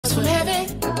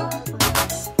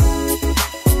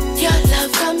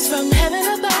comes from heaven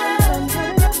above.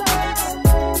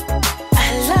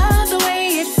 I love the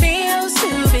way it feels to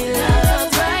be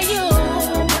loved by you.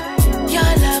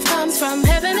 Your love comes from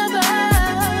heaven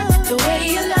above. The way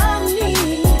you love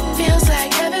me feels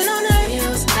like heaven on earth.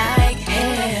 Feels like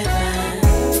heaven.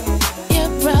 You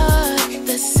brought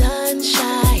the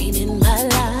sunshine in my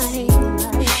life.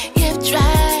 You've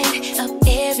dried up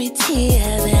every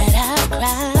tear that I've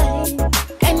cried.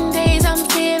 And days I'm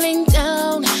feeling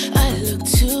down, I look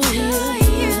to you.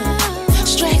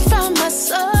 Straight from my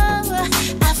soul,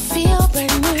 I feel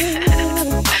brand new.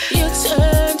 You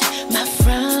turned my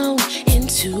frown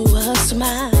into a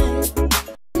smile.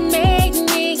 Made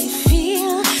me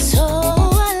feel so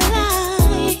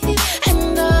alive.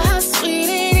 And how sweet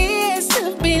it is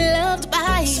to be loved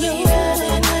by you.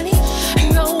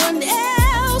 No one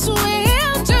else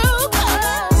will do,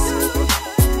 'cause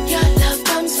your love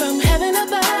comes from heaven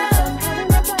above.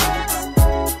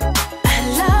 I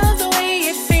love the way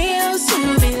it feels to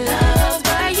be loved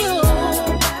by you.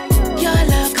 Your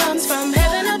love comes from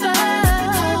heaven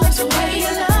above. The way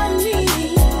you love me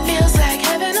feels like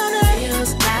heaven on earth.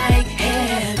 Feels like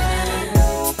heaven.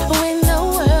 When the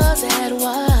world's at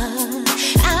war,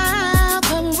 I'll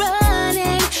come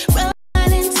running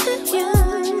to you.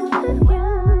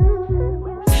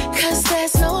 'Cause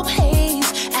there's no place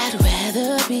I'd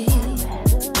rather be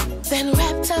than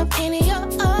wrapped up in your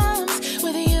arms.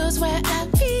 With you's where I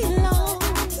belong.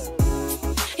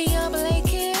 Your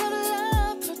blanket of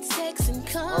love protects and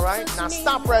comforts All right, now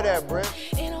stop right there, Brent.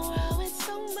 in a world with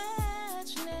so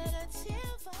much negativity.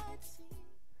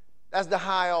 That's the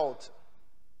high altar.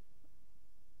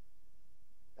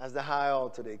 That's the high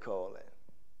altar they call it.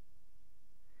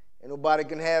 And nobody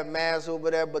can have mass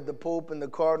over there but the Pope and the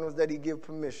cardinals that he give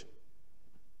permission.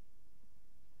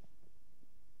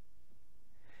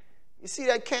 You see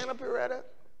that canopy right there?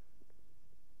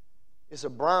 It's a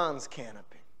bronze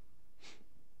canopy.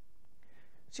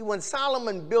 See, when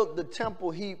Solomon built the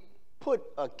temple, he put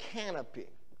a canopy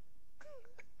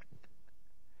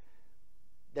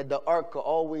that the ark could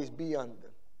always be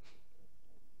under.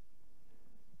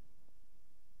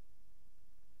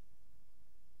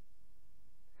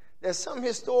 There's some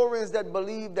historians that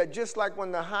believe that just like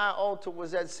when the high altar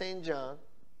was at St. John,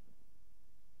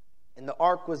 and the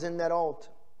ark was in that altar,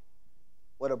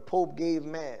 where the Pope gave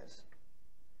Mass,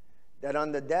 that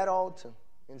under that altar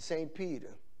in St.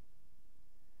 Peter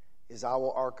is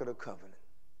our Ark of the Covenant.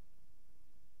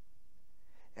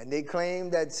 And they claim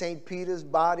that St. Peter's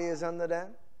body is under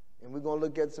that, and we're going to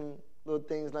look at some little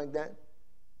things like that.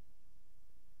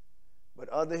 But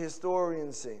other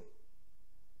historians say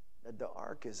that the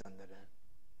ark is under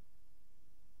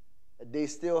that they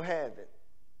still have it.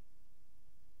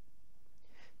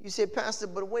 You say, Pastor,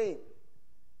 but wait,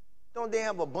 don't they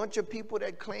have a bunch of people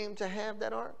that claim to have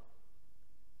that ark?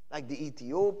 Like the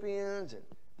Ethiopians and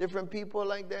different people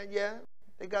like that? Yeah,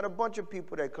 they got a bunch of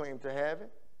people that claim to have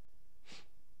it.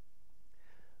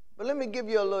 But let me give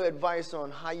you a little advice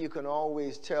on how you can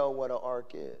always tell what an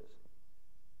ark is.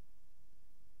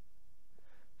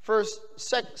 First,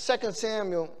 2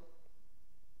 Samuel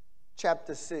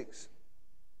chapter 6.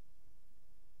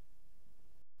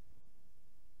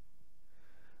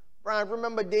 Brian,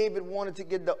 remember David wanted to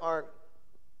get the ark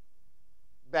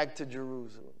back to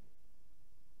Jerusalem.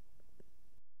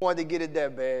 He wanted to get it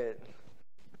that bad.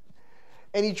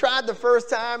 And he tried the first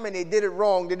time and they did it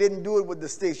wrong. They didn't do it with the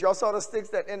sticks. Y'all saw the sticks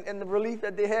that and the relief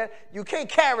that they had? You can't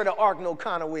carry the ark no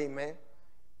kind of way, man.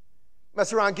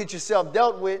 Mess around and get yourself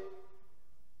dealt with.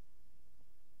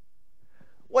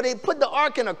 Well, they put the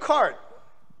ark in a cart.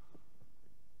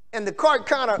 And the cart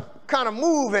kind of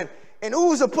moved, and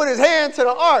Uzzah put his hand to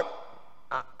the ark.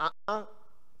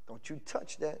 Don't you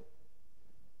touch that.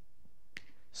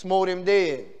 Smote him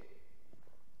dead.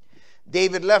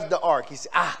 David left the ark. He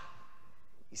said,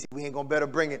 we ain't going to better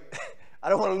bring it. I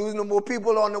don't want to lose no more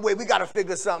people on the way. We got to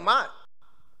figure something out.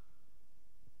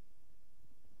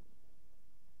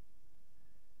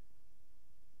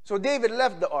 So David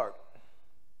left the ark.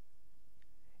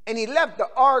 And he left the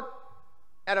ark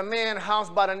at a man's house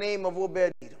by the name of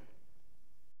Obed Edom.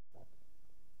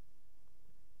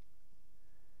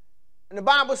 And the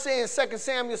Bible says in 2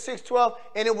 Samuel 6:12,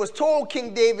 and it was told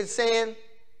King David, saying,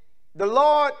 the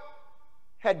Lord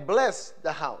had blessed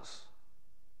the house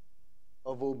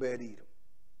of Obed Edom,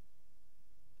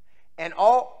 and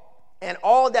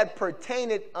all that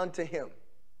pertained unto him.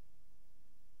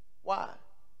 Why?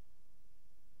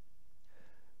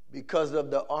 Because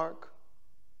of the ark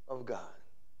of God.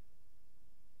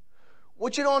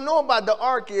 What you don't know about the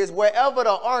ark is wherever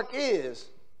the ark is,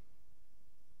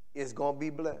 it's going to be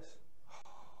blessed.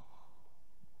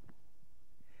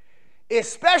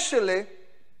 Especially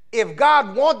if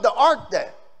God wants the ark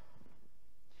there.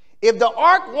 If the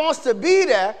ark wants to be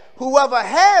there, whoever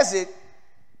has it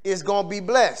is going to be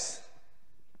blessed.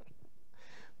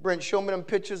 Brent, show me them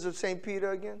pictures of St.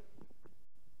 Peter again.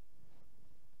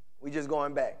 We just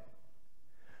going back.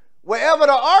 Wherever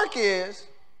the ark is,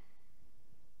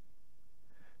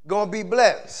 going to be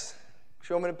blessed.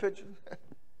 Show me the pictures.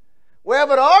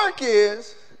 Wherever the ark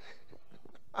is,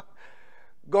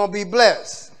 going to be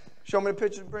blessed. Show me the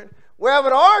pictures, Brent. Wherever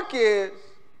the ark is,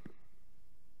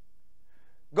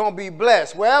 going to be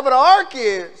blessed. Wherever the ark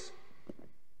is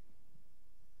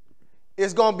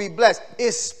going to be blessed.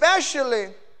 Especially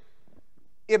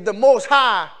if the Most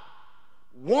High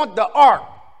want the ark,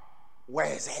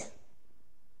 where is it?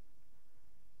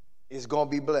 It's going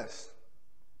to be blessed.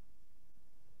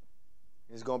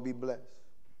 It's going to be blessed.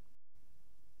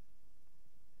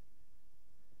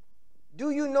 Do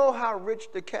you know how rich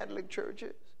the Catholic Church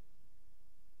is?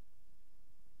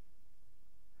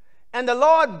 And the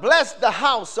Lord blessed the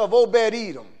house of Obed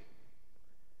Edom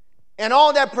and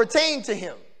all that pertained to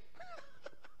him.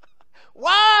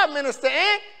 Why, Minister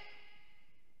Ant?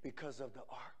 Because of the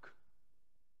ark.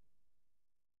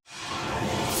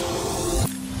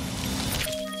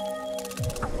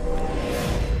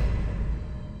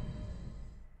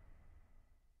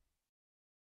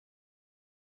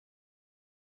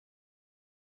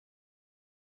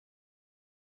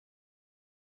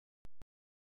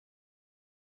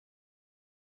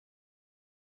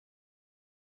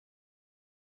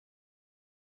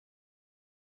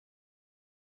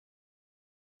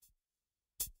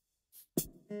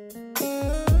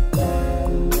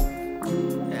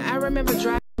 I remember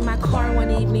driving my car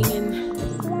one evening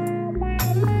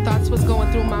and thoughts was going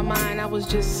through my mind. I was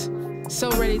just so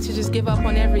ready to just give up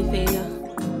on everything,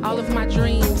 all of my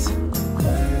dreams.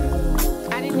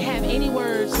 I didn't have any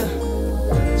words,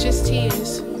 just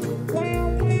tears.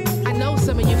 I know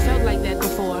some of you felt like that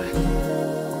before.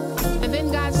 And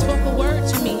then God spoke a word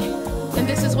to me, and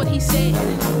this is what he said.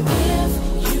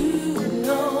 If you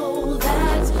know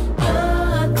that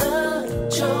you're the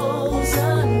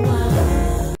chosen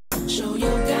one, show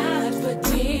your God for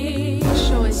deed.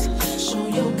 Show it. Show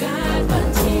your God for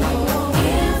deed.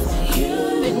 If you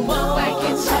then walk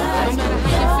like it's so, no matter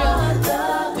how you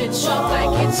feel, then show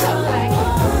like it's so,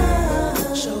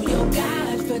 like show your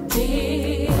God for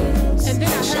deed. And then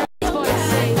I heard his voice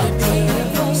say,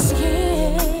 beautiful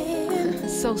skin,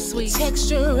 so sweet. The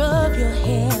texture of your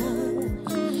hair,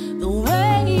 the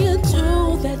way you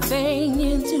do that thing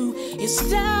you do, your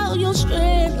style, your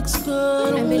strength looks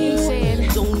good. And then he said,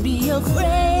 don't be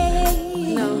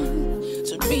afraid, no,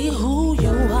 to be who you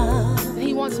are. And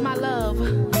he wants my love.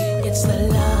 It's the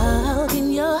love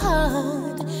in your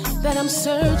heart that I'm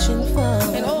searching for.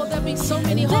 And oh, there'll be so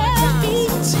many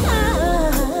hard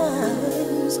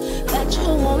times. That you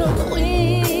wanna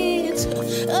quit.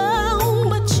 Oh,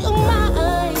 but you're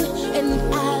mine, and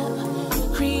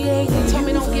I've created. Tell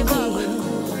me don't give up.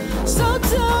 So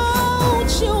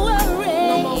don't you worry.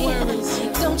 No more worries.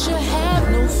 Don't you have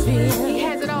no fear. He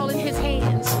has it all in his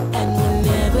hands. And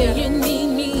whenever you need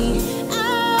me,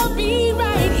 I'll be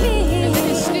right here. And then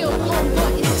his still cold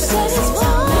voice. Says his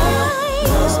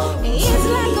voice is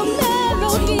like a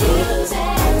melody.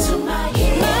 To my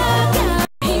God,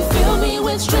 he filled me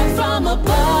with strength from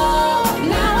above.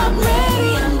 Now I'm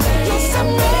ready. Yes, I'm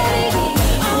ready.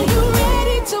 Are you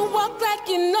ready to walk like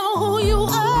you know who you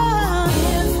are?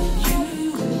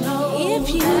 If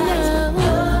you know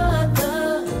you're the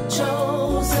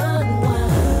chosen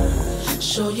one,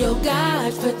 show your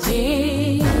God for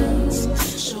this.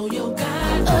 Show your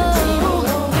God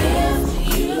for this.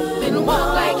 If you then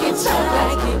walk like it's so,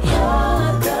 like it.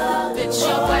 Then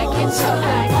show like it's so,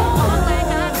 like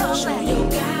it. Show your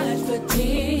God for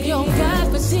this. Your God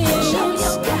for this. Show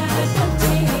your God for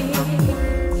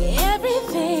this.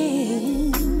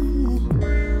 Everything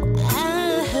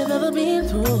I have ever been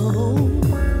through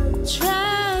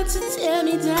tried to tear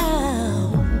me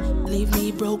down, leave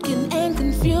me broken and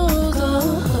confused.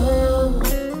 Oh,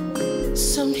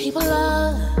 some people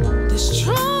are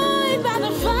destroyed by the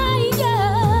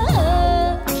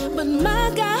fire, but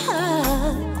my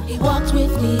God, he walked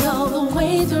with me all the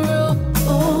way through.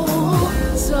 Oh,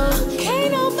 so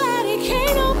can't nobody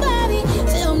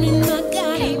tell me my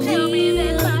God ain't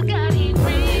real.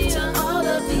 After all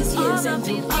of these years and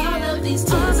through all of these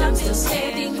tears, I'm still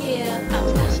standing here.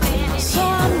 So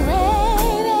I'm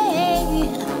ready.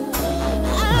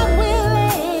 I will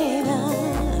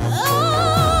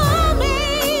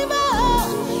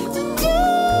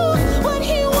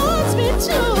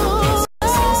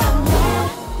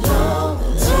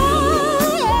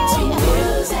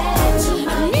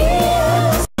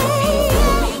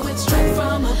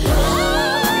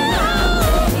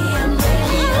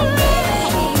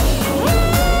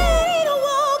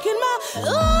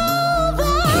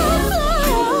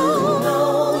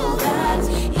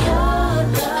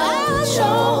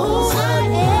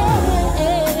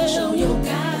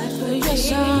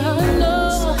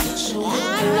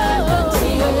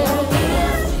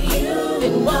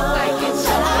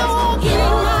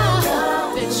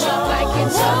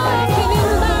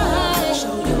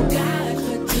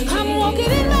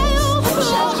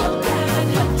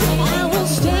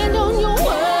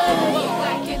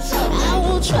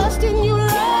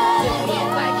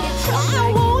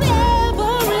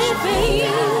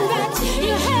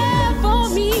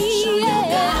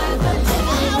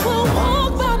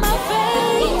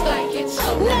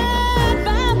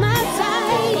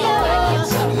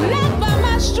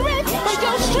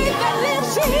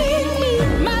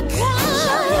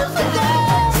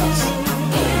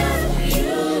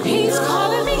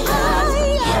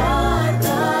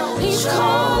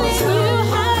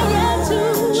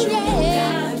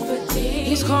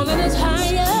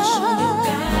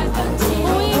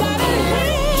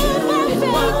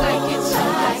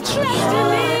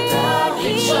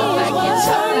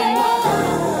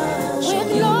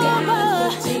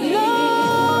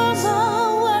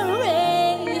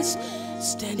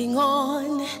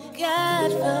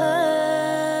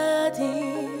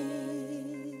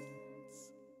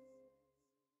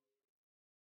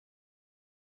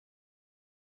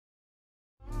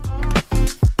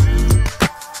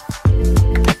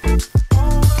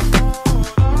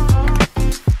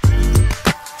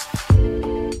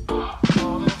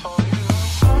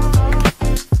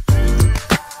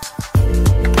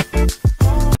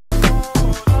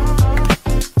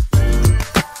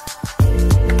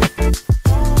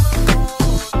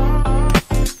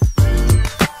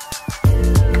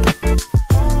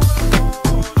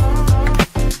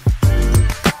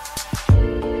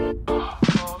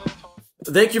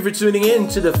Thank you for tuning in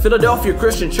to the Philadelphia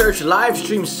Christian Church live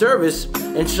stream service,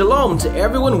 and shalom to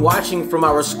everyone watching from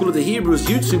our School of the Hebrews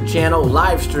YouTube channel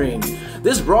live stream.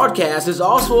 This broadcast is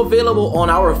also available on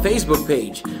our Facebook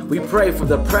page. We pray for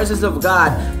the presence of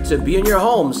God to be in your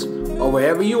homes or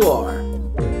wherever you are.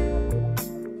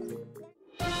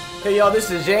 Hey y'all,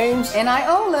 this is James. And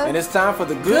Iola. And it's time for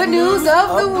the good news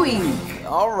of the week.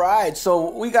 All right,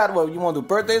 so we got what? You want to do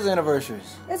birthdays or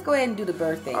anniversaries? Let's go ahead and do the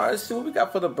birthdays. All right, let's see what we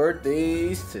got for the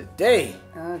birthdays today.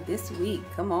 This week,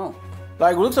 come on.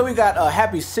 Like, looks like we got a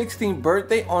happy 16th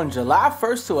birthday on July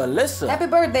 1st to Alyssa. Happy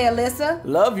birthday, Alyssa.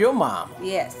 Love your mom.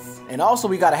 Yes. And also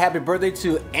we got a happy birthday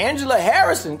to Angela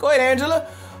Harrison. Go ahead, Angela.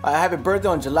 Happy birthday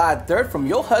on July 3rd from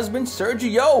your husband,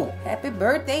 Sergio. Happy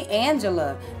birthday,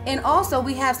 Angela. And also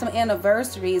we have some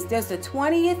anniversaries. There's the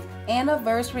 20th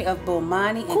anniversary of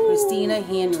Bomani and Christina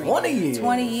Henry. 20 years.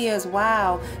 20 years,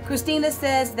 wow. Christina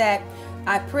says that,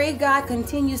 I pray God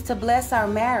continues to bless our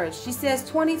marriage. She says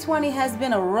 2020 has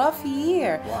been a rough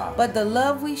year, wow, but the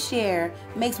love we share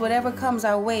makes whatever comes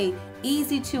our way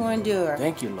easy to endure.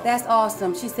 Thank you, Lord. That's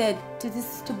awesome. She said to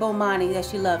Bomani that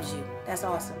she loves you. That's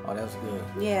awesome. Oh, that's good.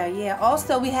 Yeah.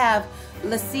 Also, we have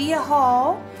Lacia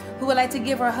Hall, who would like to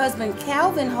give her husband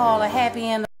Calvin Hall a happy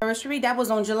anniversary. That was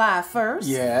on July 1st.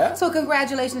 Yeah. So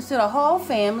congratulations to the Hall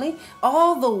family,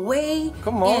 all the way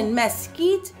in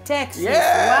Mesquite, Texas.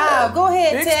 Yeah. Wow. Go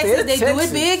ahead, Big Texas. They Texas. do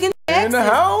it big in Texas. In the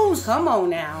house. Come on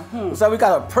now. So we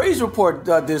got a praise report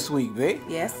this week, babe.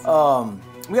 Yes.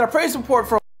 We got a praise report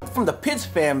from the Pitts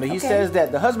family. He says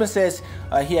that the husband says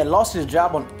he had lost his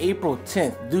job on April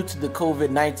 10th due to the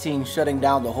COVID-19 shutting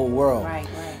down the whole world. Right.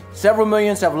 Several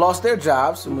millions have lost their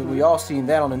jobs. We all seen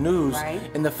that on the news. Right.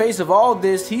 In the face of all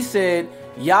this, he said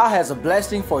Yah has a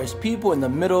blessing for his people in the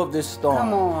middle of this storm.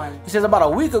 Come on. He says about a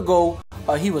week ago,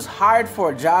 he was hired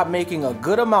for a job making a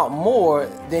good amount more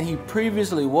than he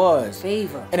previously was.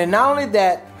 Favor. And then not only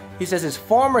that, he says his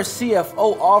former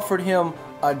CFO offered him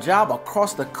a job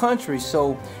across the country,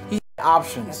 so he had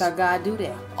options. That's how God do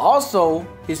that. Also,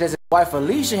 he says his wife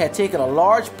Alicia had taken a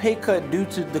large pay cut due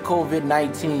to the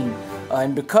COVID-19.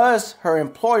 And because her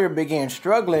employer began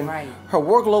struggling, her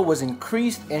workload was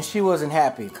increased and she wasn't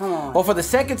happy. Come on. But for the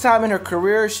second time in her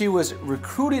career, she was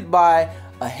recruited by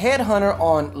a headhunter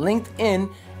on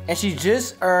LinkedIn, and she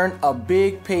just earned a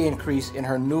big pay increase in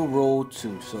her new role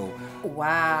too. So,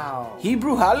 wow.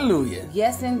 Hebrew hallelujah.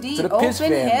 Yes, indeed. To the Pitts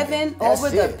Open family. heaven That's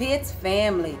over it. the Pitts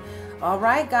family. All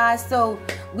right, guys. So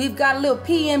we've got a little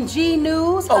PMG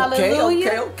news. Okay.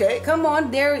 Hallelujah. Come on.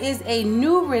 There is a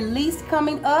new release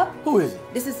coming up. Who is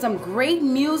it? This is some great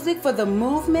music for the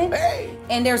movement. Hey.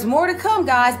 And there's more to come,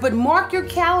 guys. But mark your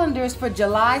calendars for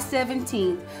July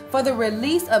 17th for the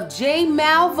release of J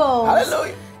Malvo's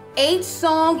Hallelujah.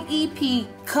 8-song EP,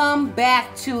 Come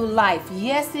Back to Life.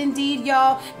 Yes, indeed,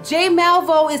 y'all. J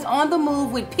Malvo is on the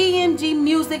move with PMG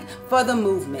music for the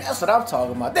movement. That's what I'm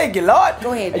talking about. Thank you, Lord.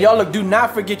 Go ahead. And y'all, look, do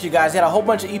not forget, you guys, had a whole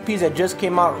bunch of EPs that just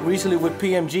came out recently with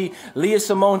PMG. Leah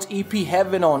Simone's EP,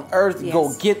 Heaven on Earth. Yes.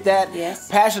 Go get that. Yes.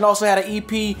 Passion also had an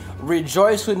EP,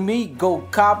 Rejoice With Me. Go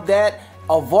cop that.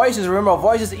 Voices, remember,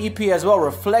 Voices EP as well,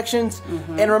 Reflections.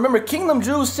 And remember, Kingdom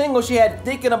Jew's single she had,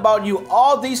 Thinking About You.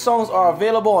 All these songs are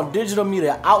available on digital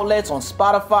media outlets, on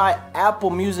Spotify, Apple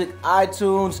Music,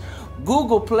 iTunes,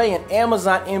 Google Play, and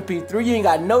Amazon MP3. You ain't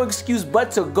got no excuse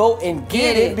but to go and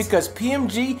get it, because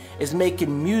PMG is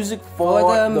making music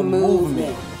for the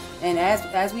movement. And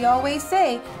as we always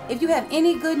say, if you have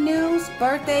any good news,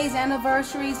 birthdays,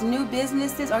 anniversaries, new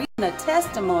businesses, or even a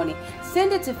testimony,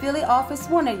 send it to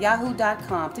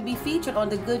phillyoffice1@yahoo.com to be featured on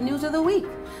the good news of the week.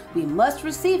 We must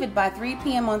receive it by 3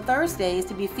 p.m. on Thursdays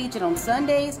to be featured on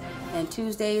Sundays and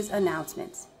Tuesdays'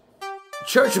 announcements.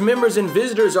 Church members and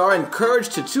visitors are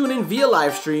encouraged to tune in via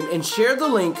live stream and share the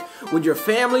link with your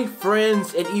family,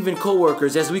 friends, and even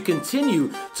co-workers as we continue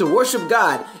to worship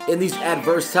God in these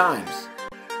adverse times.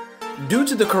 Due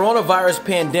to the coronavirus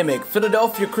pandemic,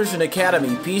 Philadelphia Christian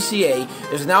Academy, PCA,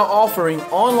 is now offering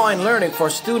online learning for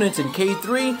students in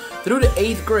K-3 through the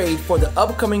 8th grade for the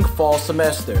upcoming fall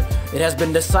semester. It has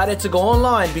been decided to go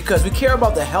online because we care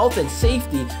about the health and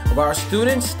safety of our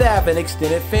students, staff, and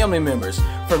extended family members.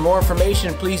 For more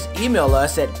information, please email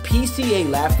us at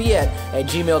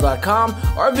pcalafayette@gmail.com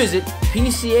or visit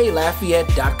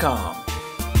pcalafayette.com.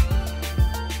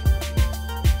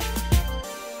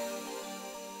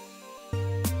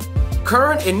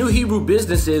 Current and new Hebrew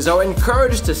businesses are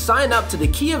encouraged to sign up to the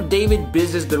Key of David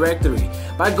Business Directory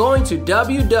by going to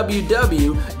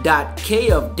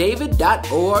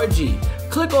www.kofdavid.org.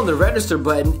 Click on the register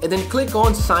button and then click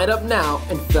on sign up now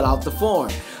and fill out the form.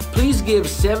 please give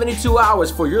 72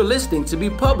 hours for your listing to be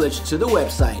published to the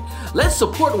website. Let's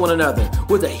support one another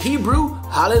with a Hebrew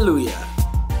hallelujah.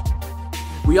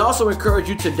 We also encourage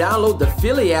you to download the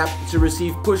Philly app to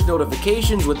receive push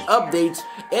notifications with updates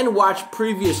and watch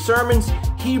previous sermons,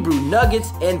 Hebrew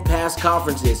nuggets, and past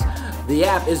conferences. The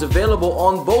app is available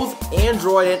on both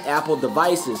Android and Apple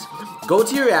devices. Go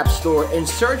to your app store and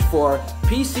search for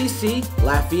PCC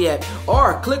Lafayette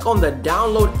or click on the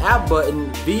download app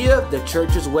button via the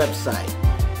church's website.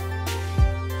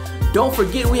 Don't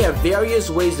forget we have various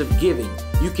ways of giving.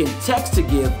 You can text to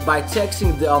give by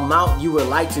texting the amount you would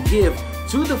like to give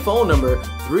to the phone number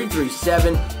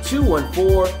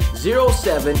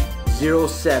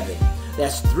 337-214-0707.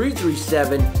 That's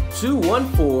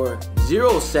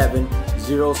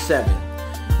 337-214-0707.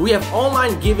 We have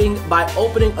online giving by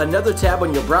opening another tab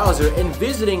on your browser and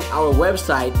visiting our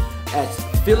website at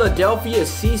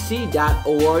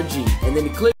philadelphiacc.org and then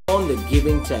click on the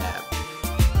Giving tab.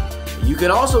 You can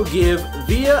also give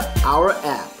via our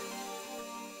app.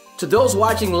 To those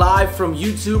watching live from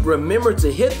YouTube, remember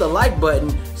to hit the like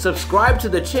button, subscribe to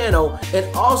the channel, and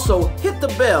also hit the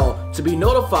bell to be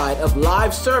notified of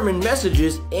live sermon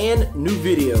messages and new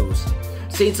videos.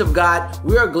 Saints of God,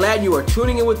 we are glad you are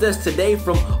tuning in with us today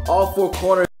from all four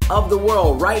corners of the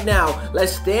world. Right now,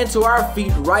 let's stand to our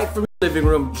feet right from the living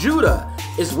room. Judah,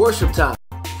 it's worship time.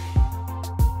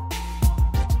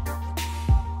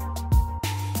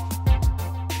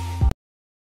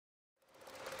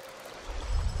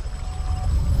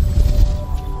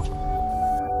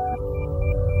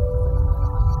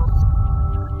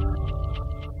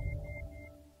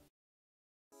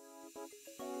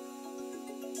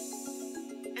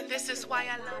 This is why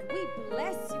I love we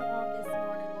bless you on this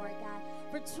morning, Lord God.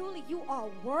 For truly you are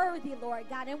worthy, Lord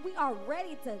God, and we are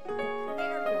ready to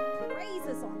declare your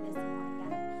praises on this morning,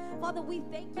 God. Father, we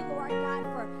thank you, Lord God,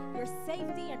 for your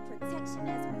safety and protection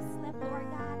as we slept, Lord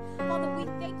God. Father, we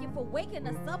thank you for waking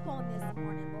us up on this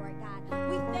morning, Lord God.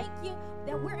 We thank you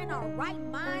that we're in our right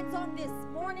minds on this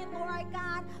morning, Lord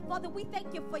God. Father, we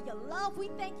thank you for your love. We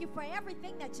thank you for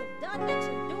everything that you've done, that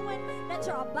you're doing, that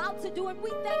you're about to do. And we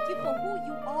thank you for who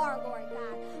you are, Lord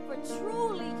God. For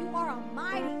truly you are a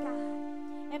mighty God.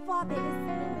 And Father, it's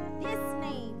in this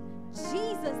name,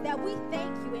 Jesus, that we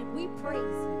thank you and we praise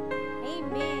you.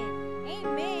 Amen.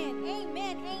 Amen.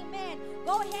 Amen. Amen.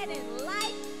 Go ahead and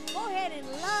like, go ahead and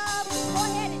love, go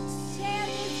ahead and share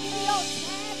this video,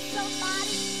 tag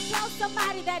somebody, tell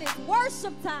somebody that it's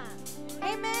worship time.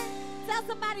 Amen. Tell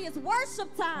somebody it's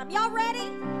worship time. Y'all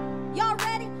ready? Y'all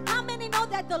ready? How many know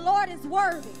that the Lord is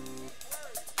worthy?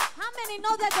 How many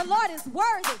know that the Lord is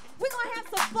worthy? We're going to have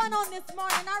some fun on this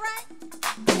morning, all right?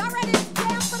 Y'all ready to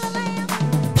stand for the Lamb?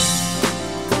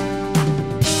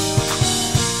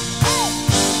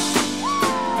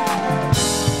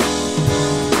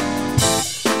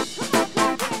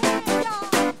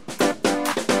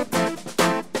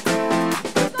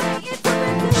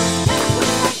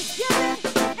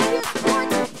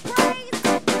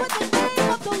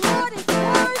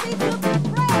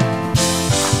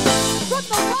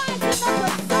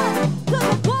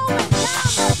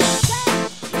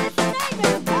 His name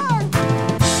is worthy.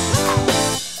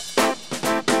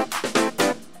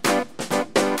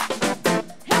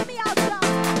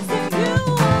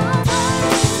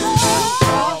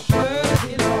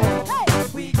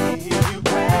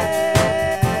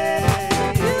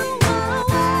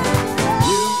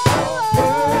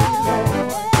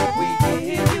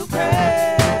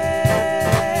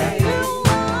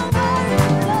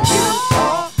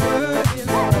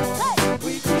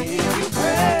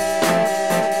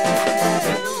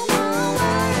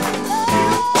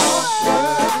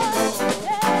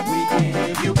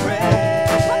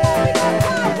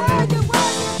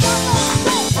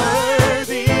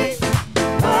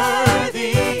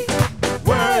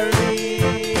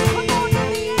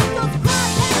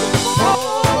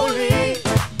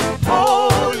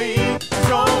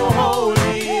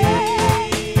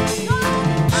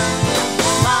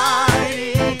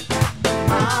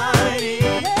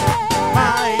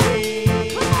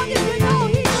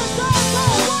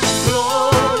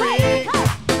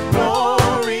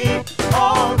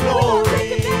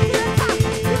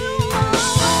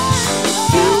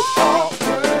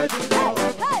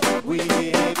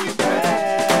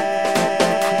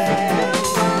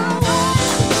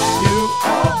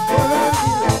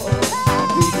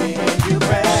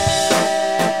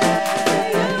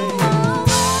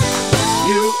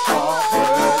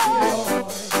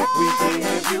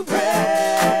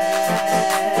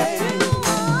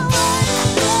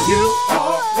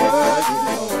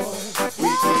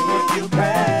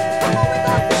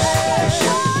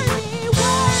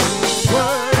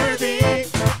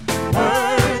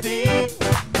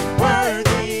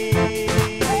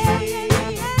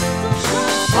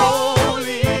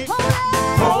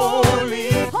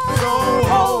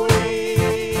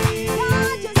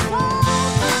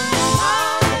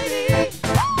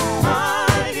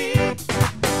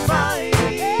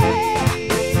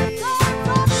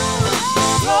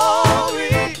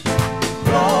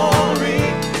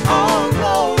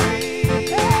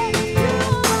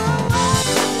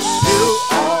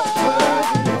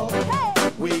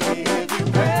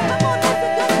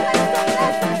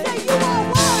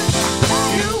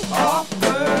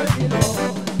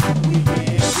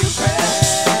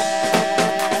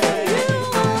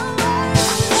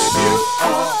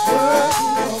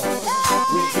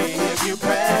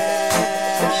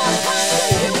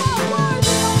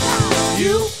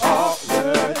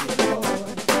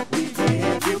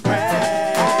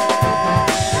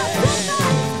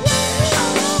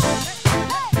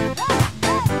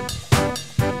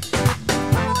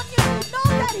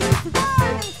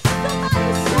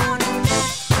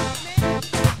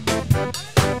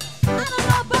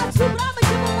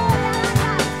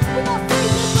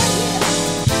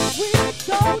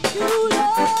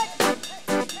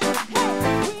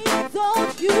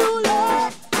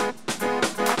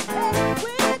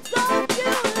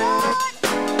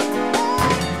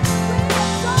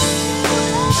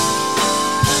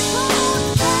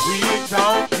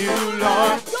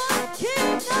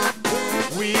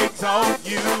 exalt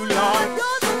you, Lord.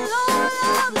 You're the Lord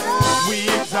of lords. We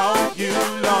exalt you,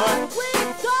 Lord. We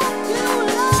exalt you,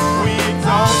 Lord. We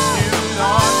exalt you,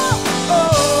 Lord.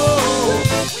 Oh,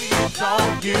 we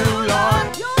exalt you, Lord.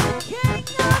 You're the King of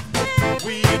kings.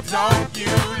 We exalt you,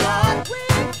 Lord. We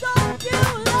exalt you,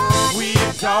 Lord. We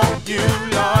exalt you,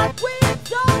 Lord. We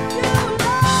exalt you,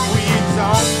 Lord. We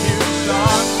exalt you,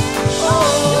 Lord.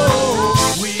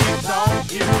 Oh, we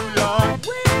exalt you, Lord.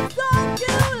 We exalt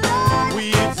you, Lord. We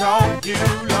exalt you,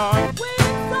 Lord. We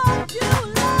exalt you,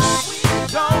 Lord. We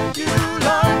exalt you,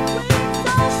 Lord. We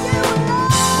exalt you,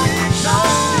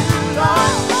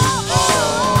 Lord. We exalt you, Lord.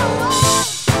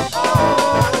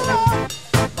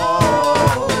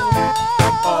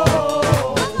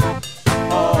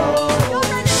 You're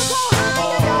ready to go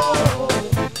higher,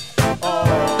 y'all.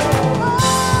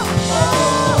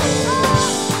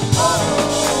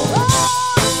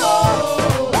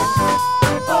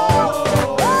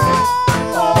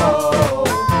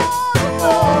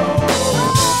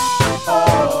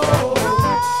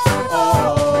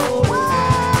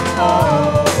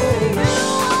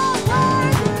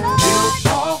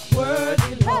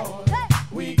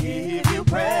 We give you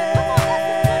praise.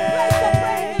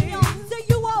 Say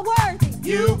you are worthy.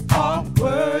 You are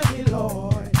worthy,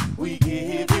 Lord. We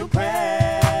give you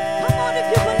praise. Come on, if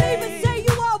you believe it, say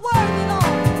you are worthy,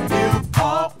 Lord. You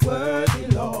are worthy,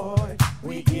 Lord.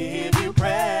 We give you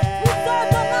praise. We serve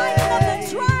the Lion of the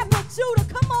tribe of Judah.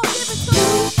 Come on, give it to You him.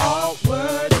 are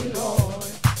worthy, Lord.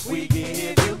 We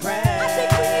give you praise. I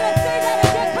think we need to say that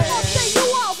again. Come on, say you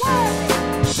are worthy.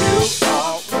 You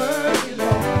are worthy,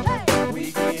 Lord. Hey, We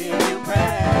give you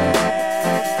praise.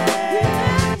 we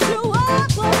lift you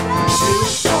up, oh God. You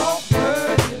are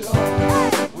worthy,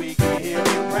 Lord. Hey, We give you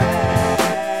come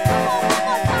praise. on, one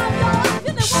more time, y'all. I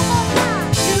feel it one more time.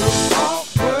 You are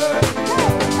worthy, Hey,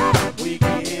 we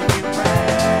give you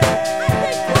praise. I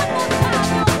think one more time,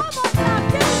 y'all. One more time.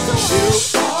 Give it to him. You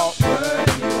are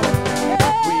worthy, Lord.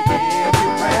 We give you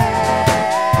praise.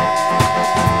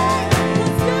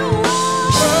 Yes, you are.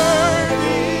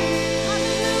 Worthy.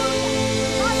 Hallelujah.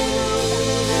 Hallelujah.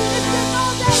 If you know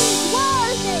that he's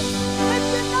worthy, if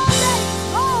you know that he's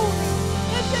holy,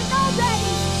 if you know that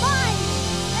he's mighty,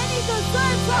 and he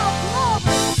deserves our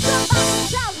glory, somebody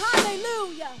shout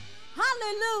hallelujah.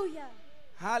 Hallelujah.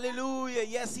 Hallelujah.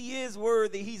 Yes, he is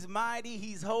worthy. He's mighty.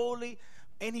 He's holy.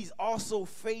 And he's also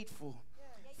faithful.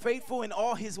 Faithful in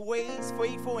all his ways.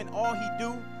 Faithful in all he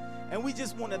do. And we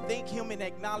just want to thank him and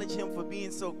acknowledge him for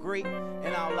being so great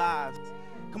in our lives.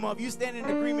 Come on, if you stand in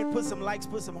agreement, put some likes,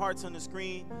 put some hearts on the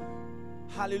screen.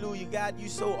 Hallelujah. God, you're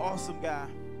so awesome, God.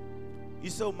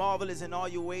 You're so marvelous in all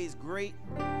your ways. Great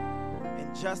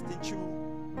and just and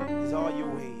true is all your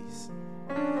ways.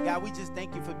 God, we just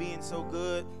thank you for being so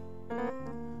good.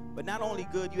 But not only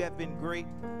good, you have been great.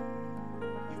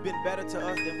 You've been better to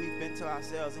us than we've been to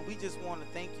ourselves. And we just want to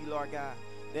thank you, Lord God,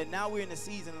 that now we're in a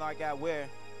season, Lord God, where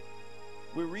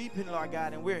we're reaping, Lord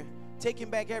God, and we're taking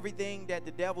back everything that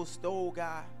the devil stole,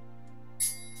 God.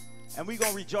 And we're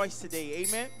going to rejoice today.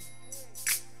 Amen.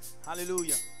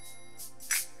 Hallelujah.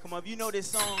 Come on, if you know this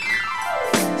song,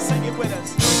 sing it with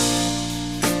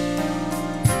us.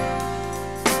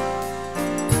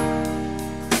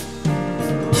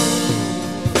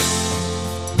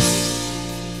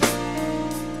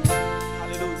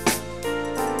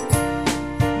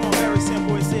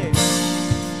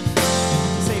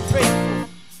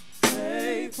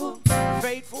 Faithful,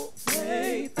 faithful,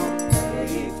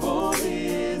 faithful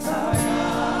is our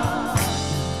God.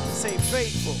 Say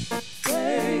faithful,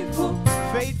 faithful,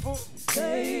 faithful,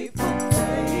 faithful,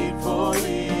 faithful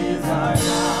is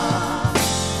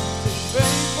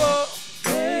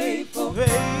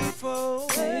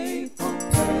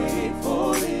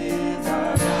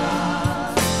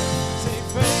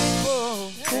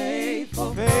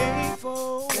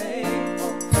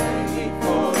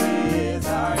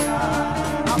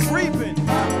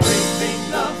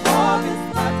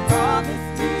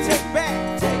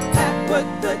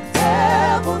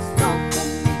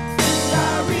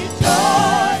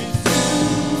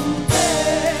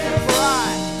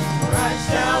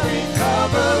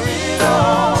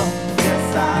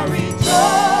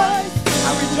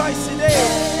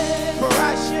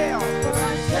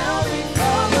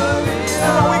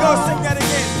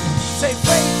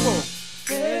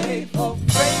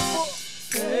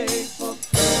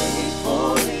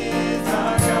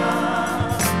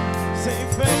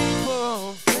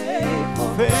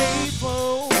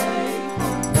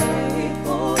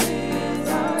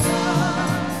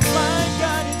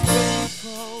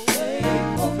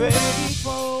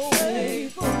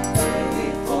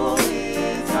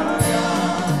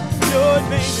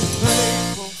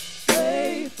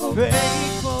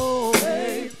Faithful,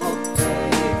 faithful,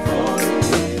 faithful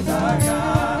is our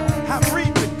God. I'm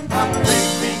reaping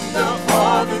the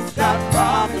harvest God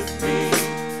promised me.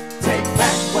 Take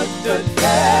back what the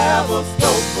devil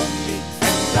stole from me,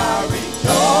 and I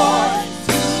rejoice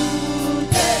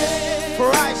today.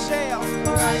 For I shall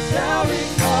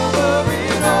recover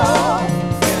it all.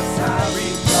 Yes, I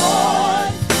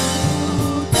rejoice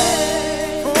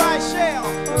today. For I shall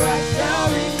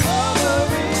recover it all.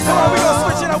 Come on, we gonna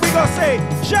switch it up. We gonna say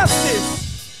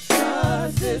justice,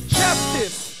 justice,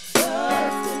 justice,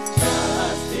 justice,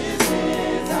 justice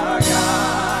is our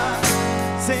God.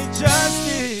 Say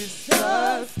justice,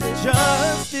 justice,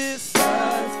 justice,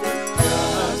 justice,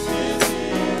 justice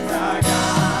is our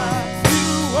God. You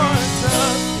want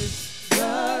justice,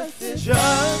 justice,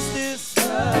 justice,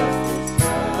 justice,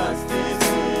 justice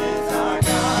is our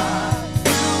God.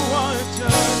 You want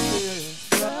justice,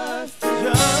 justice,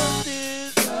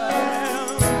 justice, justice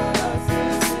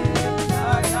is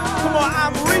our God. Come on,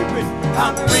 I'm reaping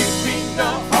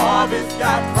the harvest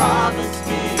God promised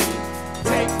me.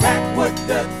 Take back what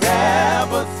the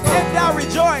devil stole. And I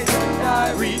rejoice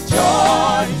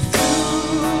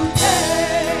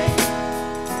today.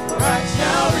 For I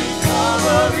shall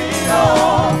recover it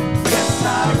all. Yes, I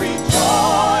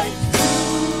rejoice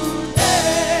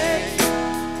today.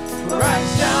 For I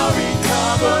shall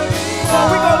recover it all.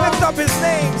 We gonna lift up his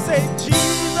name. Say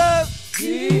Jesus,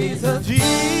 Jesus,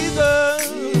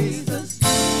 Jesus, Jesus,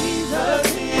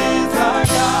 Jesus is our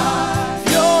God.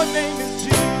 Your name is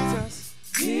Jesus,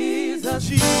 Jesus,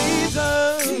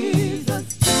 Jesus, Jesus,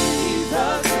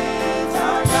 Jesus is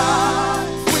our God.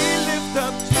 We lift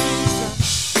up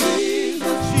Jesus,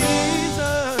 Jesus,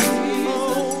 Jesus,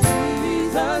 oh,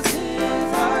 Jesus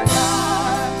is our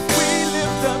God. We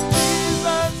lift up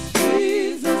Jesus,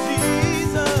 Jesus,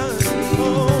 Jesus,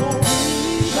 oh,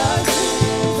 Jesus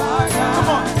is our God. Come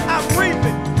on, I'm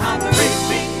reaping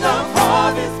the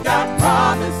harvest God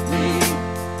promised me.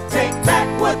 Take back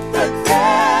what the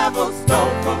devil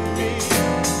stole from me.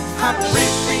 I'm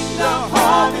reaping the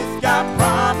harvest God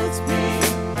promised me.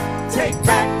 Take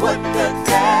back what the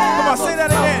devil Come on, say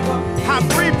that again. I'm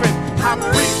reaping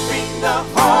the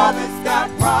harvest God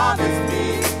promised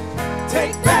me.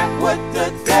 Take back what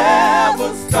the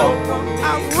devil stole from me.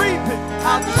 I'm reaping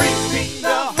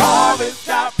the harvest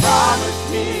God promised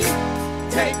me.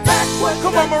 Take back what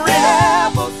the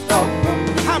devil stole from me.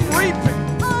 I'm reaping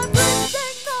the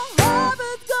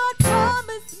harvest God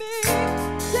promised me.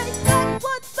 Take back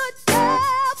what the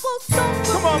devil stole from me.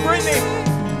 Come on, Brittany.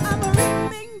 I'm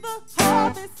reaping the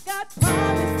harvest God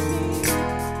promised me.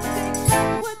 Take back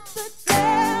what the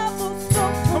devil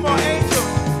stole from me. Come on, Angel.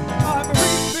 I'm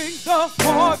reaping the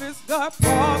harvest God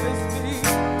promised me.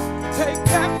 Take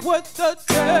back what the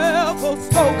devil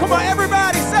stole. Come on,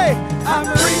 everybody say, I'm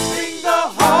reaping the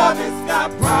harvest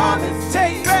God promised.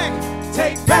 Take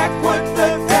back what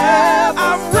the devil.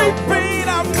 I'm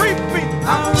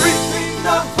reaping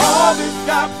the harvest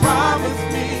God promised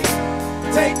me.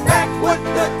 Take back what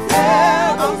the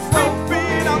devil stole.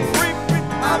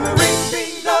 I'm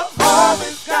reaping the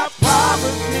harvest God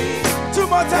promised me. Two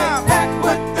more times. Take back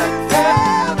what the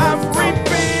devil. I'm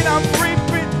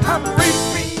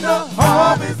reaping the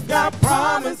harvest God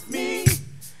promised me.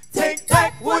 Take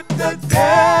back what the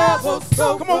devil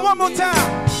stole. Come on, one more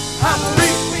time. I'm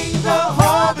reaping the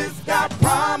harvest God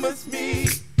promised me.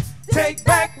 Take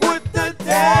back what the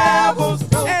devil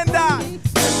stole. And I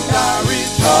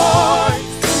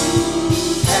rejoice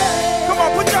today. Come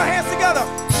on, put your hands together.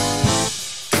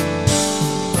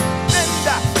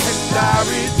 And I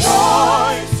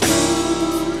rejoice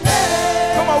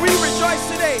today. Come on, we rejoice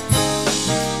today.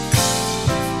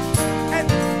 And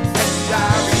I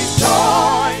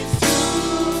rejoice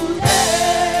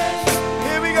today.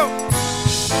 Here we go.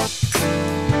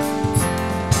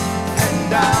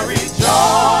 And I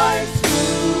rejoice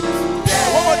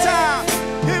today. One more time.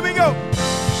 Here we go.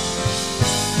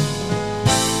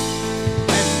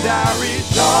 And I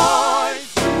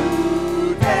rejoice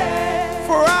today.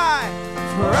 For I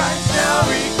shall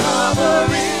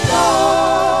recover it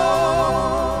all.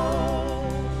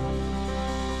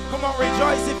 Come on,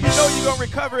 rejoice if you know you're going to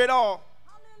recover it all.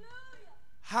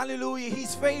 Hallelujah.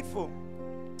 He's faithful.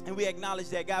 And we acknowledge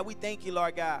that, God. We thank you,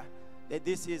 Lord God, that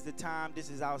this is the time, this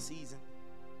is our season,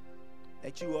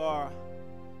 that you are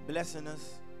blessing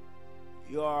us.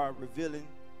 You are revealing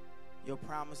your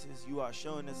promises. You are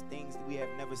showing us things that we have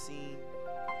never seen.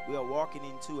 We are walking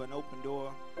into an open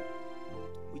door.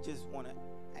 We just want to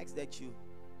ask that you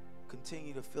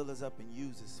continue to fill us up and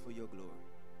use us for your glory.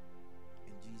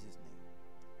 In Jesus' name.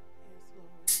 Yes, Lord.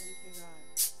 Thank you, God.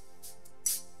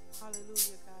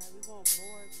 Hallelujah, God. We want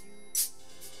more of you.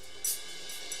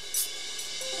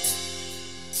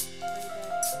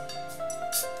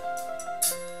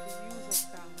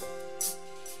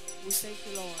 Thank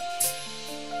you, Lord.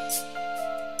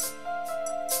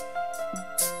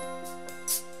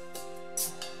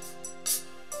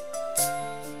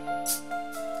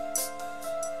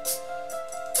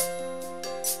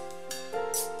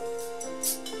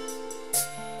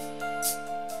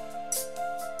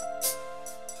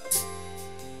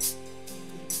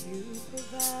 You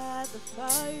provide the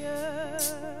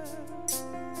fire,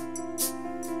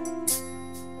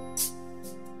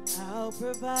 I'll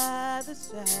provide the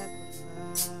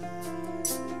sacrifice.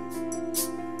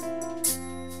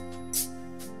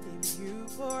 If you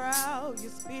pour out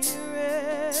your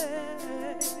spirit,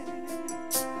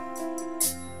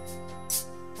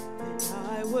 then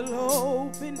I will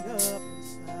open up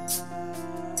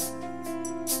inside.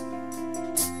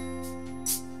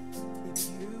 If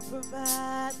you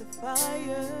provide the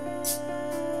fire,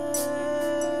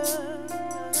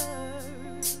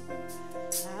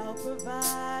 I'll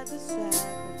provide the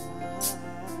sacrifice.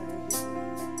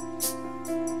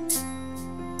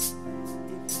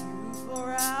 If you pour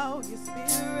out your spirit,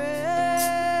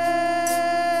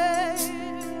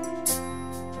 then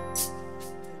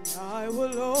I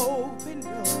will open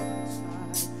up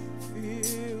inside.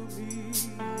 Fill me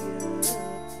up,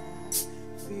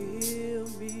 fill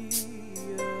me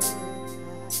up,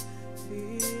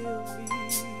 fill me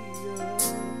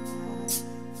up,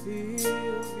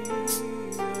 fill me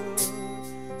up.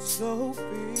 So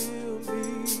fill me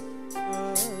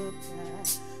up,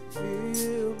 fill me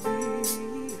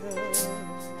up,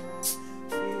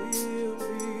 fill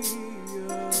me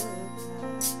up,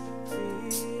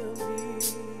 fill me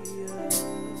up.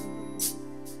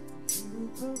 You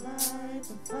provide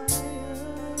the fire,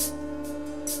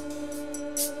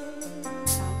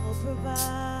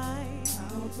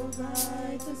 I'll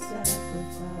provide the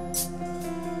sacrifice.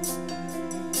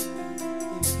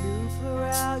 If you pour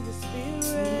out your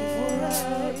spirit,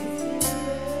 then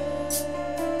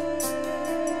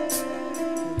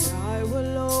I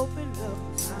will open up.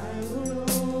 I will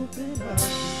open up.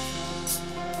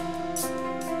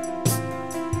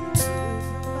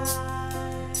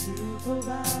 You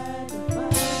provide the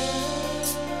fire,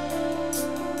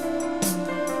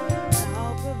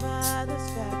 I'll provide the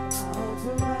sacrifice. I'll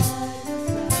provide the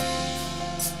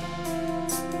sacrifice.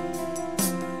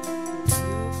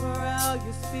 You pour out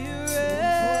your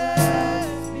spirit,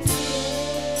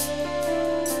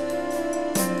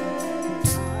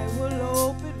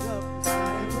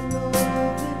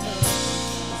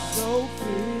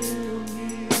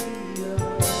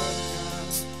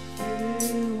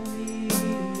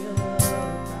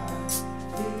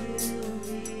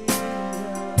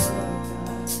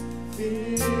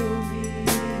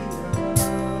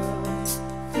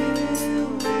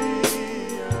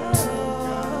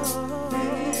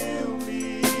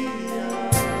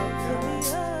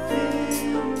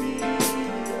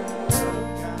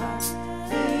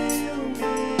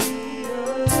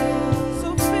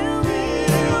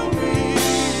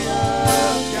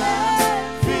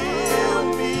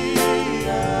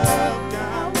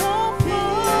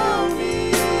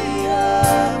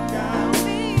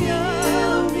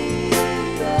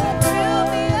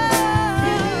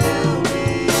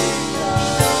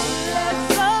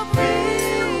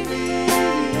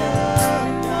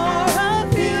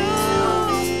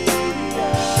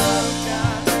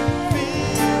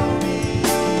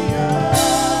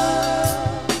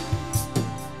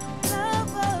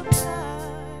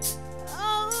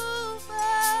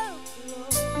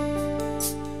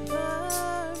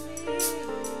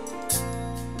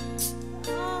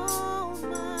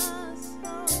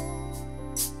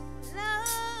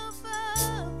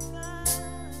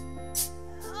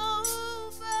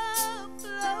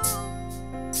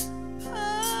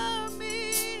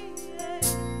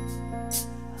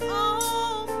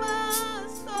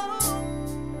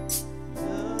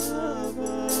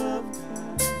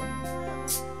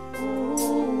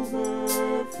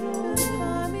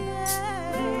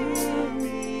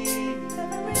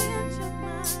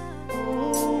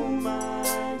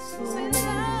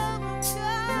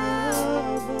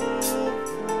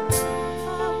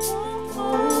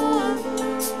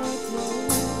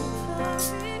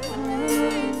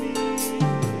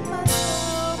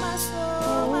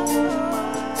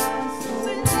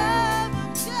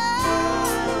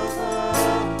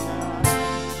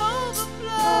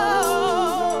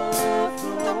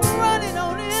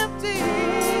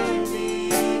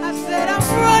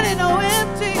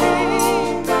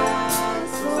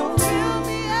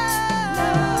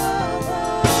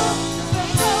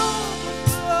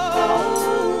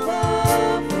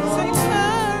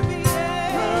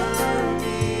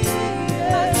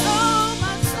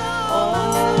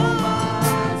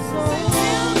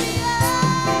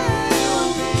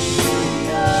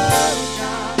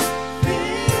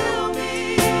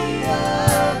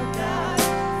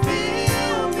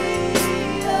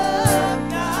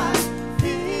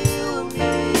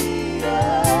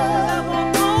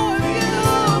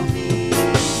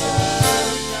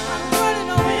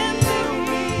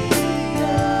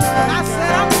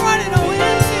 said I'm running on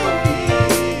empty.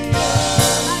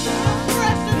 I need a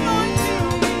fresh anointing.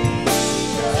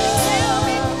 Fill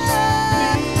me up.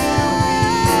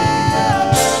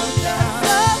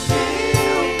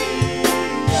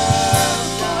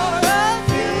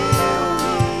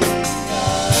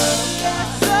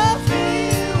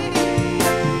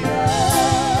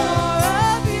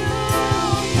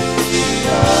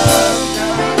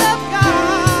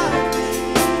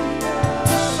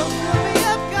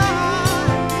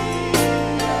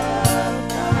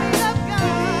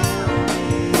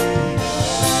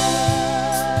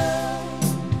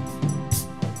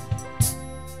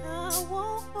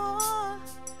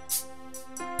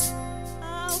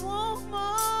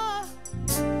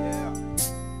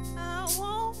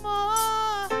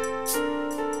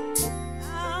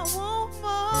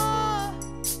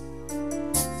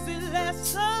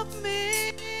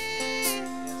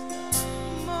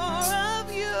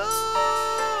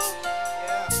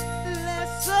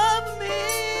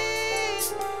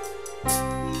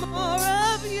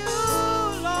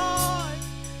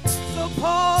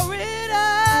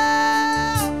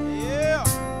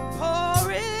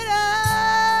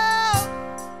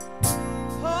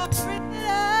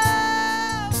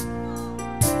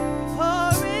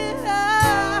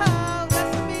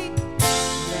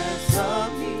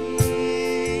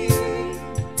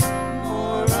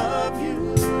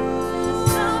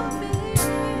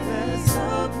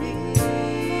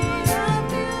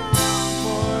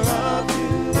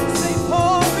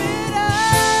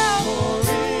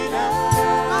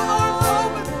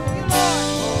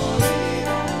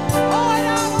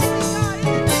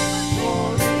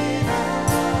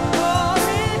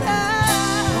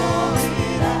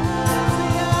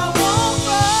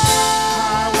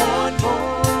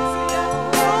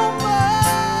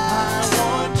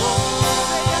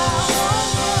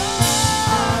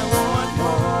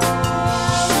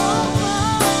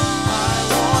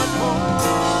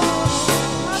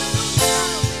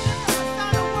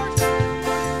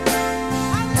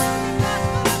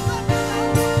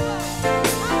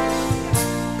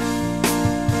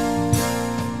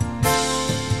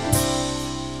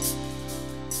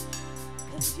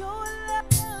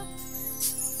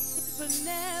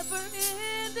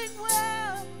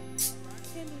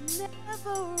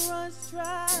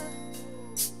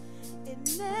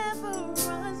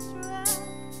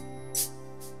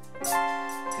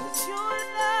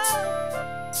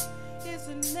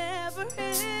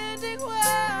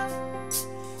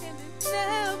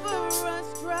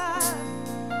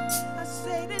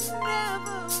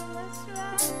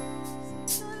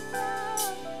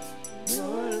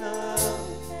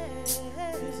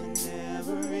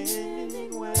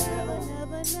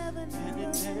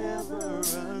 Never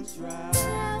runs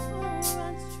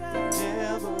dry.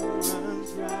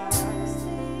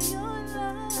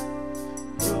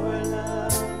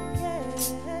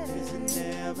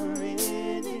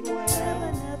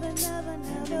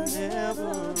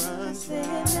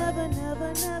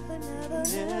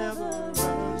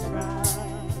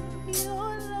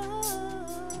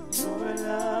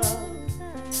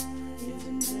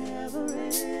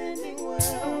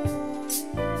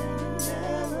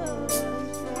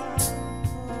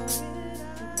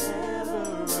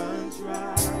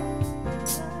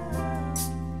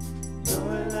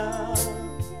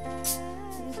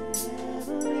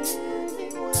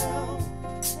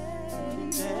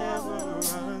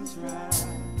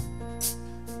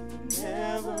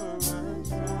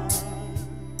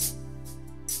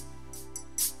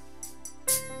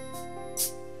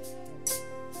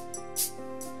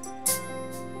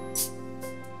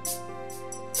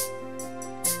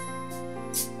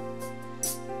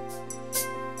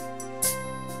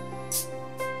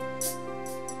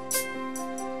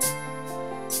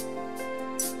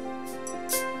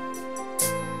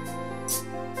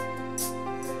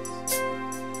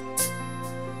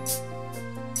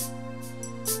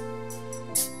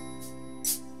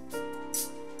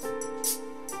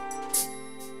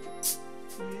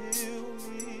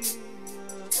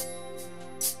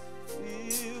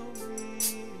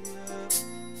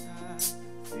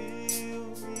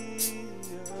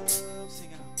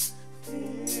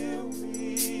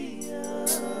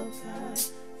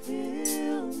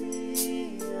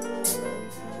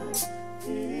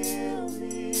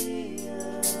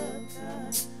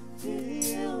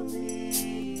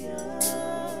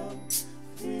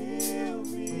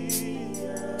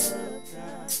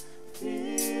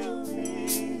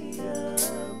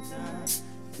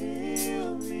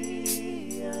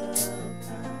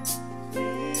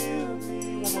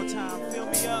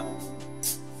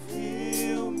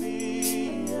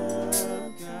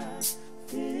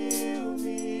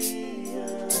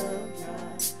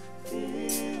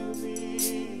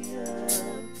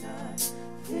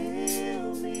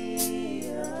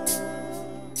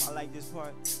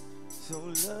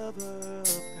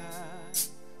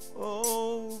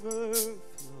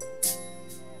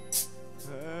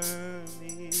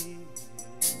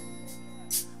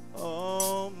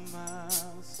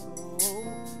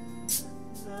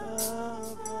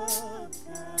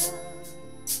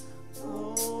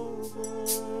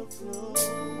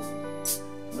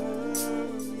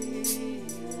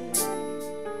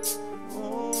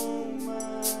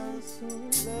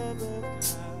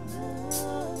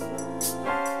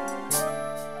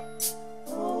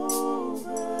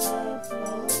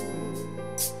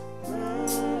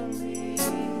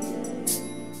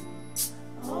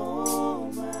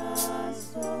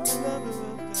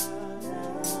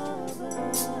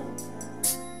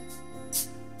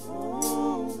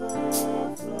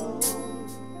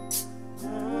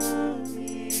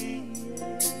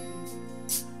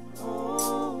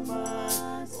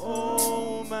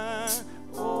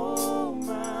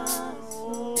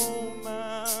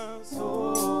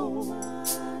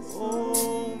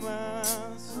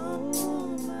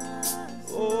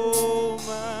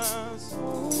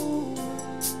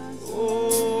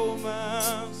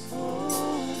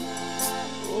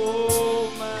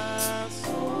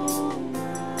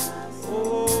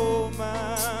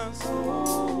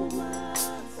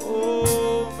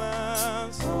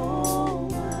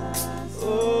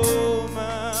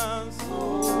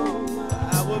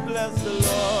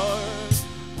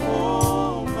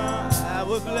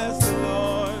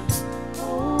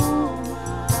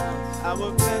 I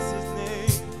will bless his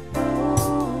name.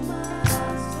 Oh,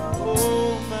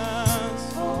 my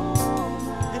soul.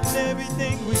 And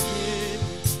everything within.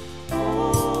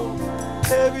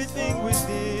 Everything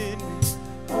within.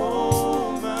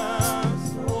 Oh, my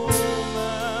soul,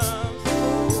 my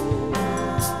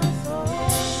soul.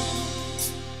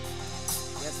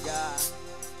 Yes, God.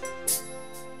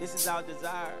 This is our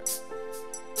desire.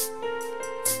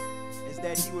 Is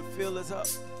that he would fill us up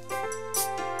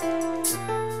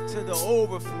to the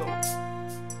overflow.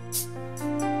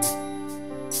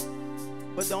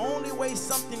 But the only way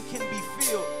something can be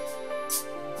filled,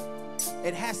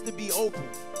 it has to be open.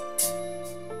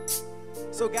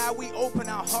 So God, we open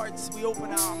our hearts, we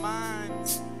open our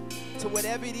minds to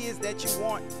whatever it is that you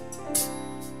want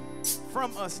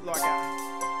from us, Lord God.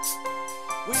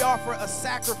 We offer a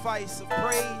sacrifice of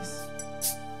praise.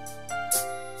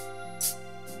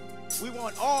 We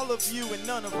want all of you and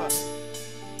none of us.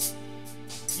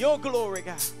 Your glory,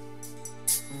 God.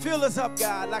 Fill us up,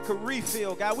 God, like a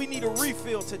refill. God, we need a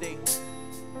refill today.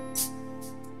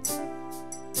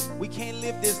 We can't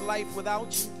live this life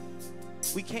without you.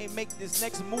 We can't make this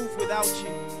next move without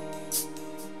you.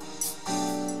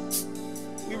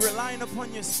 We're relying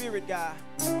upon your spirit, God,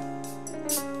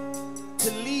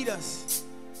 to lead us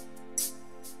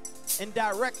and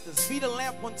direct us. Be the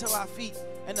lamp unto our feet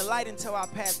and the light unto our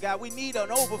path, God. We need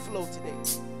an overflow today.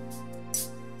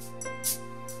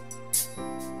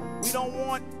 We don't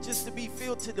want just to be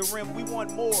filled to the rim. We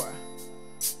want more.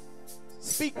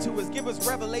 Speak to us. Give us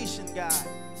revelation, God.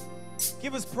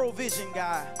 Give us provision,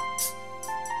 God.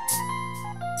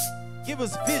 Give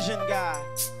us vision, God.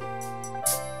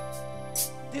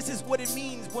 This is what it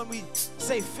means when we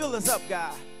say, fill us up,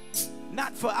 God.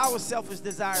 Not for our selfish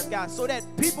desires, God, so that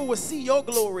people will see your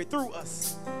glory through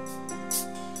us.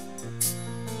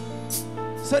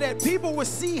 So that people will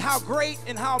see how great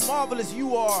and how marvelous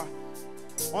you are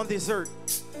on this earth.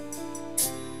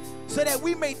 So that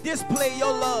we may display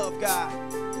your love, God.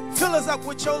 Fill us up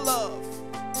with your love.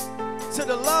 So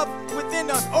the love within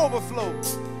us overflow.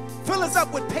 Fill us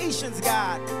up with patience,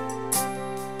 God.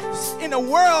 In a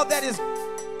world that is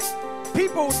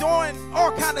people doing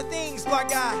all kind of things, Lord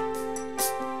God.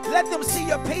 Let them see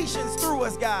your patience through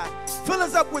us, God. Fill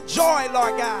us up with joy,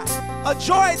 Lord God. A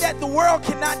joy that the world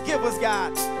cannot give us,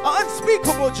 God. An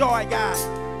unspeakable joy, God.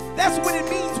 That's what it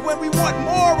means when we want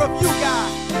more of you, God.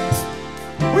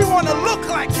 We want to look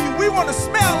like you. We want to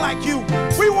smell like you.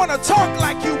 We want to talk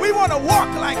like you. We want to walk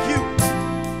like you.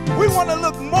 We want to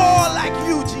look more like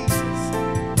you, Jesus.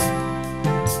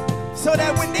 So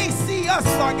that when they see us,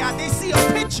 Lord God, they see a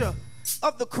picture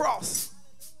of the cross.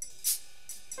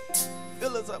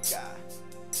 Fill us up, God.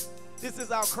 This is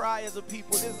our cry as a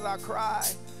people. This is our cry.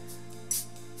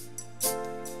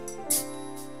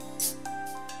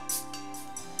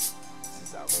 This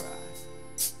is our cry.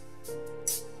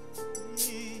 Fill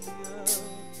me up.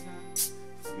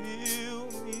 Fill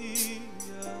me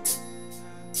up.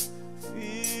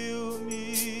 Fill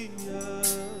me up.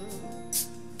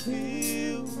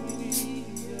 Fill me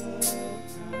up.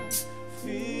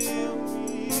 Fill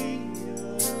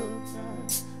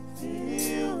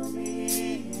me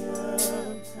up.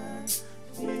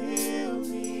 Fill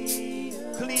me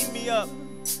up. Clean me up.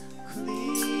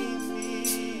 Clean me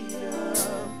up.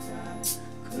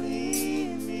 Clean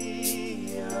me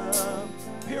up.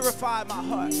 Purify my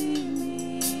heart.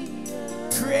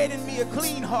 Creating me a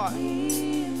clean heart.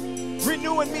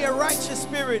 Renewing me a righteous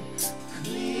spirit.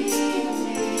 Clean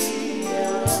me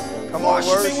up. Come on,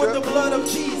 wash me with the blood of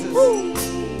Jesus. Woo.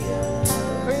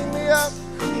 Clean me up.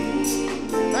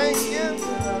 Thank you.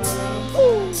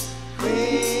 Woo.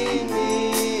 Clean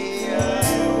me up.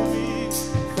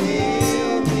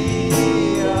 Fill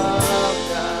me up,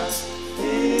 God.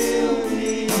 Fill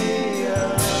me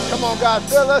up. Come on, God,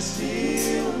 fill us.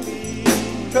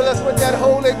 Fill us with that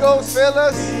Holy Ghost. Fill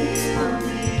us.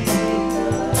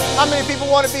 How many people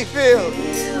want to be filled?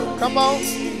 Come on.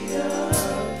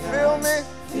 Fill me.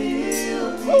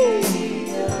 Woo.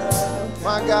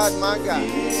 My God, my God.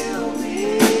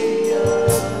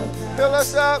 Fill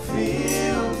us up.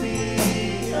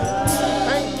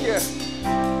 Thank you.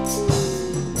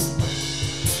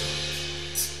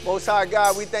 Most High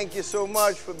God, we thank you so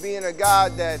much for being a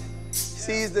God that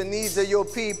sees the needs of your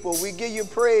people. We give you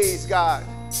praise, God.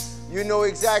 You know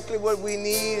exactly what we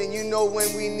need, and you know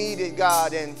when we need it,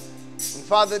 God. And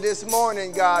Father, this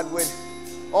morning, God, with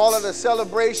all of the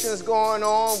celebrations going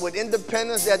on, with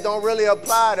independence that don't really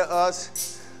apply to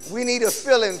us, we need a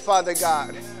filling, Father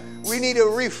God. We need a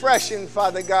refreshing,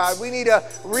 Father God. We need a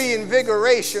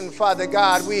reinvigoration, Father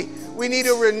God. We need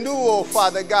a renewal,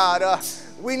 Father God.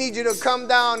 We need you to come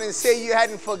down and say you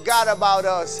hadn't forgot about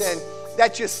us,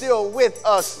 that you're still with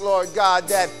us, Lord God,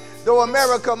 that though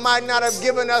America might not have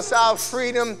given us our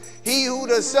freedom, he who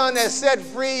the Son has set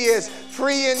free is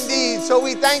free indeed. So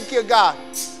we thank you, God,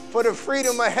 for the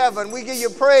freedom of heaven. We give you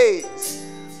praise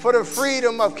for the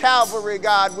freedom of Calvary,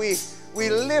 God. We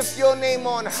lift your name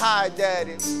on high,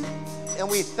 Daddy, and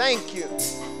we thank you.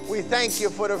 We thank you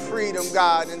for the freedom,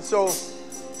 God. And so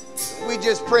we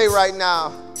just pray right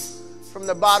now from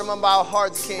the bottom of our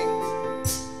hearts, King,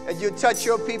 that you touch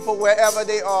your people wherever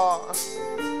they are,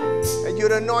 that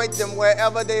you'd anoint them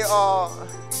wherever they are,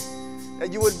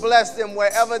 that you would bless them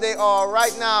wherever they are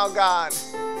right now, God.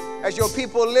 As your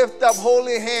people lift up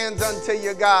holy hands unto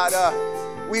you, God,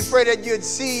 we pray that you'd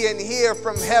see and hear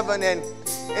from heaven and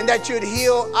that you'd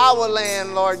heal our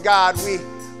land, Lord God. We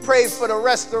pray for the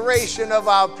restoration of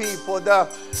our people,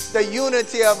 the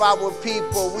unity of our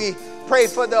people. We pray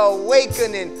for the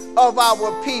awakening of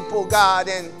our people, God.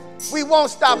 And we won't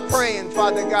stop praying,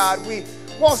 Father God. We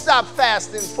won't stop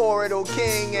fasting for it, O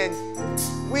King. And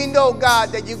we know,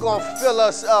 God, that you're going to fill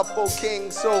us up, O King.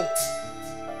 So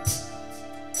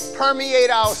permeate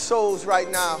our souls right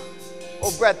now,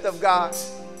 O breath of God.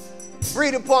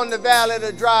 Breathe upon the valley of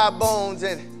the dry bones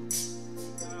and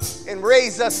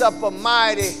raise us up a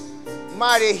mighty,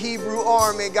 mighty Hebrew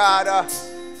army, God.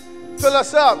 Fill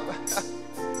us up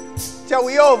till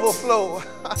we overflow.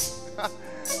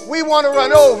 We want to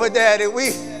run over, Daddy.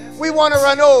 We want to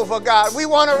run over, God. We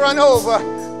want to run over.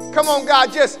 Come on,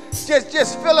 God, just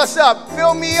fill us up.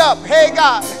 Fill me up. Hey,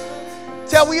 God,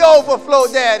 till we overflow,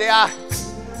 Daddy. I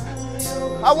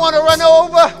want to run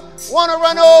over. Want to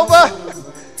run over.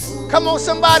 Come on,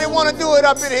 somebody want to do it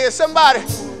up in here. Somebody,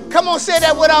 come on, say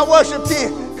that with our worship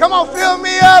team. Come on, fill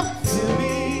me up. Fill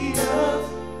me up.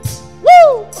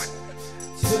 Woo!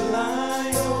 Till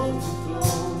I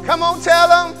overflow. Come on, tell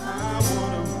them.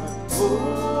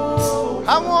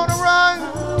 I wanna run.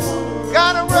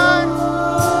 Gotta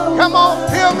run. Come on,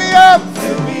 fill me up.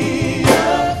 Fill me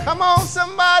up. Come on,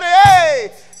 somebody.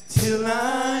 Hey. Till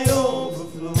I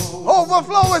overflow.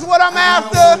 Overflow is what I'm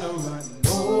after.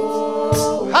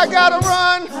 I gotta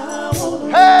run.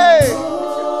 Hey.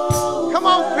 Come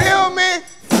on, fill me.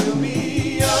 Fill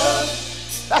me up.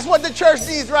 That's what the church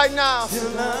needs right now.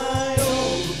 Till I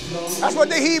overflow. That's what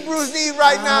the Hebrews need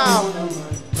right now.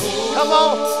 Come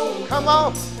on. Come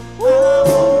on.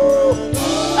 Woo.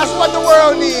 That's what the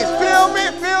world needs. Fill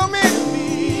me, fill me.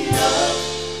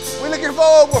 We're looking for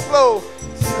overflow.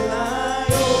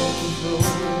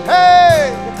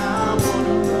 Hey.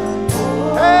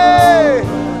 Hey.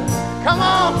 Come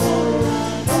on.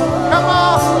 Come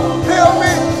on. Fill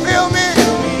me, fill me.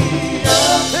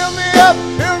 Fill me up,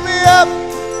 fill me up.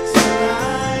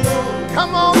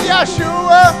 Come on,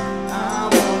 Yeshua.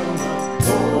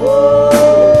 Woo.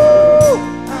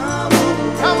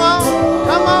 Come on,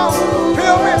 come on.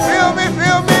 Fill me, fill me,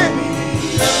 fill me.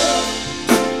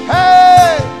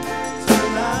 Hey.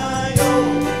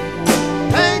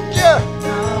 Thank you.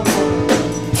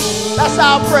 That's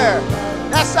our prayer.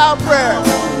 That's our prayer.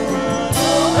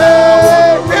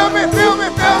 Hey, fill me, fill me,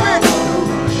 fill me.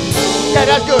 Yeah,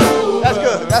 that's good. That's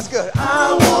good. That's good.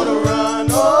 I want to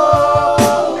run.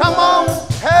 Oh. Come on.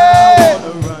 Hey.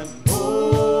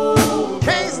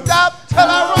 Can't stop till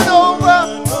I run over.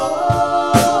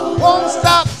 Won't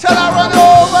stop till I run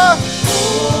over.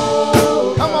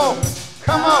 Come on.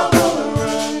 Come on.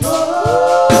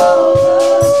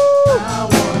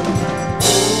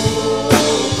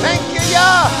 Thank you,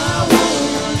 Yah.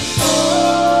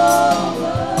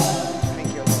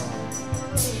 Thank you, Lord.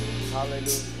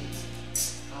 Hallelujah.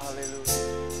 Hallelujah.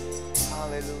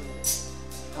 Hallelujah.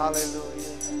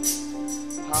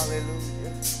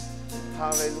 Hallelujah.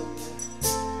 Hallelujah.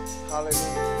 Hallelujah.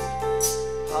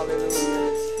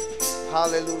 Hallelujah.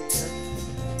 Hallelujah.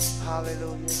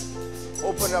 Hallelujah.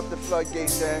 Open up the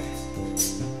floodgates, Dad.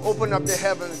 Open up the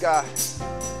heavens, God.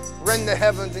 Rend the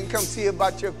heavens and come see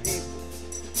about your people.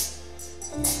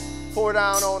 Pour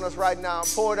down on us right now.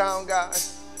 Pour down, God.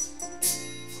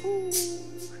 Ooh.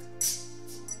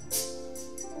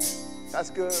 That's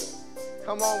good.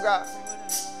 Come on, God.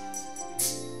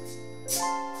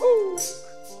 Ooh.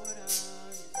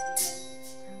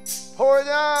 Pour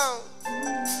down.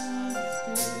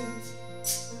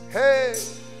 Hey.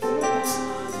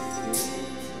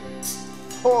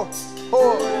 Pour,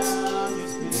 pour.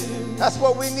 That's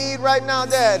what we need right now,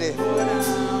 Daddy.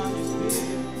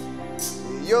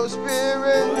 Your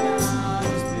spirit.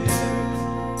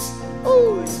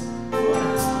 Ooh.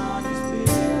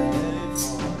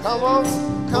 Come on,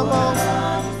 come on.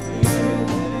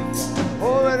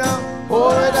 Pour it out,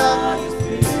 pour it out.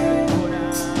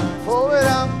 Pour it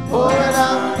out, pour it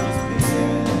out.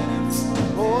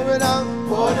 Pour it out,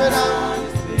 pour it out.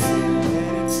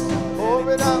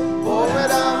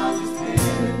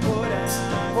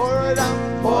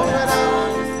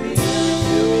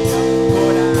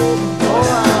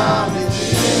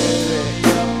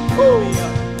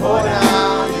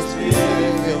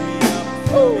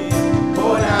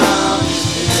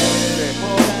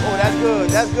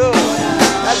 That's good.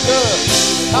 That's good.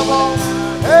 Come on.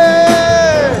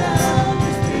 Hey.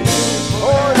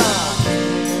 Pour down.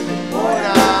 Pour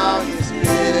down your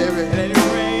spirit.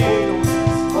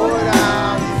 Pour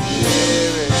down your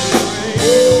spirit.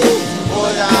 Pour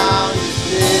down your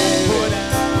spirit. Pour down your spirit.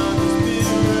 That's what we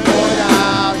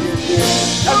need.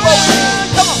 Come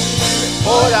on.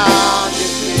 Pour down your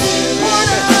spirit. Pour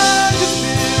down your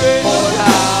spirit. Pour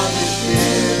down your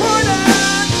spirit. Pour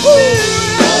down your spirit.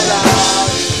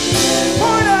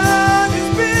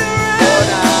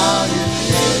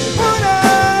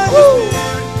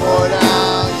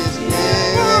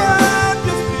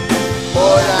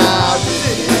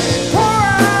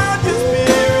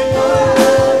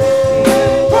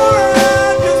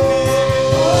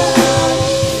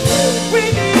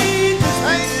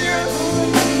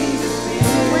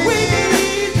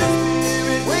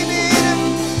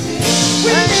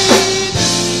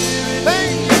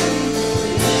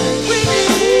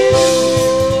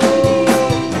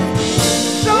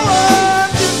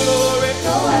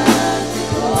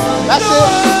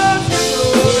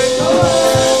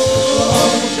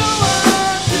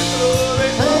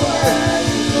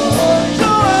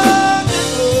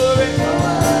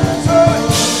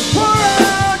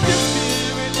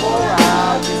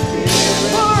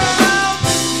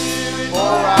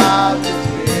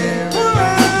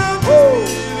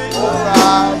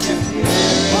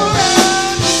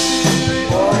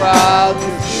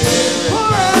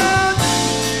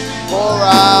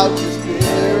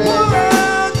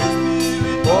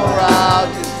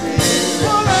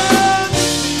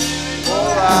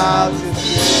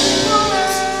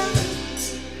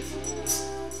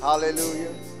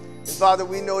 Hallelujah. And Father,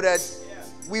 we know that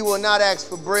we will not ask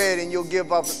for bread and you'll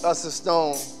give us a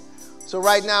stone. So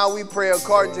right now we pray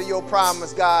according to your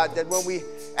promise, God, that when we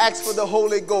ask for the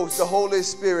Holy Ghost, the Holy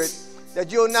Spirit,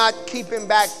 that you'll not keep him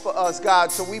back for us,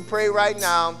 God. So we pray right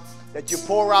now that you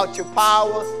pour out your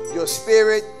power, your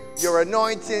spirit, your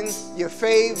anointing, your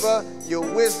favor, your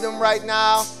wisdom right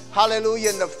now. Hallelujah.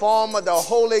 In the form of the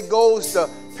Holy Ghost, the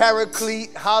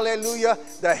Paraclete, hallelujah,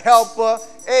 the helper,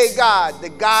 hey God, the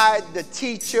guide, the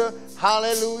teacher,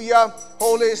 hallelujah.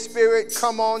 Holy Spirit,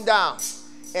 come on down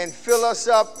and fill us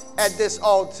up at this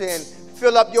altar and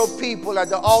fill up your people at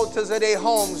the altars of their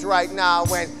homes right now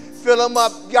and fill them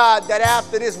up, God, that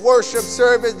after this worship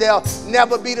service, they'll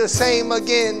never be the same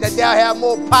again, that they'll have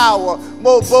more power,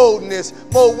 more boldness,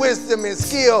 more wisdom and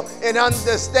skill and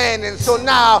understanding. So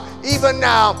now, even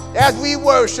now, as we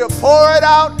worship, pour it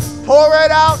out, pour it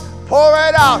out, pour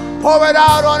it out. Pour it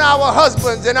out on our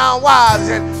husbands and our wives,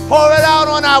 and pour it out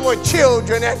on our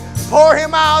children, and pour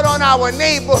him out on our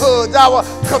neighborhoods, our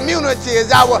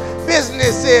communities, our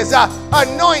businesses.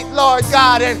 Anoint, Lord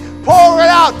God, and pour it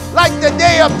out like the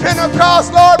day of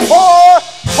Pentecost, Lord. Pour,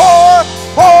 pour,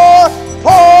 pour,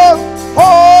 pour,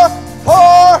 pour,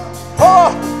 pour, pour,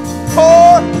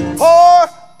 pour, pour,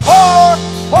 pour,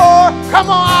 pour. Come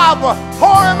on, Abba.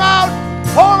 Pour him out,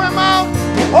 pour him out,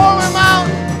 pour him out,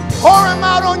 pour him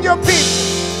out on your people.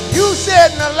 You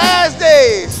said in the last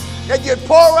days that you'd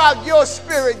pour out your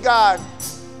spirit, God,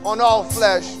 on all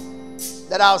flesh,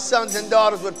 that our sons and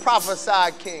daughters would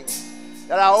prophesy, King,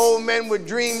 that our old men would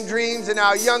dream dreams and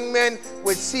our young men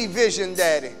would see vision,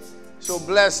 Daddy. So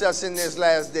bless us in these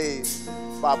last days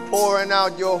by pouring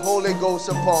out your Holy Ghost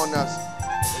upon us.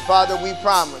 And Father, we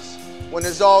promise when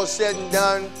it's all said and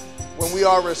done, when we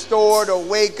are restored,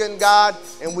 awakened, God,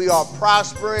 and we are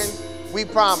prospering, we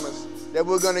promise that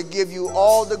we're going to give you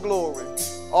all the glory,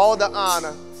 all the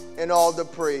honor, and all the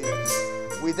praise.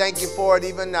 We thank you for it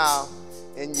even now.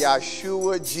 In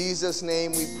Yeshua, Jesus'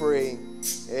 name we pray.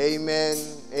 Amen,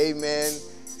 amen,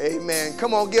 amen.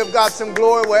 Come on, give God some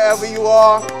glory wherever you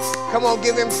are. Come on,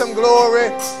 give him some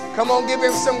glory. Come on, give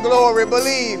him some glory.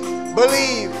 Believe,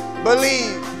 believe,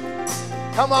 believe.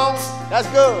 Come on, that's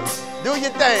good. Do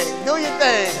your thing, do your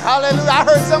thing. Hallelujah. I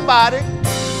heard somebody.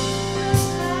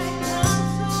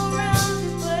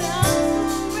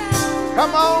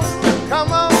 Come on,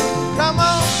 come on, come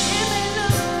on.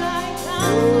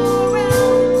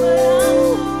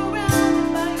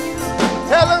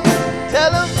 Tell him,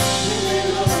 tell him.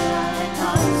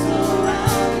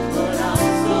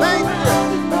 Thank you.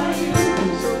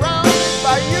 Surrounded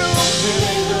by you.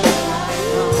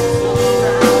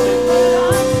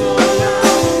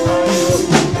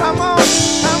 Come on,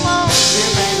 come on.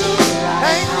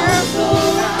 Thank you.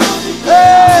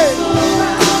 Hey,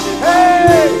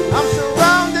 hey, I'm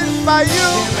surrounded by you.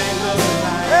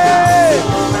 Hey.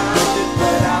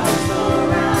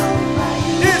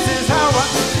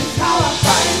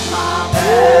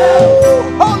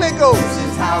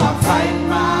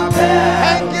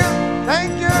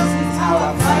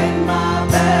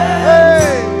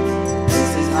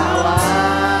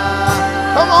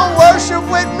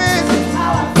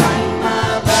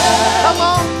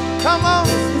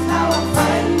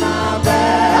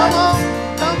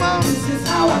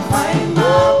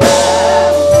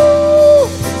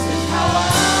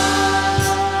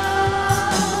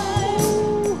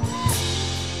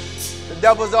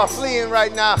 devils are fleeing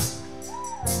right now.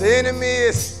 The enemy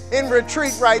is in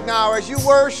retreat right now. As you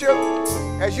worship,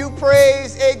 as you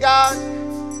praise, God,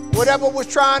 whatever was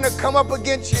trying to come up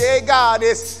against you, God,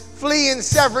 is fleeing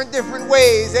several different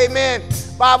ways. Amen.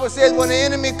 Bible says when the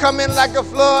enemy come in like a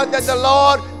flood, that the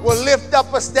Lord will lift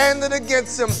up a standard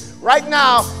against him. Right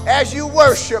now, as you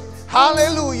worship,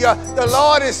 hallelujah, the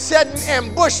Lord is setting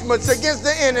ambushments against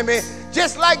the enemy,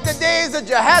 just like the days of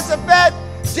Jehoshaphat,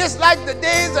 just like the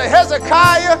days of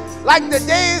Hezekiah, like the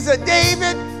days of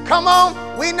David. Come on,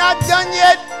 we're not done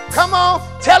yet. Come on,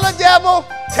 tell the devil,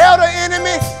 tell the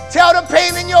enemy, tell the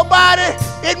pain in your body.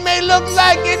 It may look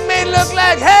like,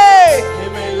 hey.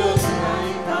 It may look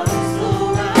like I'm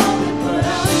surrounded, but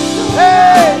I'm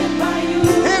surrounded by you.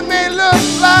 It may look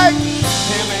like,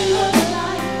 It may look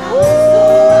like I'm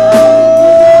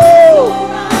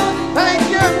surrounded.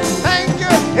 Thank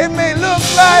you. It may look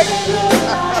like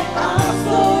I'm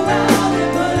surrounded,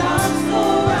 but I'm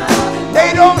surrounded.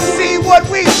 they don't see what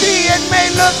we see. It may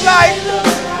look like,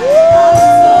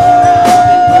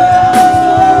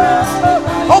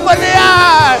 open the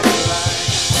eyes.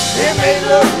 It may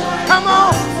look, come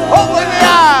on, open the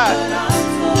eyes.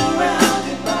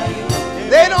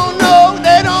 They don't know,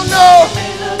 they don't know.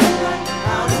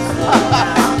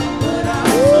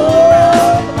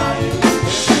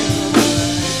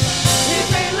 It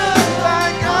may look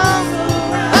like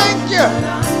thank you.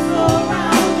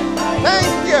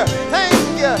 Thank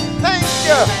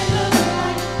you.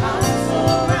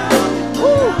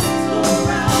 Woo.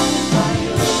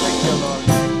 Thank you, Lord.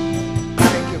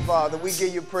 Thank you, Father. We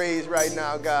give you praise right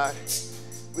now, God.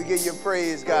 We give you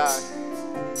praise, God.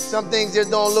 Some things just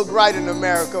don't look right in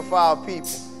America for our people.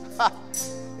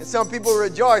 And some people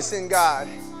rejoice in God,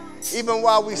 even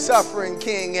while we suffering,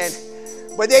 King.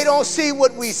 But they don't see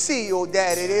what we see, oh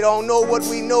Daddy. They don't know what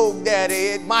we know, Daddy.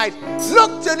 It might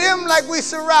look to them like we're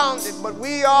surrounded, but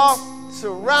we are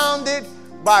surrounded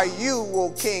by you,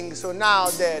 oh King. So now,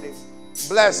 Daddy,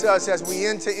 bless us as we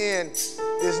enter in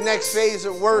this next phase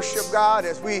of worship, God,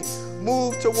 as we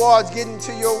move towards getting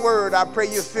to your word. I pray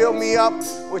you fill me up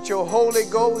with your Holy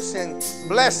Ghost and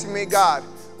bless me, God,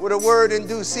 with a word in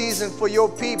due season for your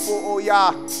people, oh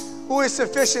Yah, who is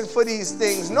sufficient for these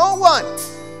things. No one.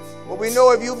 But we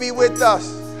know if you be with us,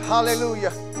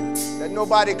 hallelujah, that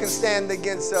nobody can stand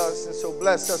against us. And so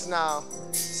bless us now.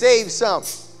 Save some,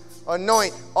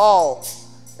 anoint all,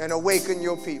 and awaken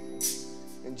your people.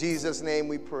 In Jesus' name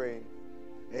we pray.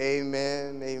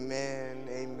 Amen, amen,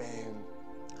 amen.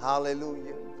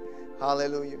 Hallelujah,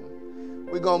 hallelujah.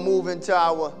 We're going to move into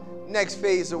our next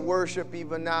phase of worship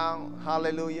even now.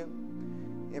 Hallelujah.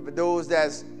 And for those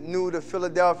that's new to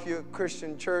Philadelphia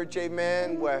Christian Church,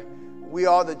 amen, where we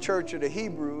are the church of the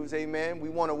Hebrews, amen, we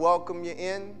want to welcome you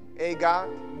in, God.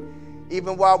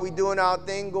 Even while we're doing our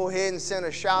thing, go ahead and send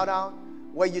a shout out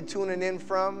where you're tuning in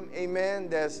from, amen.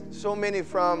 There's so many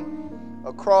from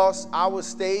across our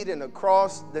state and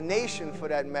across the nation, for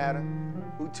that matter,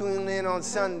 who tune in on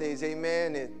Sundays,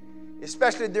 amen, and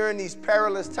especially during these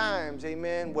perilous times,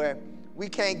 amen, where we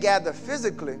can't gather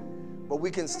physically, but we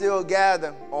can still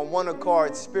gather on one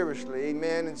accord spiritually,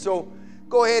 amen. And so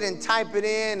go ahead and type it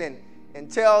in and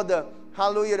tell the,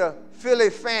 hallelujah, the Philly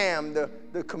fam, the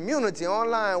community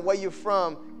online where you're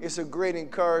from. It's a great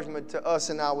encouragement to us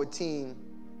and our team.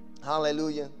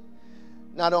 Hallelujah.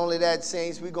 Not only that,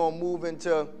 saints, we're going to move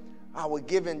into our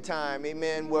giving time,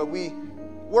 amen, where we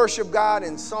worship God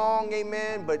in song,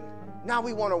 amen, but now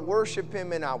we want to worship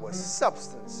him in our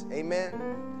substance, amen.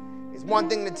 It's one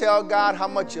thing to tell God how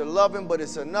much you love him, but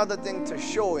it's another thing to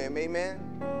show him, amen.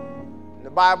 And the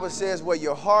Bible says where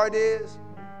your heart is,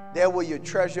 there will your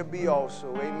treasure be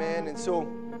also, amen. And so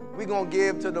we're going to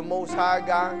give to the Most High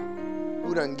God,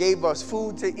 who done gave us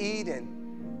food to eat and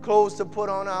clothes to put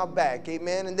on our back,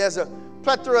 amen. And there's a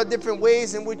plethora of different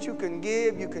ways in which you can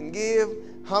give. You can give,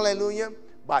 hallelujah,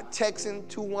 by texting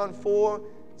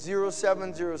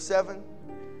 214-0707.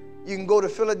 You can go to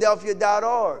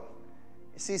Philadelphia.org,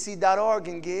 cc.org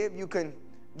and give. You can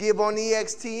give on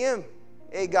EXTM.org.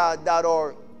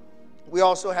 We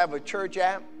also have a church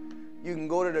app. You can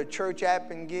go to the church app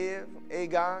and give,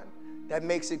 God. That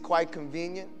makes it quite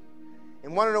convenient.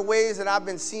 And one of the ways that I've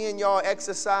been seeing y'all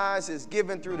exercise is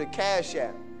giving through the Cash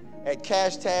App at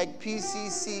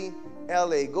 #PCCLA.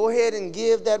 Go ahead and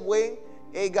give that way,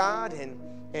 God.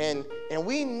 And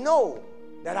we know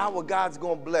that our God's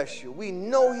going to bless you. We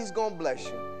know he's going to bless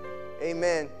you.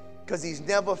 Amen. Because he's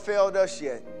never failed us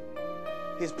yet.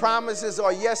 His promises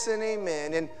are yes and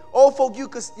amen. And old folk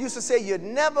used to say you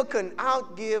never can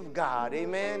outgive God.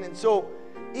 Amen. And so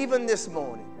even this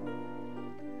morning,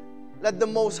 let the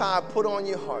Most High put on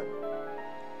your heart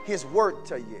his word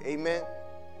to you. Amen.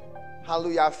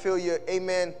 Hallelujah. I feel you,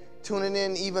 amen, tuning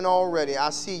in even already. I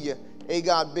see you. Hey,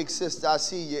 God, big sister, I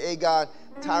see you. Hey, God,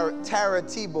 Tara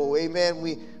Thibeaux, amen.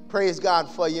 We praise God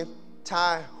for you.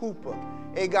 Ty Hooper.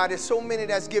 Hey, God, there's so many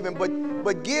that's given,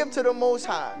 but give to the Most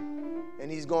High,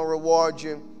 and he's going to reward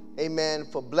you, amen,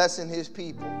 for blessing his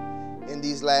people in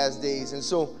these last days. And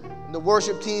so the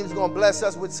worship team's going to bless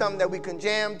us with something that we can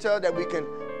jam to, that we can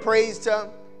praise to,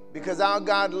 because our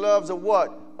God loves a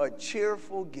what? A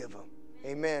cheerful giver.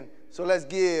 Amen. So let's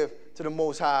give to the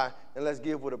Most High, and let's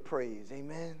give with a praise.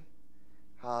 Amen.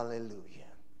 Hallelujah.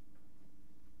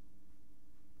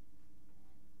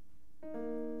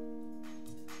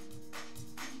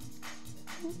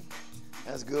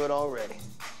 That's good already.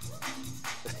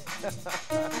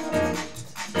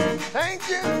 Thank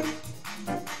you.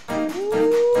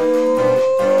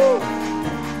 Woo.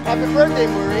 Happy birthday,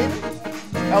 Marina.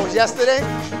 That was yesterday.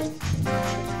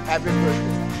 Happy birthday.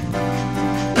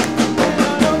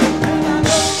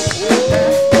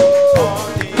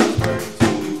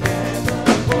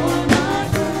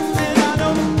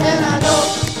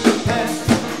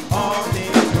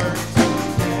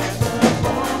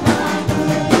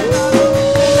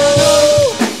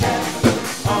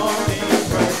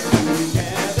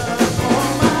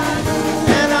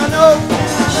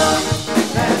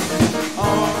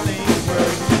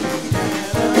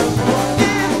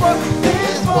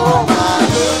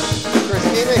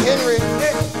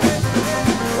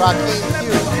 Raheem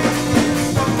Hughes.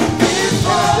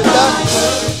 Minister Doug.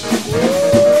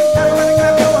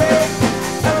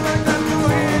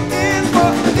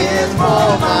 It's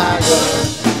for my good.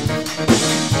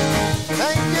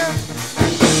 Thank you.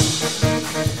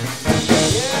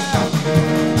 Yeah.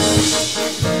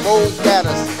 Mose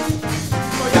Gaddis.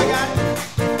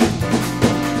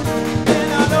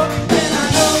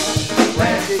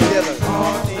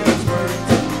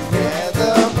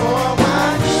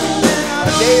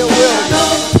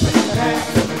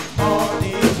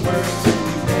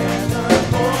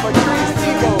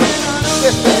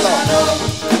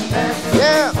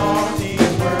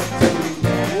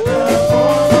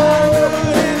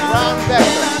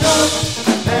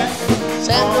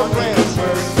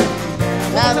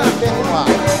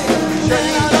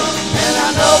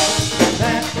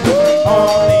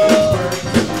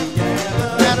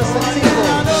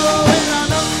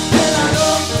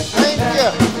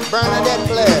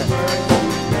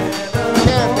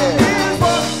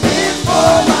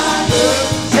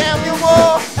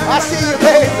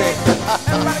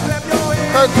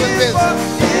 Randy Dillon.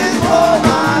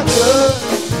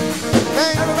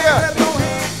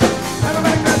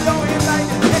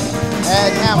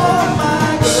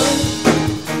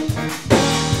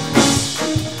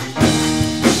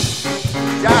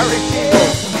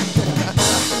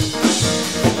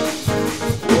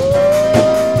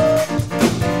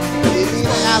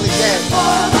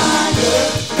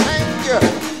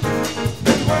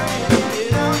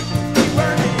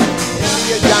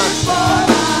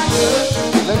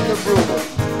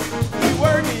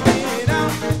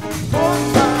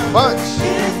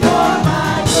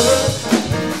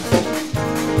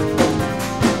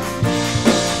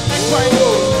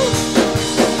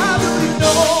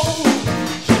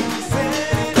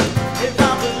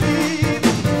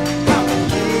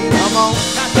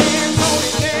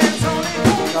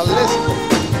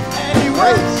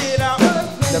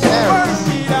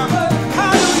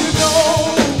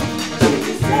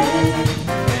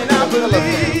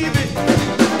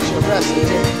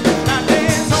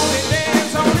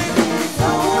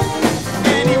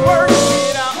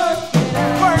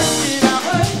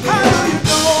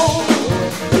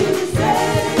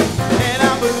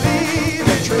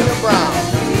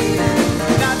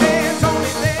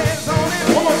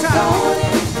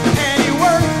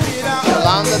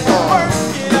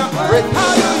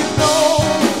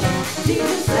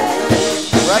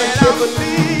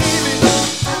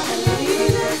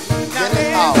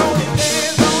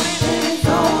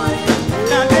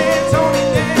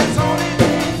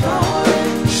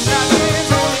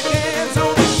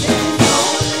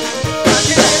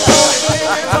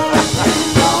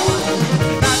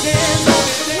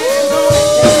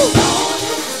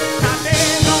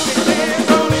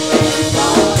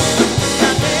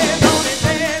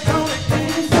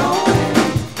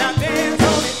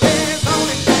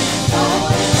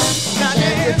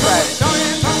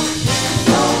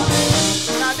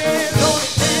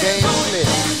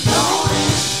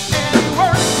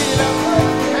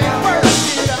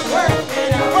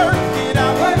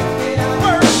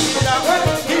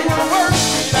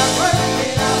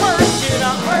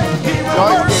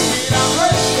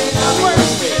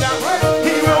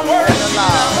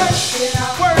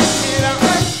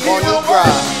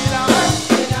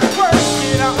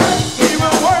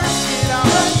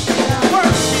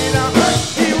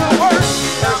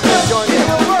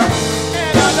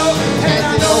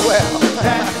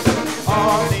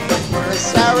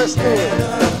 Let's do it.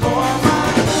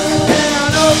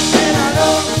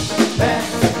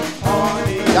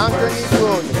 Dr.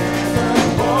 Negroland.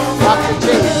 Dr.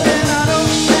 Chase.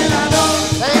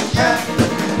 Thank you.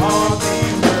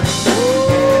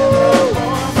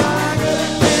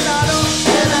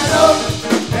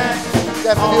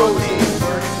 Stephanie Olsen.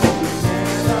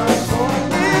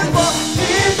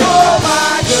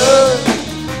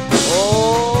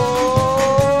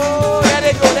 Oh, there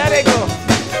they go, there they go.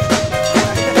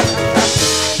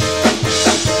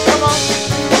 Come on.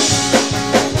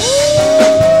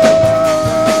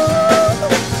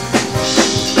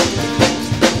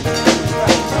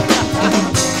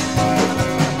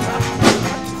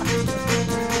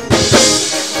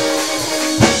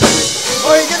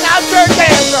 Oh, you're getting out church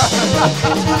dance, bro.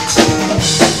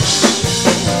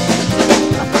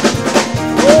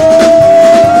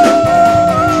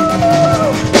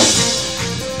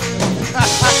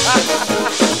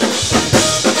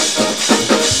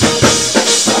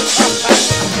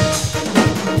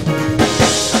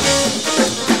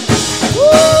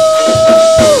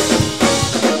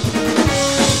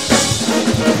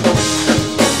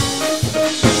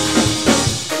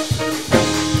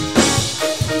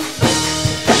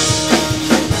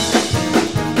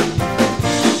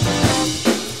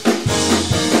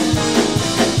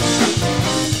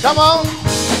 Come on.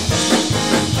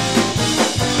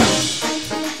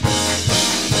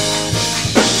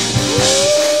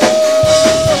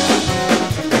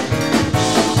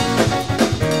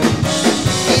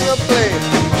 King of Players.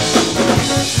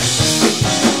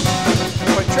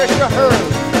 Patricia Hurd.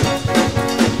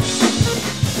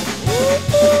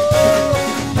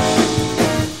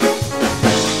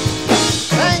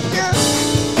 Thank you.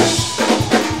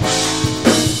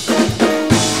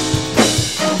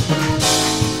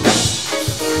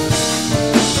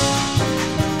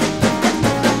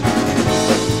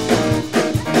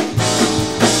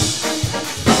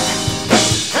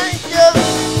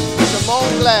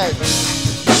 Glad.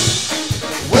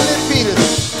 Willie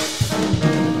Peters.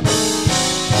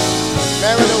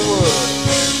 Marilyn Wood.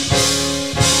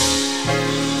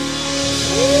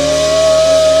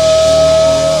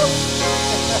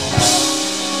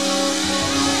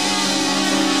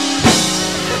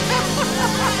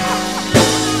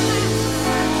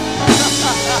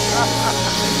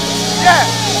 Yeah,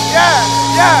 yeah,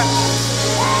 yeah,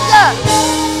 yeah.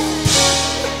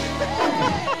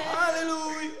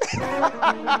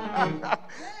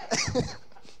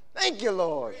 Thank you,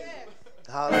 Lord.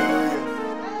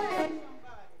 Hallelujah.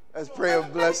 Let's pray a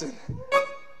blessing.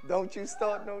 Don't you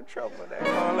start no trouble there,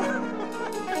 Carla.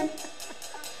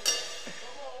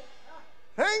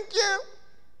 Thank you.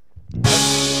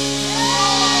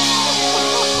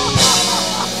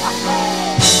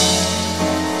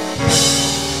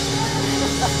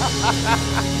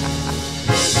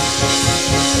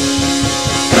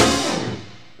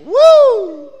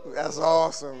 Woo! That's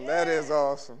awesome. That is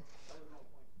awesome.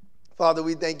 Father,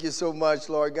 we thank you so much,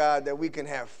 Lord God, that we can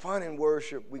have fun in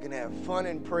worship. We can have fun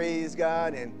in praise,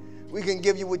 God, and we can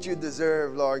give you what you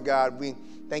deserve, Lord God. We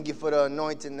thank you for the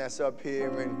anointing that's up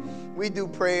here. And we do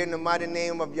pray in the mighty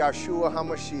name of Yahshua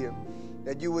HaMashiach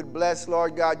that you would bless,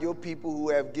 Lord God, your people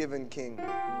who have given, King.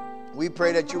 We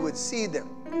pray that you would see them.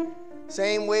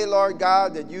 Same way, Lord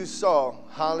God, that you saw,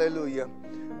 hallelujah,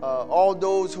 all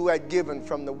those who had given,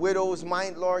 from the widow's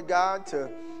mite, Lord God, to,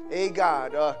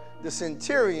 God, the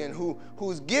centurion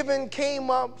whose giving came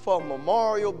up for a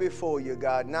memorial before you,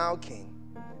 God. Now, King,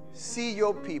 see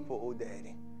your people, oh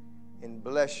Daddy, and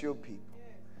bless your people.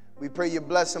 We pray you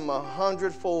bless them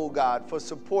 100-fold, God, for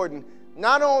supporting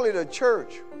not only the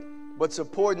church, but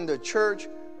supporting the church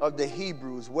of the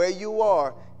Hebrews, where you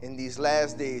are in these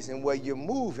last days and where you're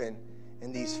moving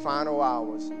in these final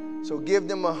hours. So give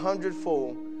them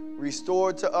 100-fold.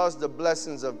 Restore to us the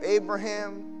blessings of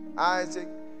Abraham, Isaac,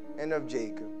 and of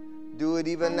Jacob. Do it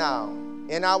even now,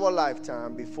 in our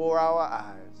lifetime, before our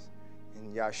eyes.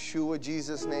 In Yahshua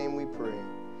Jesus' name we pray.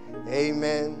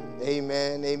 Amen,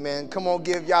 amen, amen. Come on,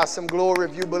 give y'all some glory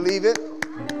if you believe it.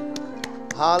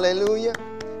 Hallelujah,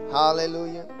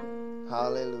 hallelujah,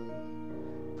 hallelujah.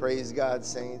 Praise God,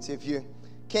 saints. If you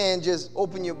can, just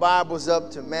open your Bibles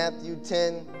up to Matthew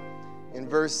 10 and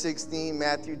verse 16.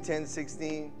 Matthew 10,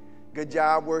 16. Good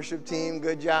job, worship team.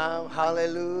 Good job.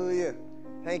 Hallelujah.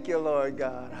 Thank you, Lord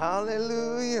God.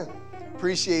 Hallelujah.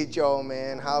 Appreciate y'all,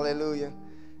 man. Hallelujah.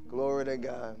 Glory to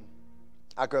God.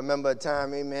 I can remember a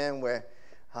time, amen, where,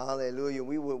 hallelujah,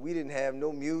 we didn't have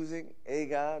no music,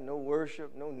 God, no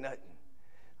worship, no nothing.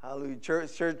 Hallelujah.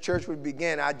 Church would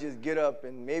begin. I'd just get up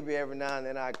and maybe every now and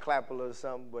then I'd clap a little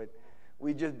something, but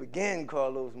we just began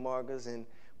Carlos Marcus, and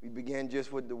we began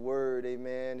just with the word,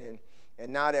 amen.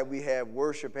 And now that we have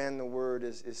worship and the word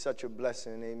is such a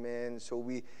blessing, amen. So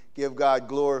we give God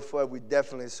glory for it. We're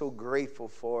definitely so grateful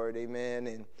for it,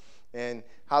 amen. And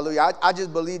hallelujah, I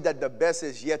just believe that the best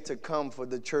is yet to come for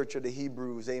the church of the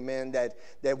Hebrews, amen, that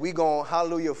we're going to,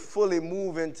 hallelujah, fully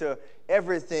move into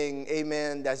everything,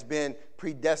 amen, that's been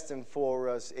predestined for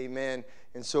us, amen.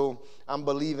 And so I'm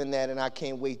believing that, and I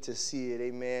can't wait to see it,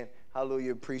 amen.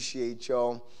 Hallelujah, appreciate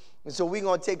y'all. And so we're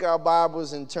going to take our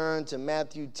Bibles and turn to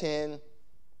Matthew 10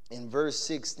 and verse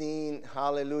 16,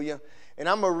 hallelujah. And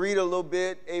I'm going to read a little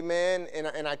bit, amen,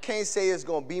 and I can't say it's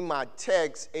going to be my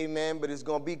text, amen, but it's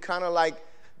going to be kind of like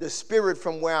the spirit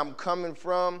from where I'm coming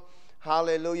from,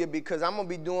 hallelujah, because I'm going to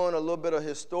be doing a little bit of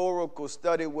historical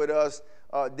study with us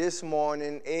this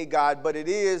morning, God, but it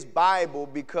is Bible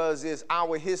because it's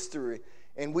our history,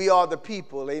 and we are the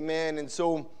people, amen, and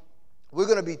so we're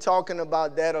going to be talking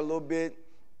about that a little bit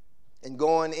and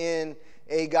going in,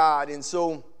 God, and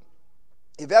so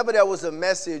if ever there was a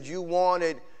message you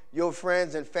wanted your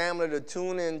friends and family to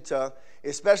tune into,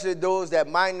 especially those that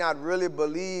might not really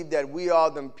believe that we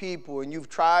are them people, and you've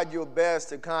tried your best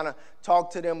to kind of talk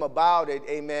to them about it,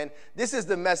 amen, this is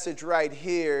the message right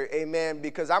here, amen,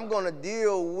 because I'm going to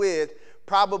deal with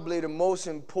probably the most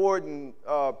important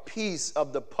piece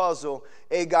of the puzzle,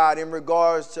 God, in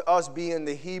regards to us being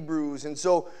the Hebrews. And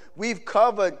so we've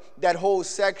covered that whole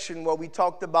section where we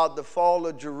talked about the fall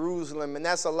of Jerusalem, and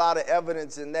that's a lot of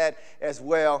evidence in that as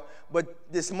well.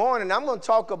 But this morning, I'm going to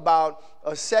talk about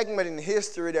a segment in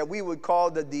history that we would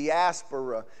call the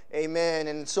Diaspora, amen.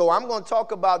 And so I'm going to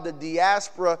talk about the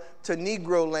Diaspora to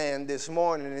Negroland this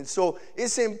morning. And so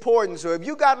it's important. So if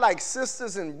you got like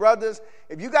sisters and brothers,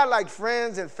 if you got like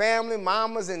friends and family,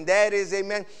 mamas and daddies,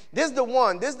 amen, this is the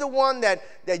one. This is the one that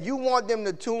you want them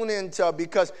to tune into,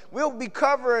 because we'll be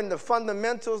covering the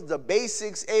fundamentals, the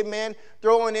basics, amen,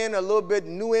 throwing in a little bit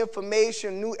new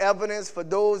information, new evidence for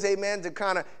those, amen, to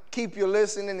kind of keep you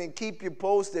listening and keep you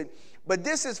posted. But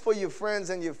this is for your friends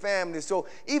and your family. So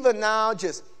even now,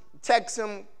 just text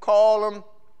them, call them,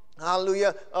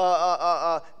 hallelujah,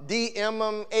 DM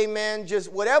them, amen,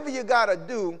 just whatever you got to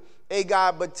do,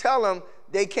 God, but tell them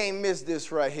they can't miss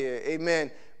this right here,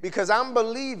 amen, because I'm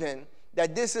believing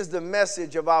that this is the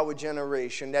message of our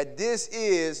generation, that this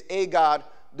is, God,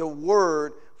 the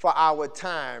word for our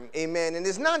time, amen. And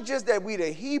it's not just that we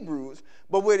the Hebrews,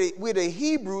 but we're the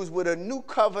Hebrews with a new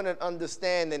covenant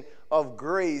understanding of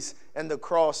grace and the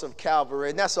cross of Calvary.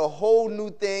 And that's a whole new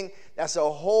thing. That's a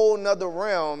whole nother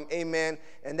realm, amen,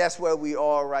 and that's where we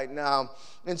are right now.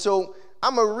 And so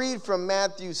I'm going to read from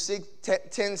Matthew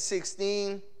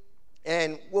 10:16,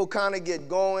 and we'll kind of get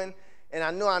going. And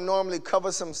I know I normally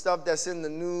cover some stuff that's in the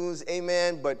news,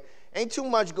 amen, but ain't too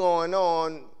much going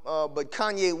on. But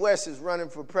Kanye West is running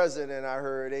for president, I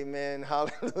heard, amen,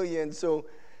 hallelujah. And so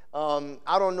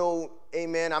I don't know,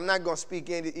 amen, I'm not going to speak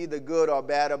either good or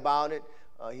bad about it.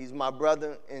 He's my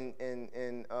brother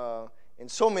in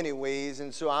so many ways,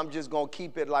 and so I'm just going to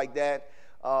keep it like that.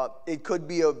 It could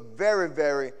be a very,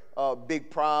 very big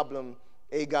problem,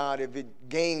 God, if it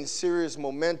gains serious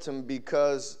momentum,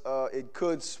 because it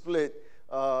could split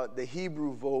the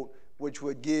Hebrew vote, which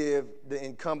would give the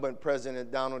incumbent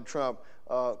president, Donald Trump,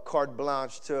 carte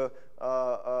blanche to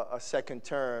a second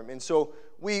term. And so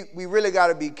we really got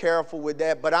to be careful with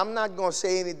that. But I'm not going to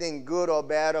say anything good or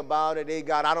bad about it,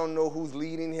 God. I don't know who's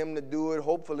leading him to do it.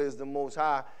 Hopefully it's the Most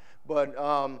High. But,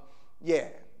 yeah,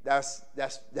 that's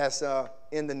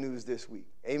in the news this week.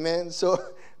 Amen. So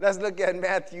let's look at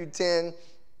Matthew 10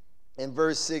 and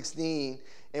verse 16.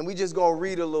 And we just going to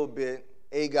read a little bit.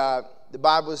 God, the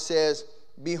Bible says,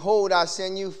 "Behold, I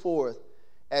send you forth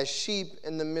as sheep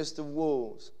in the midst of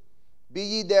wolves. Be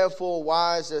ye therefore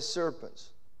wise as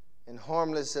serpents and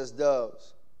harmless as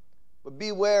doves. But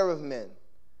beware of men,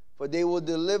 for they will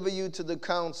deliver you to the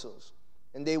councils,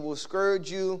 and they will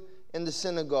scourge you in the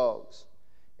synagogues.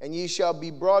 And ye shall be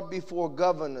brought before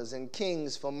governors and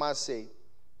kings for my sake,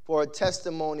 for a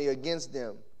testimony against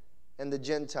them and the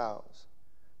Gentiles.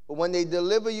 But when they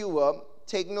deliver you up,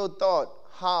 take no thought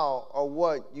how or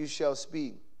what you shall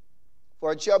speak.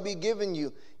 For it shall be given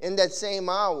you in that same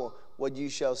hour what you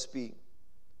shall speak.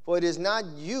 For it is not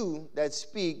you that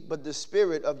speak, but the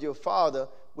Spirit of your Father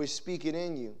which speaketh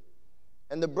in you.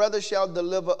 And the brother shall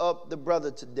deliver up the brother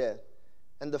to death,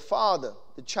 and the father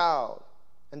the child.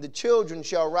 And the children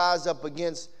shall rise up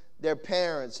against their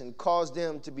parents, and cause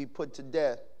them to be put to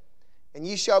death. And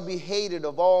ye shall be hated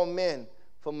of all men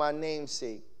for my name's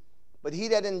sake. But he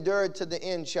that endured to the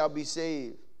end shall be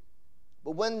saved.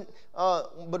 But when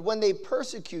they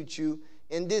persecute you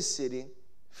in this city,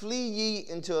 flee ye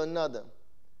into another.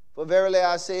 For verily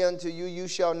I say unto you, you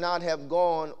shall not have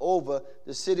gone over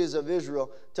the cities of Israel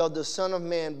till the Son of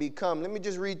Man be come. Let me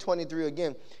just read 23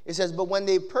 again. It says, but when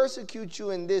they persecute you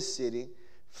in this city,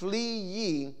 flee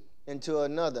ye into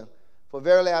another. For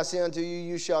verily I say unto you,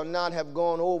 you shall not have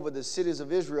gone over the cities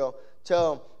of Israel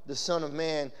till the Son of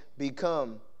Man be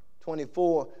come.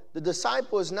 24, the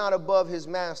disciple is not above his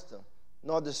master,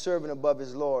 nor the servant above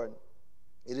his Lord.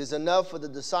 It is enough for the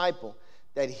disciple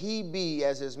that he be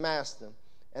as his master,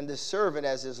 and the servant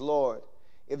as his Lord.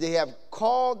 If they have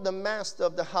called the master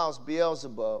of the house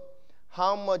Beelzebub,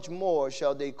 how much more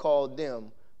shall they call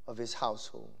them of his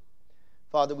household?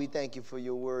 Father, we thank you for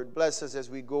your word. Bless us as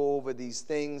we go over these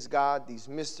things, God, these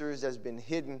mysteries that's been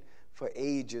hidden for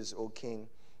ages, O King.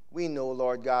 We know,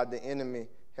 Lord God, the enemy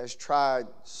has tried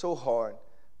so hard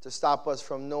to stop us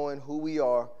from knowing who we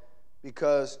are,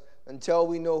 because until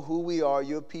we know who we are,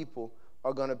 your people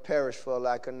are going to perish for a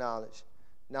lack of knowledge.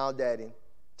 Now, Daddy,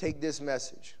 take this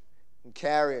message and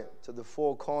carry it to the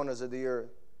four corners of the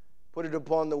earth. Put it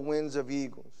upon the wings of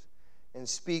eagles and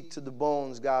speak to the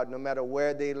bones, God, no matter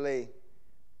where they lay.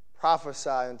 Prophesy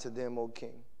unto them, O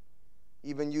King.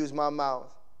 Even use my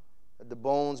mouth that the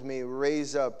bones may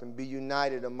raise up and be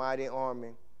united a mighty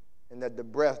army, and that the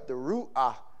breath, the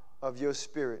ruah of your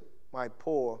spirit might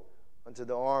pour unto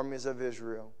the armies of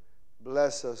Israel.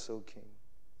 Bless us, O King,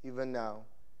 even now,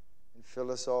 and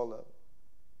fill us all up.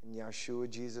 In Yeshua,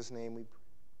 Jesus' name we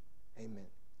pray. Amen.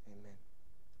 Amen.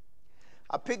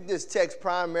 I picked this text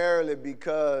primarily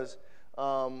because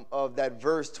of that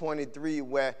verse 23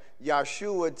 where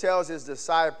Yeshua tells his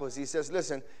disciples, he says,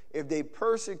 listen, if they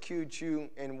persecute you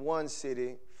in one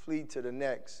city, flee to the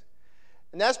next.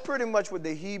 And that's pretty much what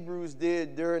the Hebrews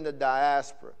did during the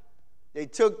diaspora. They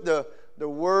took the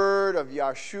word of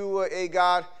Yeshua,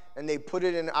 God, and they put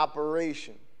it in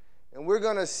operation. And we're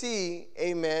going to see,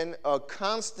 amen, a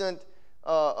constant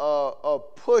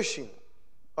pushing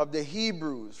of the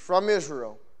Hebrews from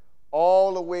Israel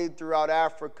all the way throughout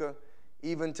Africa,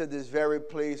 even to this very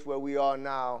place where we are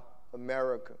now,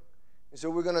 America. And so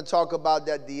we're going to talk about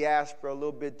that diaspora a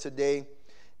little bit today.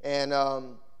 And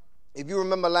if you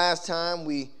remember last time,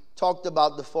 we talked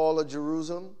about the fall of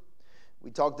Jerusalem.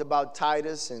 We talked about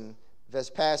Titus and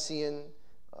Vespasian,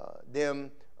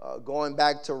 them going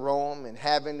back to Rome and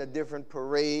having the different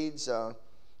parades.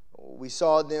 We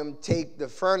saw them take the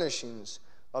furnishings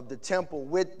of the temple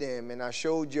with them, and I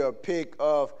showed you a pic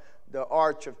of the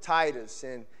Arch of Titus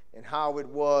and how it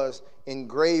was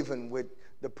engraven with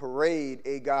the parade,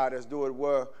 God, as though it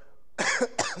were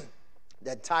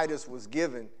that Titus was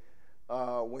given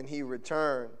when he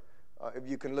returned. If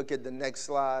you can look at the next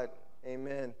slide,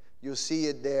 amen, you'll see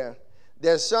it there.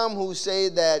 There's some who say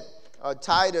that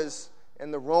Titus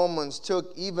and the Romans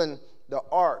took even the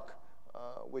ark,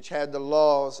 which had the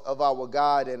laws of our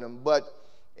God in them. But,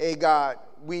 God,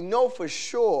 we know for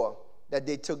sure that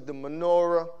they took the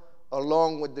menorah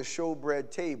along with the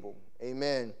showbread table.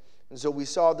 Amen. And so we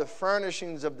saw the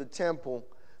furnishings of the temple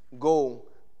go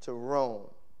to Rome.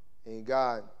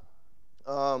 God.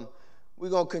 We're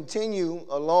going to continue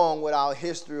along with our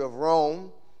history of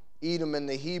Rome, Edom, and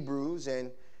the Hebrews,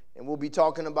 and we'll be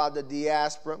talking about the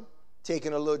diaspora,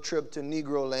 taking a little trip to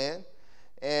Negroland.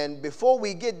 And before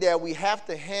we get there, we have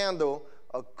to handle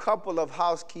a couple of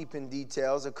housekeeping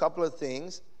details, a couple of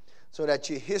things, so that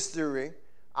your history,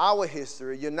 our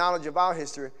history, your knowledge of our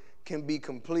history can be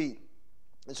complete.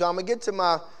 And so I'm going to get to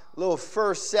my little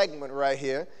first segment right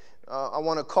here. I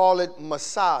want to call it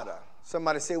Masada.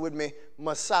 Somebody say with me,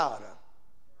 Masada.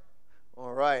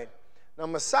 All right. Now,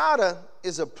 Masada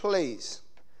is a place.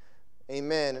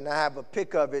 Amen. And I have a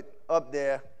pic of it up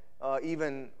there.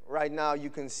 Even right now, you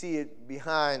can see it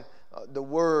behind the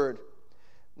word.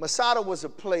 Masada was a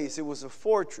place. It was a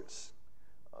fortress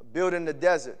built in the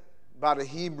desert by the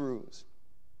Hebrews.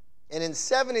 And in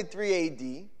 73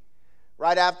 A.D.,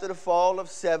 right after the fall of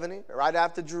 70, right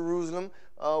after Jerusalem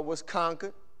was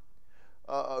conquered,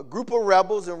 a group of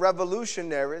rebels and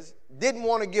revolutionaries didn't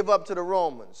want to give up to the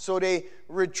Romans. So they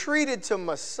retreated to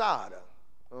Masada,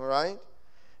 all right?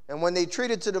 And when they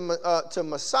retreated to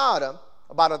Masada,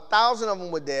 about 1,000 of them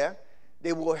were there.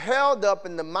 They were held up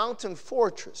in the mountain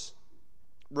fortress,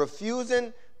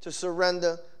 refusing to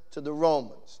surrender to the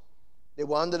Romans. They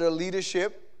were under the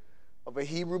leadership of a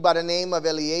Hebrew by the name of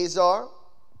Eleazar.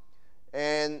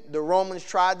 And the Romans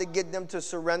tried to get them to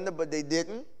surrender, but they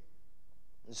didn't.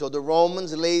 And so the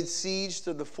Romans laid siege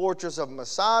to the fortress of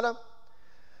Masada,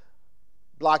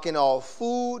 blocking all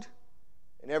food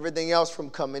and everything else from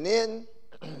coming in.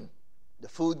 The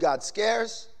food got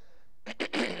scarce.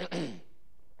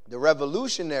 The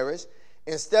revolutionaries,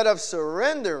 instead of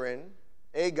surrendering,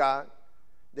 God,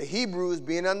 the Hebrews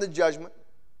being under judgment,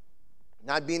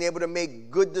 not being able to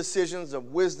make good decisions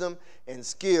of wisdom and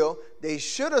skill. They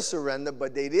should have surrendered,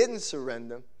 but they didn't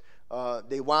surrender.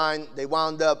 They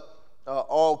wound up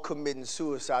all committing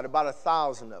suicide, about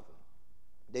 1,000 of them.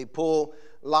 They pulled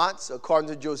lots, according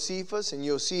to Josephus, and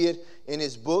you'll see it in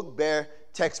his book. Bear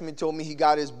texted me, told me he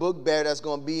got his book. Bear, that's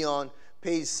going to be on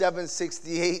page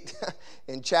 768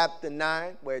 in chapter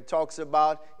 9, where it talks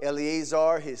about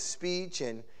Eleazar, his speech,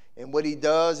 and what he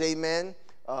does, amen,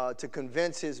 to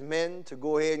convince his men to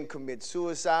go ahead and commit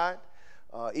suicide.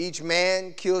 Each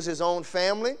man kills his own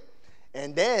family,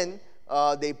 and then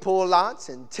they pull lots,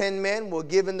 and 10 men were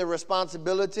given the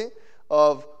responsibility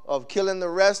of killing the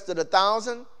rest of the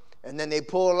 1,000, and then they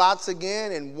pull lots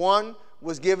again, and one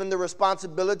was given the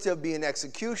responsibility of being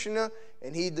executioner,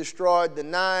 and he destroyed the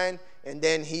 9, and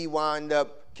then he wound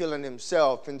up killing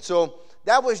himself. And so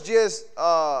that was just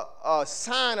a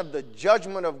sign of the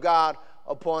judgment of God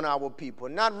upon our people,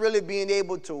 not really being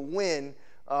able to win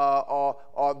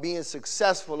or being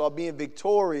successful or being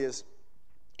victorious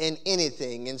in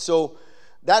anything. And so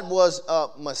that was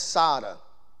Masada.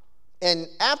 And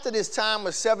after this time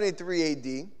of 73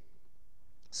 AD,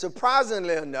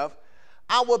 surprisingly enough,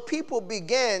 our people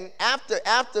began,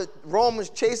 after Romans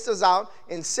chased us out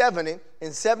in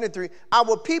 73,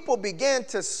 our people began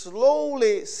to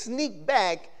slowly sneak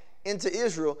back into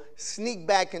Israel, sneak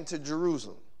back into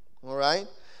Jerusalem. All right?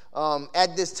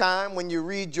 At this time, when you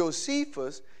read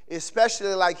Josephus,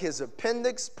 especially like his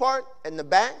appendix part in the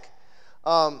back,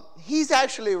 he's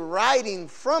actually writing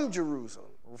from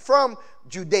Jerusalem, from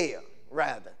Judea,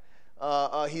 rather.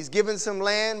 He's given some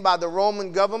land by the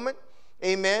Roman government.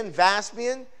 Amen.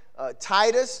 Vaspian,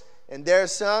 Titus, and their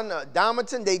son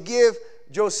Domitian, they give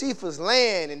Josephus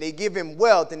land, and they give him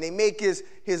wealth, and they make his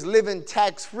living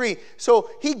tax-free. So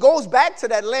he goes back to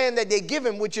that land that they give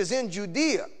him, which is in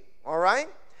Judea. All right?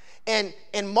 And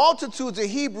multitudes of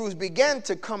Hebrews began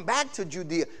to come back to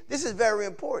Judea. This is very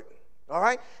important. All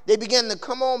right? They began to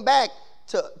come on back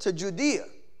to Judea.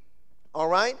 All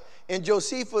right? In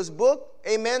Josephus' book,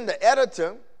 amen, the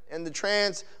editor and the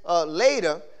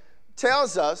translator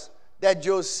tells us that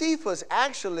Josephus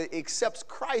actually accepts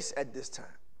Christ at this time,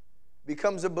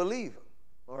 becomes a believer,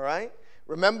 all right?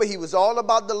 Remember, he was all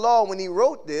about the law when he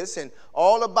wrote this and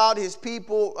all about his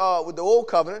people with the old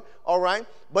covenant, all right?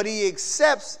 But he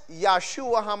accepts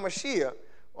Yahshua HaMashiach,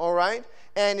 all right?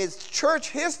 And it's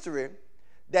church history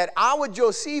that our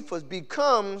Josephus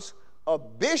becomes a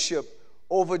bishop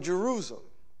over Jerusalem,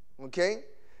 okay?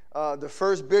 The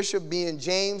first bishop being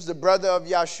James, the brother of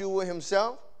Yahshua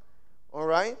himself. All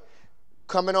right?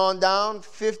 Coming on down,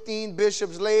 15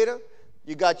 bishops later,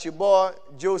 you got your boy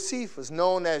Josephus,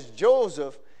 known as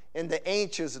Joseph in the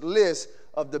ancient list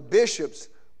of the bishops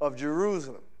of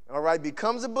Jerusalem. All right?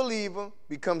 Becomes a believer,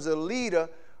 becomes a leader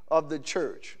of the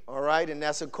church. All right? And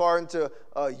that's according to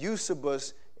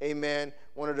Eusebius, amen,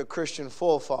 one of the Christian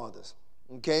forefathers.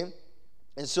 Okay?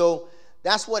 And so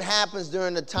that's what happens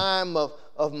during the time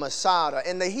of Masada.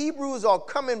 And the Hebrews are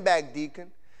coming back, deacon.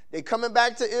 They're coming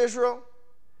back to Israel,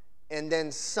 and then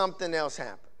something else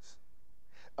happens.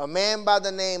 A man by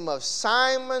the name of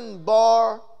Simon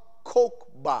Bar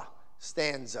Kokhba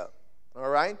stands up, all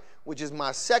right? Which is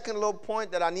my second little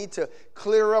point that I need to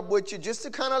clear up with you, just to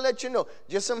kind of let you know,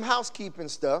 just some housekeeping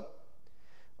stuff.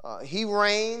 He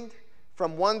reigned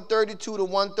from 132 to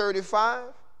 135,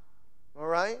 all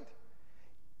right?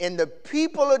 And the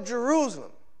people of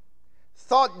Jerusalem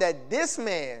thought that this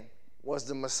man was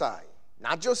the Messiah.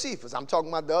 Not Josephus. I'm talking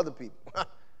about the other people.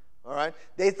 All right?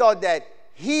 They thought that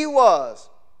he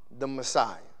was the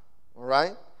Messiah. All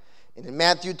right? And in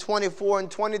Matthew 24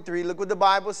 and 23, look what the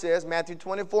Bible says. Matthew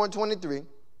 24 and 23.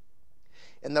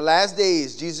 In the last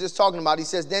days, Jesus is talking about, he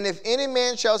says, then if any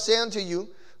man shall say unto you,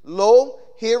 lo,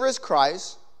 here is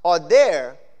Christ, or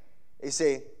there, they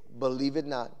say, believe it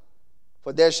not.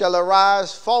 For there shall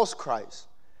arise false Christs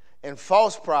and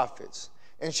false prophets,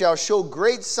 and shall show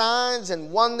great signs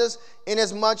and wonders,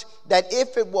 inasmuch that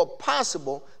if it were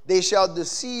possible, they shall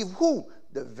deceive who?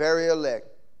 The very elect.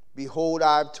 Behold,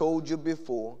 I have told you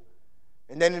before.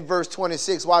 And then in verse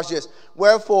 26, watch this.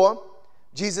 Wherefore,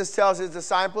 Jesus tells his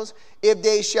disciples, if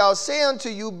they shall say unto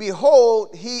you,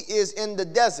 behold, he is in the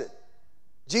desert.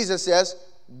 Jesus says,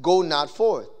 go not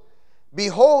forth.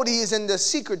 Behold, he is in the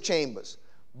secret chambers.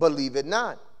 Believe it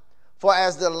not. For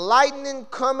as the lightning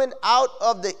cometh out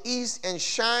of the east and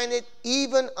shineth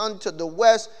even unto the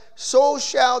west, so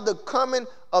shall the coming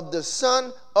of the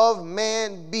Son of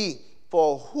Man be.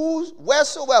 For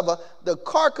wheresoever the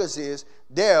carcass is,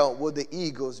 there will the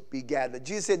eagles be gathered.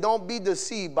 Jesus said, don't be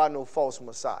deceived by no false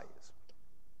messiahs.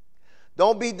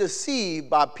 Don't be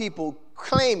deceived by people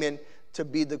claiming to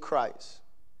be the Christ.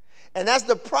 And that's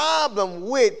the problem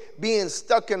with being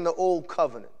stuck in the old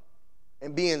covenant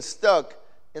and being stuck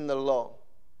in the law.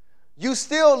 You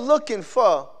still looking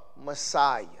for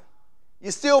Messiah.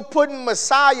 You're still putting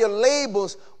Messiah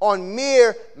labels on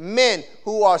mere men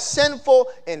who are sinful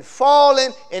and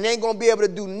fallen and ain't going to be able to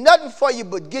do nothing for you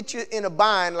but get you in a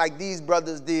bind like these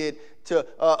brothers did to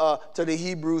the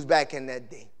Hebrews back in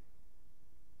that day.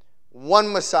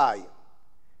 One Messiah.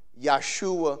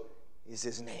 Yeshua is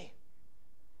his name.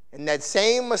 And that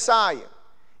same Messiah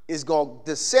is going to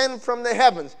descend from the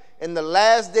heavens in the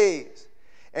last days.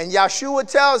 And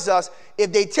Yeshua tells us,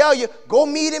 if they tell you, go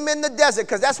meet him in the desert,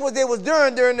 because that's what they was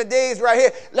doing during the days right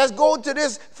here. Let's go to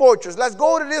this fortress. Let's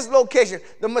go to this location.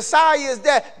 The Messiah is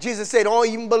there. Jesus said, don't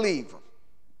even believe him.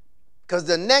 Because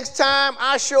the next time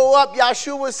I show up,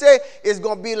 Yeshua said, it's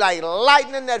going to be like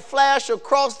lightning that flash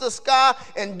across the sky.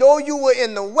 And though you were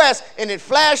in the west and it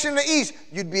flashed in the east,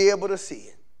 you'd be able to see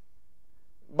it.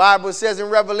 Bible says in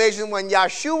Revelation, when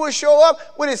Yeshua show up,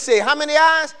 what did it say? How many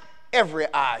eyes?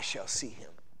 Every eye shall see him.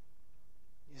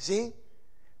 See?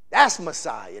 That's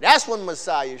Messiah. That's when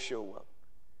Messiah show up.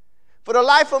 For the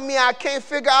life of me, I can't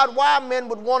figure out why men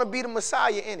would want to be the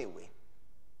Messiah anyway.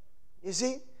 You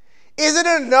see? Is it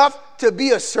enough to be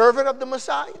a servant of the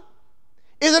Messiah?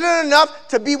 Is it enough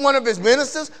to be one of his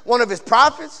ministers, one of his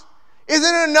prophets? Is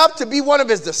it enough to be one of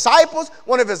his disciples,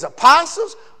 one of his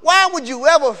apostles? Why would you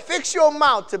ever fix your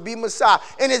mouth to be Messiah?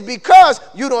 And it's because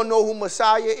you don't know who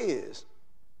Messiah is.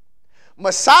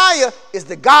 Messiah is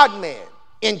the God-man.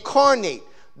 Incarnate,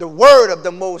 the word of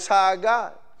the Most High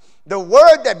God, the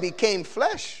word that became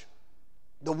flesh,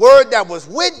 the word that was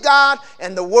with God,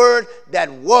 and the word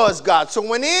that was God. So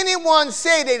when anyone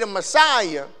say they're the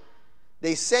Messiah,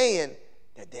 they saying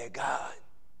that they're God.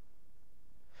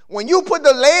 When you put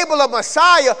the label of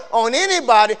Messiah on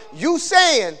anybody, you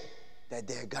saying that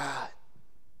they're God.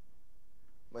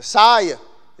 Messiah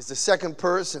is the second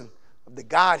person of the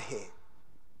Godhead.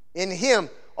 In him,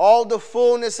 all the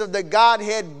fullness of the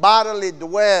Godhead bodily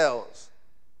dwells.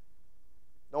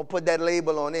 Don't put that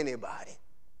label on anybody.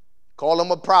 Call him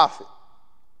a prophet.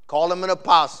 Call him an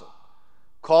apostle.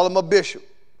 Call him a bishop.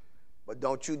 But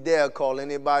don't you dare call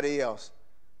anybody else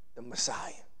the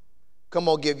Messiah. Come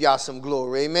on, give y'all some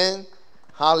glory. Amen.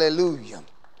 Hallelujah.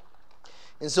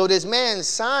 And so this man,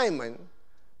 Simon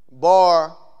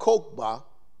Bar Kokhba,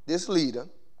 this leader,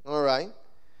 all right,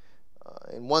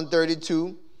 in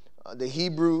 132, the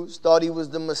Hebrews thought he was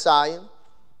the Messiah,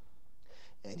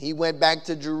 and he went back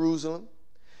to Jerusalem.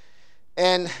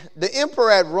 And the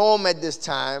emperor at Rome at this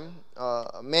time,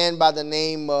 a man by the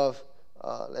name of,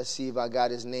 let's see if I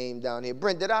got his name down here.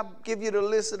 Brent, did I give you the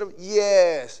list of them?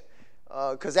 Yes.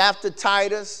 Because after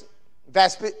Titus,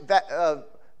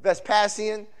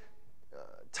 Vespasian,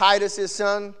 Titus his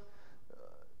son,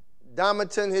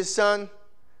 Domitian his son,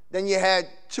 then you had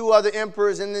two other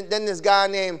emperors, and then this guy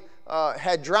named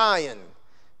Hadrian.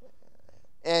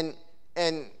 And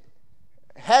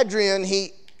Hadrian,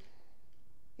 he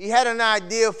had an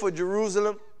idea for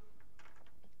Jerusalem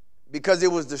because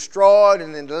it was destroyed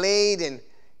and then laid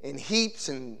in heaps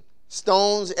and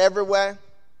stones everywhere.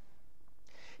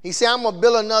 He said, I'm going to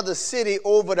build another city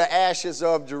over the ashes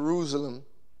of Jerusalem,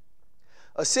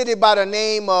 a city by the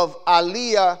name of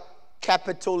Aelia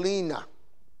Capitolina.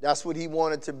 That's what he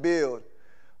wanted to build.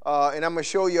 And I'm going to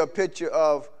show you a picture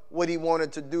of what he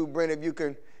wanted to do, Brent, if you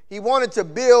can. He wanted to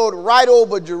build right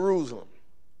over Jerusalem.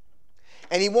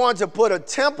 And he wanted to put a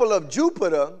temple of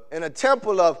Jupiter and a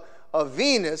temple of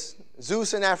Venus,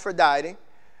 Zeus and Aphrodite,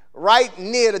 right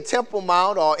near the Temple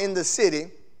Mount or in the city.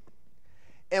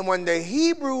 And when the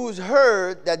Hebrews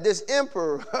heard that this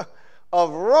emperor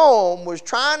of Rome was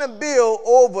trying to build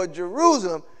over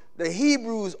Jerusalem, the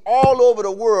Hebrews all over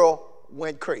the world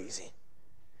went crazy.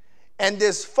 And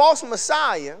this false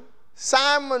Messiah,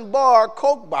 Simon Bar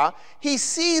Kokhba, he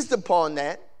seized upon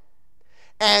that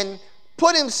and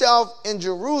put himself in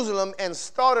Jerusalem and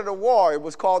started a war. It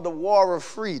was called the War of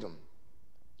Freedom.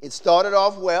 It started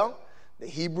off well. The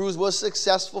Hebrews were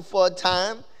successful for a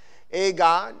time.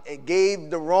 God, it gave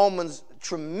the Romans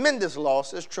tremendous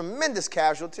losses, tremendous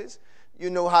casualties. You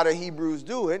know how the Hebrews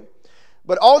do it.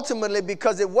 But ultimately,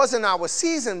 because it wasn't our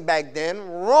season back then,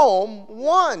 Rome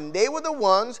won. They were the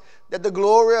ones that the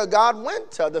glory of God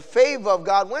went to, the favor of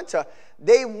God went to.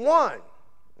 They won,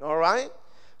 all right?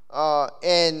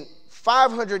 And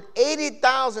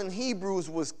 580,000 Hebrews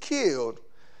was killed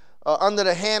under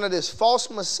the hand of this false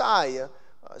Messiah,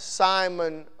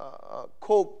 Simon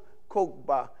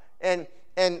Kokhba. And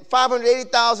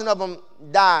 580,000 of them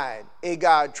died,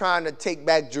 God, trying to take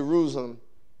back Jerusalem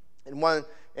in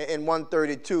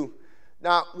 132.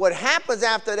 Now, what happens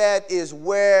after that is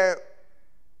where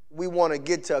we want to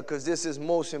get to because this is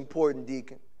most important,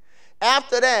 Deacon.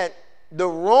 After that, the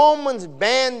Romans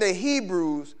banned the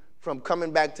Hebrews from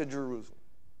coming back to Jerusalem.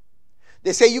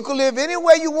 They say you can live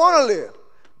anywhere you want to live,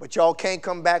 but y'all can't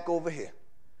come back over here.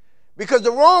 Because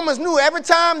the Romans knew every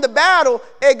time the battle,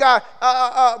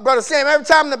 Brother Sam, every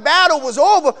time the battle was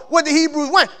over, where the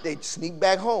Hebrews went, they'd sneak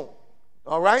back home.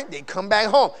 All right? They'd come back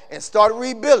home and start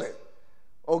rebuilding.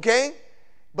 Okay?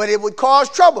 But it would cause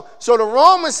trouble. So the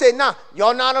Romans said, nah,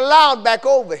 y'all not allowed back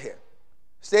over here.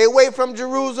 Stay away from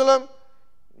Jerusalem.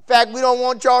 In fact, we don't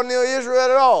want y'all near Israel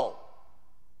at all.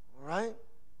 All right?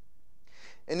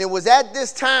 And it was at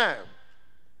this time,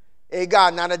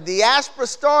 now the diaspora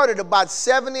started about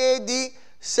 70 AD,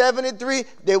 73.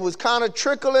 They was kind of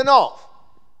trickling off,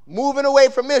 moving away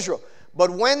from Israel. But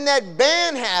when that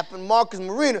ban happened, Marcus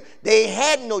Marina, they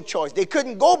had no choice. They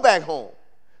couldn't go back home.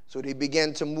 So they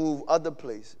began to move other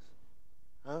places.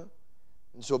 And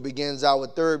so begins our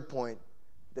third point,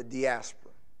 the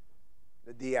diaspora.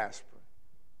 The diaspora.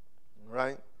 All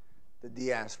right? The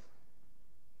diaspora.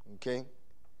 Okay?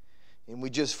 And we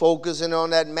just focusing on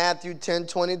that Matthew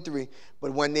 10:23.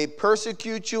 But when they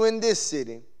persecute you in this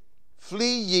city,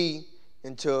 flee ye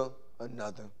into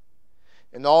another.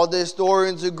 And all the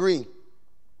historians agree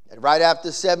that right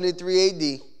after 73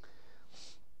 AD,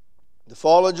 the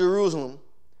fall of Jerusalem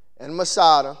and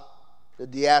Masada, the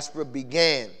diaspora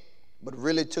began, but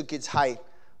really took its height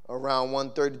around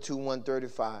 132,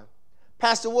 135.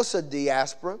 Pastor, what's a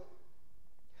diaspora?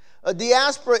 A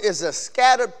diaspora is a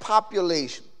scattered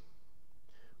population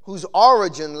whose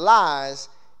origin lies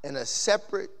in a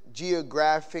separate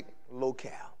geographic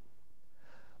locale.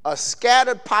 A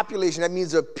scattered population, that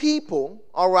means a people,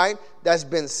 all right, that's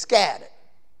been scattered,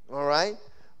 all right?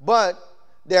 But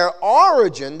their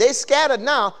origin, they scattered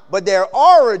now, but their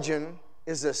origin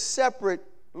is a separate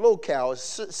locale, a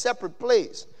separate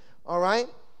place, all right?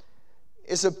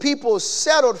 It's a people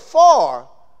settled far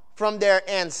from their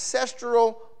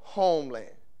ancestral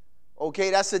homeland. Okay,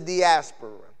 that's a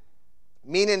diaspora.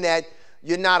 Meaning that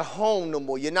you're not home no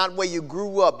more. You're not where you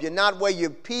grew up. You're not where your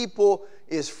people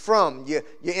is from. You're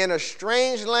in a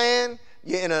strange land.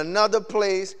 You're in another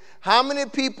place. How many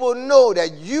people know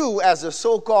that you, as a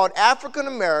so-called African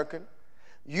American,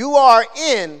 you are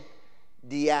in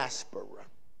diaspora?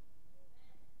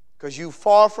 Because you're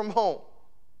far from home.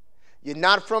 You're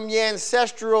not from your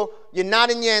ancestral, you're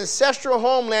not in your ancestral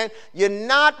homeland. You're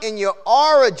not in your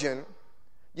origin,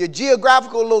 your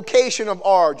geographical location of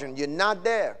origin. You're not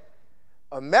there.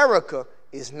 America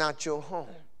is not your home.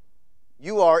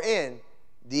 You are in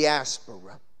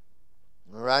diaspora.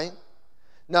 All right?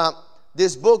 Now,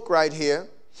 this book right here,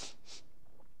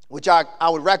 which I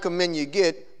would recommend you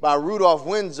get, by Rudolph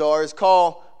Windsor, is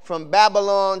called From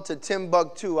Babylon to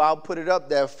Timbuktu. I'll put it up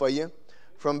there for you.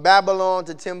 From Babylon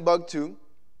to Timbuktu.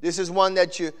 This is one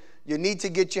that you need to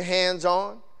get your hands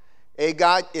on.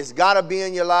 It's got to be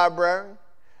in your library.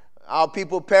 Our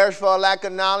people perish for a lack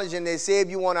of knowledge, and they say if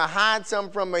you want to hide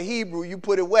something from a Hebrew, you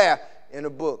put it where? In a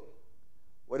book.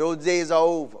 Well, those days are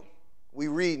over. We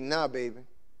reading now, baby.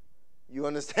 You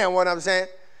understand what I'm saying?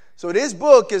 So this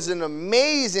book is an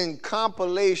amazing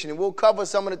compilation, and we'll cover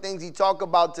some of the things he talked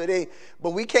about today,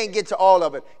 but we can't get to all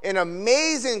of it. An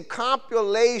amazing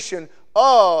compilation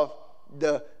of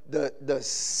the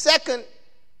second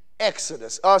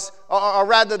Exodus, us, or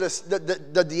rather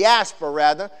the diaspora,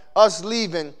 rather, us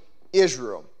leaving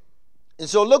Israel. And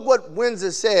so look what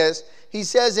Windsor says. He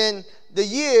says in the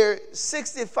year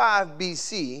 65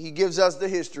 BC, he gives us the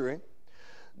history,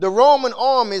 the Roman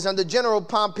armies under General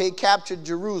Pompey captured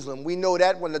Jerusalem. We know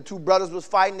that when the two brothers was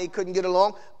fighting, they couldn't get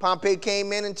along. Pompey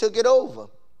came in and took it over.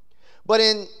 But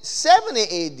in 70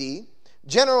 AD,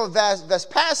 General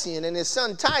Vespasian and his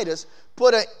son Titus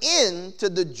put an end to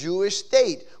the Jewish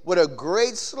state with a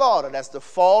great slaughter. That's the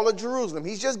fall of Jerusalem.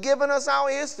 He's just giving us our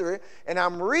history, and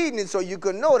I'm reading it so you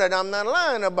can know that I'm not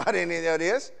lying about any of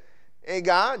this. Hey,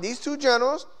 God, these two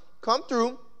generals come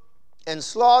through and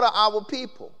slaughter our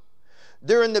people.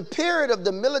 During the period of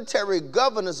the military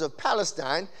governors of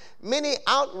Palestine, many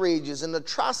outrages and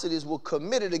atrocities were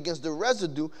committed against the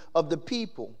residue of the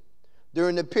people.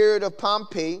 During the period of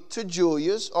Pompey to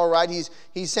Julius, all right, he's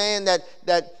saying that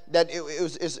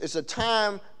it's a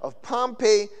time of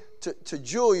Pompey to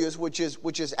Julius, which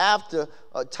is after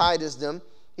Titus them.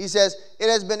 He says it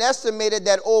has been estimated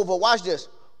that over, watch this,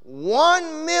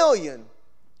 1 million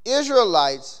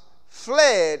Israelites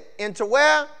fled into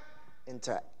where?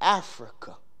 Into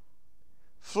Africa,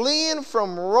 fleeing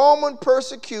from Roman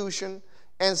persecution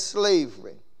and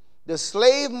slavery. The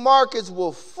slave markets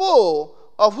were full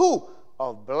of who?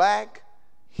 Of black,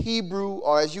 Hebrew,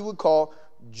 or as you would call,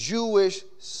 Jewish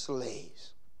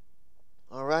slaves.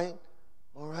 All right?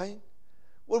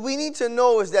 we need to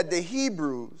know is that the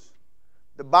Hebrews,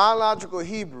 the biological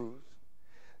Hebrews,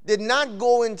 did not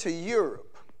go into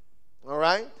Europe, all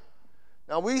right?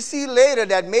 Now, we see later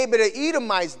that maybe the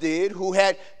Edomites did, who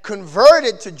had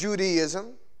converted to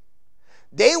Judaism.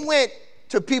 They went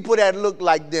to people that looked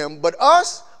like them. But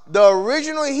us, the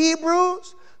original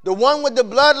Hebrews, the one with the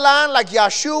bloodline like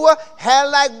Yeshua, hair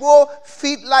like wool,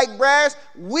 feet like brass,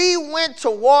 we went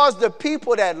towards the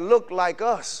people that looked like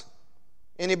us.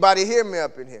 Anybody hear me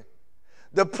up in here?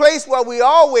 The place where we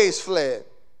always fled.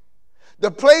 The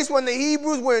place when the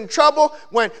Hebrews were in trouble,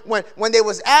 when they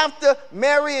was after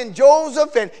Mary and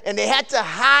Joseph and they had to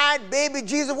hide baby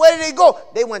Jesus. Where did they go?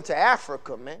 They went to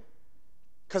Africa, man.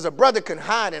 Because a brother can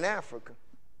hide in Africa.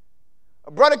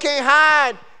 A brother can't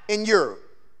hide in Europe.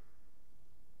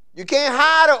 You can't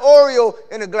hide an Oreo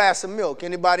in a glass of milk.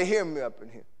 Anybody hear me up in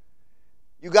here?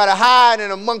 You got to hide in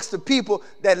amongst the people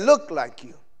that look like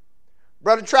you.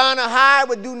 Brother trying to hide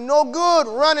would do no good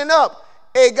running up,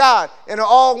 hey God, in an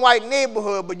all-white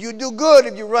neighborhood, but you do good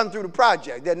if you run through the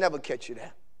project. They'll never catch you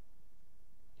there.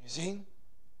 You see?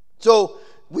 So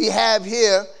we have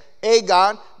here, hey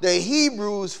God, the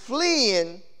Hebrews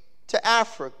fleeing to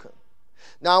Africa.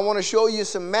 Now I want to show you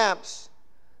some maps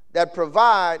that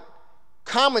provide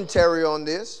commentary on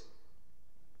this.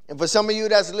 And for some of you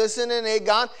that's listening, hey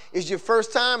God, it's your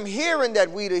first time hearing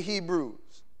that we the Hebrews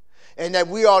and that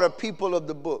we are the people of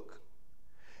the book.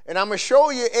 And I'm going to show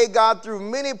you, hey God, through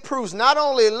many proofs, not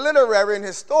only literary and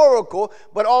historical,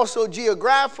 but also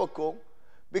geographical.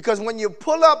 Because when you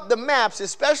pull up the maps,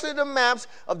 especially the maps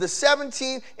of the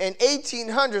 17 and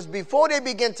 1800s, before they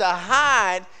begin to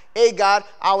hide, hey God,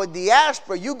 our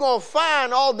diaspora, you're going to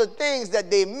find all the things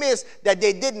that they missed that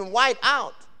they didn't wipe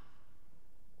out.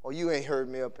 Oh, you ain't heard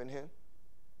me up in here.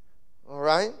 All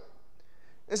right?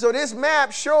 And so this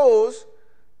map shows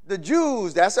the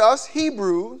Jews, that's us,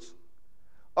 Hebrews,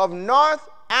 of North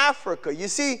Africa. You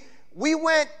see, we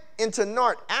went into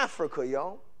North Africa,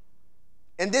 y'all.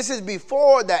 And this is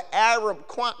before the Arab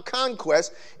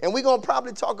conquest. And we're going to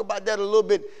probably talk about that a little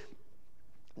bit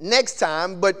next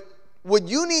time. But what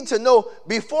you need to know,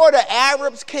 before the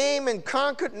Arabs came and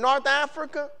conquered North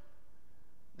Africa,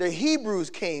 the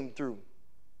Hebrews came through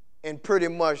and pretty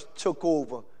much took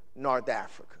over North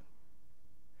Africa.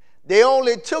 They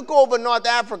only took over North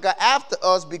Africa after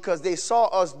us because they saw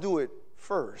us do it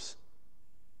first.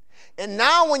 And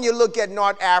now when you look at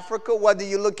North Africa, whether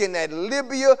you're looking at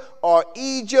Libya or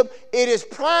Egypt, it is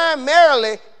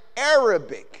primarily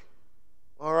Arabic.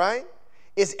 All right?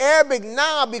 It's Arabic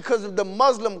now because of the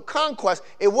Muslim conquest.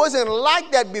 It wasn't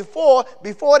like that before.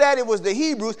 Before that, it was the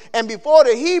Hebrews. And before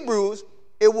the Hebrews,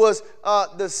 it was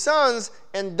the sons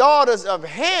and daughters of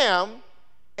Ham,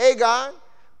 Agag,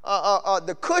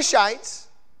 the Cushites,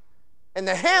 and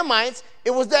the Hamites.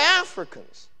 It was the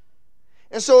Africans.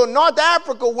 And so North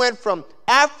Africa went from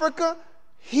Africa,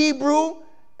 Hebrew,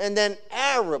 and then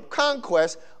Arab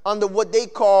conquest under what they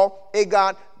call,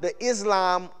 Agag, the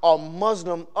Islam or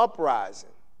Muslim uprising.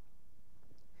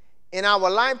 In our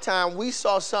lifetime, we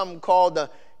saw something called the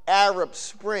Arab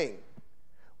Spring,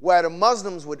 where the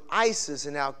Muslims with ISIS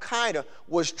and Al-Qaeda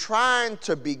was trying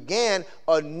to begin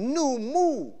a new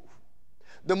move.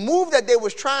 The move that they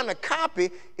was trying to copy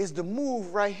is the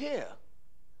move right here,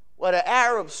 where the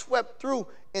Arabs swept through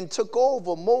and took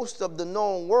over most of the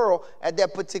known world at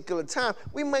that particular time.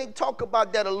 We may talk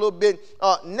about that a little bit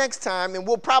next time, and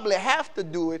we'll probably have to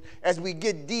do it as we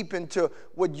get deep into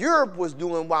what Europe was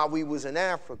doing while we was in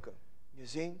Africa, you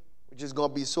see, which is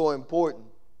going to be so important.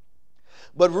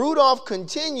 But Rudolph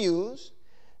continues,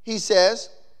 he says,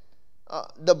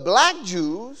 the black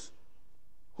Jews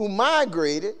who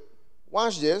migrated,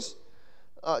 watch this,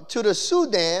 to the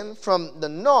Sudan from the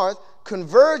north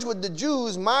converged with the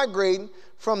Jews migrating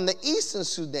from the eastern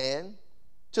Sudan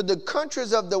to the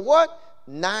countries of the what?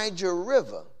 Niger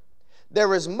River.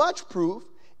 There is much proof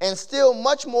and still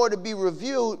much more to be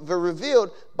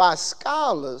revealed by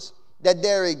scholars that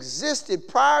there existed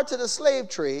prior to the slave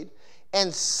trade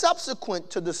and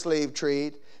subsequent to the slave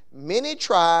trade many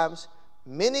tribes,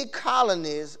 many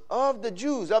colonies of the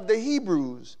Jews, of the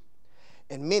Hebrews,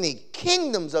 and many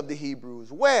kingdoms of the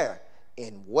Hebrews. Where?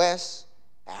 In West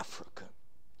Africa.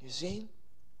 You see?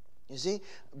 You see?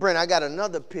 Brent, I got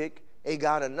another pic. I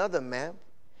got another map.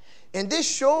 And this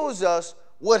shows us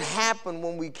what happened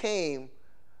when we came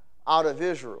out of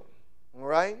Israel. All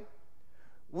right?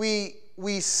 We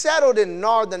settled in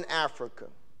northern Africa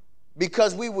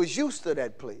because we was used to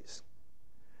that place.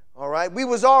 All right? We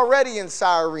was already in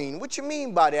Cyrene. What you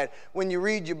mean by that? When you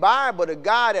read your Bible, the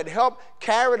guy that helped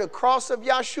carry the cross of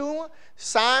Yeshua,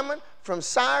 Simon from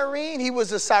Cyrene, he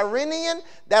was a Cyrenian.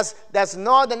 That's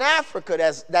northern Africa.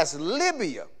 That's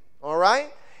Libya. All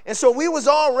right? And so we was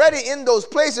already in those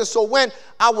places. So when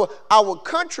our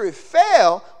country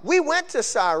fell, we went to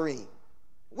Cyrene.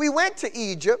 We went to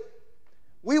Egypt.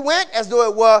 We went, as though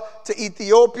it were, to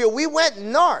Ethiopia. We went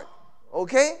north,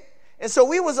 okay? And so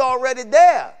we was already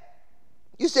there.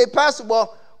 You say, Pastor,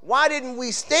 well, why didn't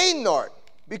we stay north?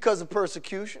 Because of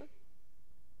persecution.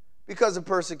 Because of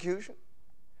persecution.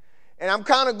 And I'm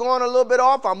kind of going a little bit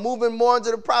off. I'm moving more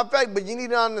into the prophetic, but you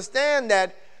need to understand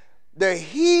that the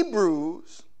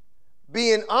Hebrews,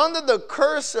 being under the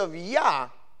curse of Yah,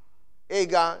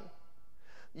 God,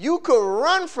 you could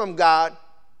run from God,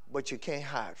 but you can't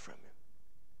hide from him.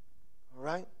 All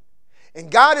right? And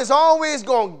God is always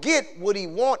going to get what he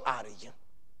wants out of you.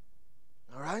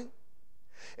 All right?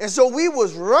 And so we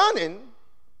was running,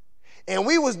 and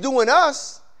we was doing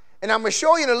us, and I'm going to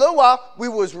show you in a little while, we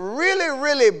was really,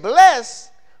 really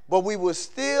blessed, but we was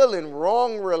still in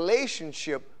wrong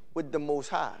relationship with the Most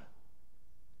High.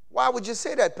 Why would you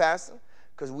say that, Pastor?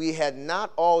 Because we had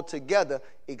not altogether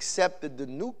accepted the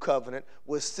new covenant.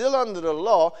 We're still under the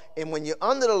law. And when you're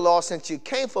under the law, since you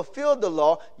can't fulfill the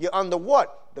law, you're under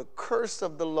what? The curse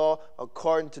of the law,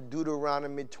 according to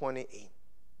Deuteronomy 28.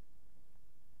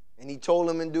 And he told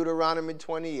them in Deuteronomy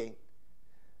 28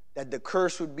 that the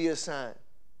curse would be a sign,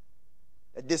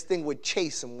 that this thing would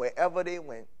chase them wherever they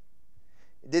went.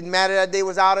 It didn't matter that they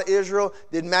was out of Israel.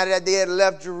 Didn't matter that they had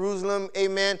left Jerusalem.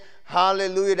 Amen.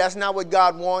 Hallelujah. That's not what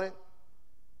God wanted.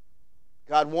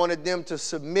 God wanted them to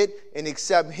submit and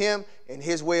accept him and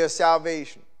his way of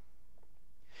salvation.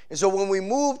 And so when we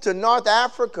moved to North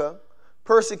Africa,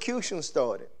 persecution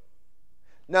started.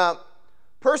 Now,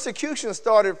 persecution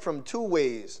started from two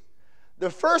ways. The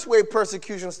first way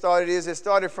persecution started is it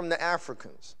started from the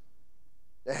Africans,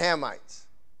 the Hamites.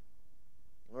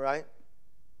 All right?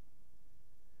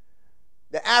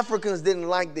 The Africans didn't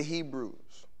like the Hebrews.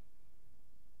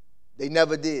 They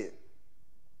never did.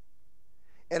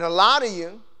 And a lot of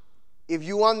you, if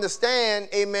you understand,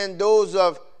 amen, those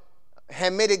of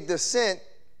Hamitic descent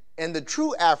and the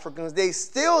true Africans, they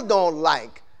still don't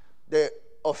like the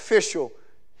official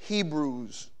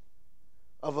Hebrews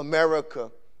of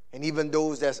America and even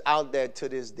those that's out there to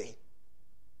this day.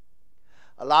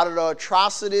 A lot of the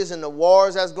atrocities and the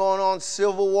wars that's going on,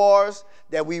 civil wars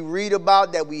that we read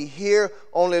about, that we hear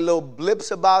only little blips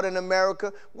about in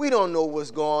America, we don't know what's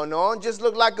going on. Just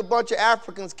look like a bunch of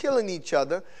Africans killing each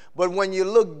other. But when you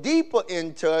look deeper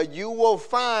into it, you will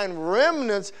find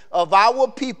remnants of our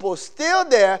people still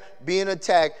there being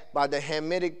attacked by the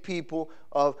Hamitic people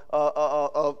of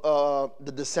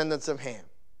the descendants of Ham.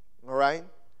 All right?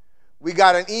 We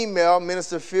got an email,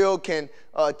 Minister Phil can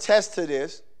attest to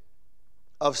this,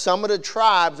 of some of the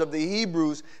tribes of the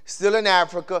Hebrews still in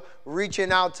Africa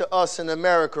reaching out to us in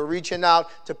America, reaching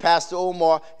out to Pastor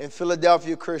Omar in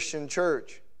Philadelphia Christian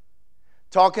Church,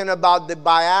 talking about the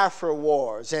Biafra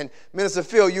wars. And Minister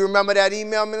Phil, you remember that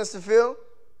email, Minister Phil?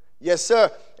 Yes,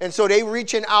 sir. And so they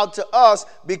reaching out to us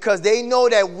because they know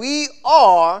that we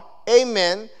are,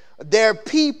 amen, their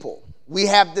people. We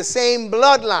have the same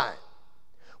bloodline.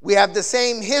 We have the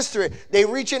same history. They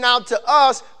reaching out to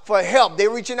us for help. They're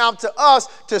reaching out to us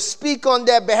to speak on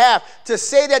their behalf, to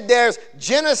say that there's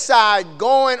genocide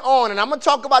going on. And I'm going to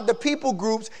talk about the people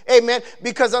groups, amen,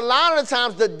 because a lot of the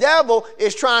times the devil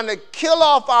is trying to kill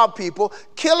off our people,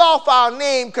 kill off our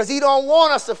name, because he don't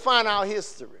want us to find our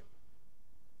history.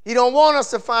 He don't want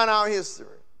us to find our history.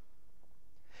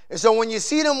 And so when you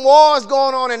see them wars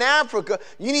going on in Africa,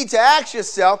 you need to ask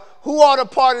yourself, who are the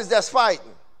parties that's fighting?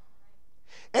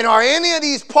 And are any of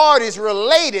these parties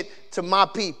related to my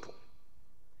people?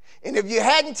 And if you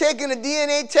hadn't taken a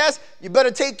DNA test, you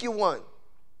better take you one.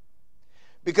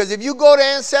 Because if you go to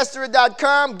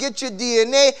Ancestry.com, get your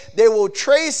DNA, they will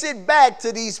trace it back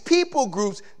to these people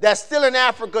groups that's still in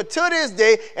Africa to this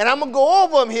day. And I'm going to go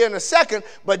over them here in a second.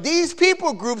 But these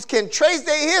people groups can trace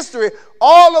their history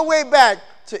all the way back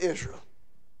to Israel.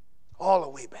 All the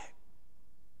way back.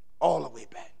 All the way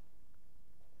back.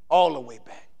 All the way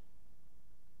back.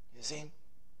 You see?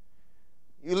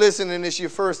 You listening, it's your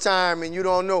first time and you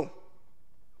don't know.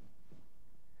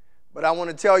 But I want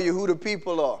to tell you who the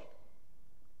people are.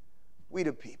 We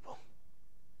the people.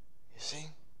 You see?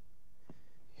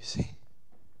 You see?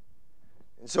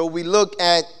 And so we look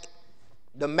at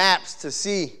the maps to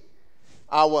see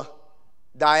our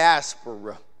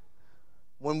diaspora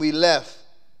when we left,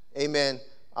 amen,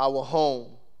 our home.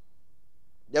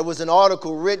 There was an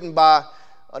article written by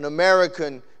an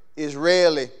American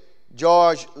Israeli,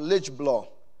 George Lichblaw.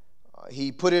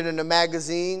 He put it in a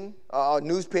magazine,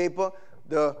 newspaper,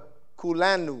 the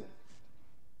Kulanu.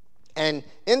 And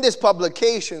in this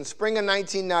publication, spring of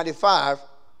 1995,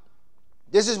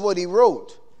 this is what he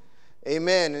wrote.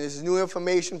 Amen. And this is new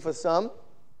information for some.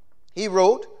 He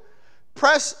wrote,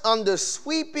 press under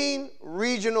sweeping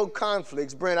regional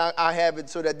conflicts. Brent, I have it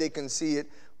so that they can see it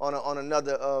on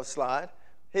another slide.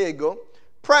 Here you go.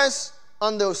 Press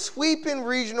under sweeping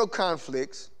regional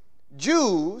conflicts,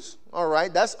 Jews, all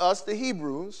right, that's us, the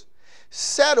Hebrews,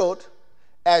 settled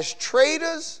as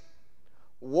traders,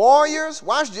 warriors,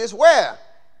 watch this, where?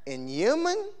 In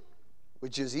Yemen,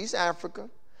 which is East Africa,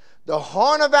 the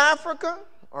Horn of Africa,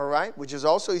 all right, which is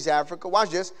also East Africa, watch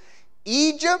this,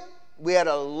 Egypt, we had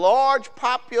a large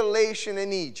population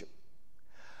in Egypt.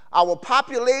 Our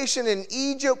population in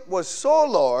Egypt was so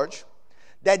large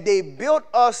that they built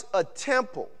us a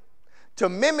temple to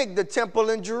mimic the temple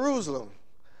in Jerusalem.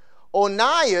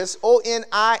 Onias,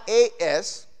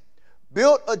 O-N-I-A-S,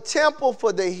 built a temple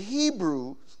for the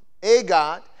Hebrews,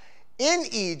 God, in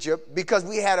Egypt because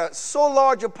we had a so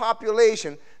large a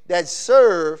population that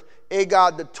served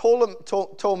God, the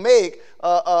Ptolemaic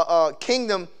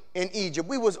kingdom in Egypt.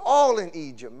 We was all in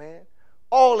Egypt, man.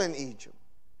 All in Egypt.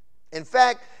 In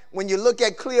fact, when you look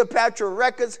at Cleopatra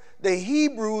records, the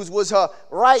Hebrews was her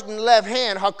right and left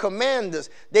hand, her commanders.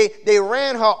 They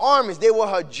ran her armies. They were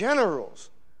her generals.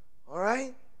 All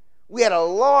right? We had a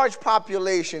large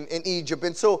population in Egypt.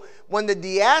 And so when the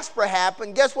diaspora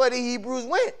happened, guess where the Hebrews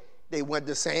went? They went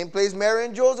the same place Mary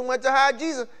and Joseph went to hide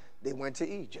Jesus. They went to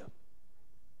Egypt.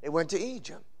 They went to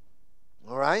Egypt.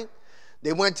 All right?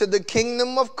 They went to the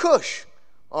kingdom of Cush.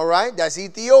 All right? That's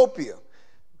Ethiopia.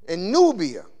 And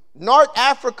Nubia. North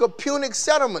Africa, Punic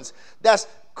settlements. That's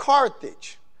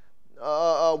Carthage.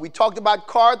 We talked about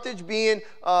Carthage being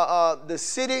the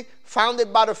city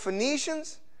founded by the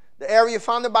Phoenicians. The area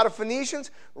founded by the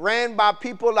Phoenicians, ran by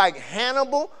people like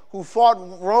Hannibal, who fought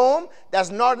Rome.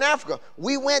 That's Northern Africa.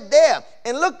 We went there.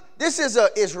 And look, this is an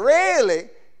Israeli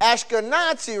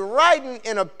Ashkenazi writing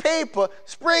in a paper,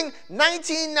 spring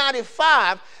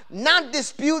 1995, not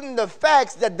disputing the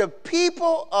facts that the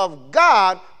people of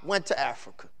God went to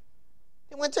Africa.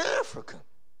 They went to Africa.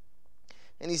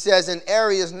 And he says in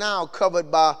areas now covered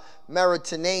by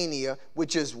Mauritania,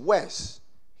 which is west,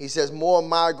 he says more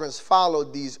migrants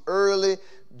followed these early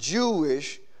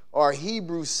Jewish or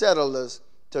Hebrew settlers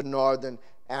to northern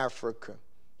Africa.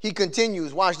 He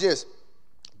continues, watch this.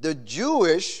 The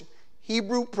Jewish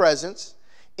Hebrew presence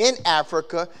in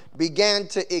Africa began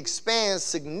to expand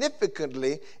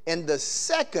significantly in the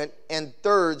 2nd and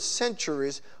 3rd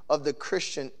centuries of the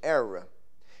Christian era,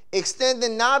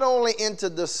 extending not only into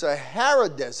the Sahara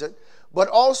Desert, but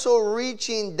also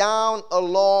reaching down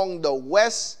along the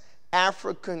West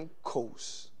African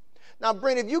coast. Now,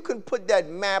 Brent, if you can put that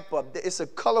map up, it's a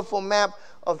colorful map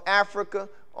of Africa,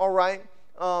 all right?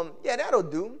 Yeah, that'll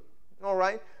do, all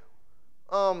right?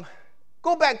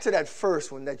 Go back to that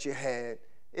first one that you had.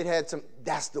 It had some,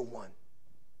 that's the one.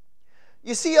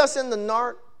 You see us in the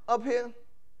north up here?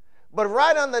 But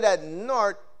right under that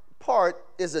north part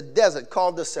is a desert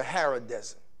called the Sahara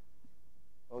Desert,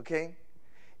 okay?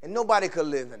 And nobody could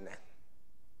live in that.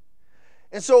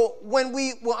 And so when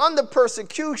we were under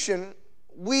persecution,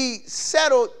 we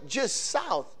settled just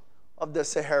south of the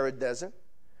Sahara Desert,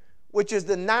 which is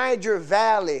the Niger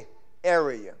Valley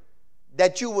area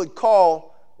that you would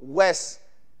call West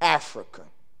Africa.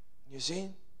 You see?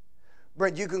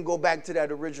 Brent, you can go back to that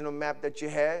original map that you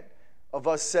had of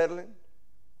us settling.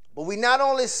 But we not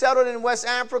only settled in West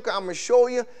Africa, I'm going to show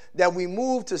you that we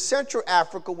moved to Central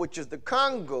Africa, which is the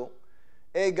Congo,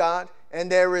 God,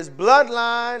 and there is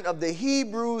bloodline of the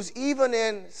Hebrews even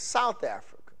in South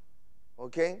Africa,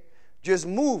 okay? Just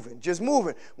moving, just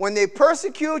moving. When they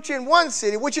persecute you in one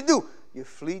city, what you do? You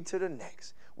flee to the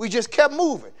next. We just kept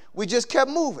moving. We just kept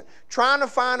moving, trying to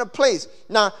find a place.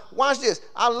 Now, watch this.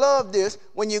 I love this.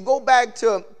 When you go back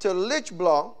to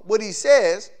Lichblaw, what he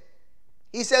says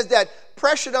that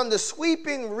pressured under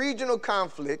sweeping regional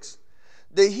conflicts,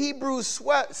 the Hebrews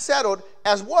settled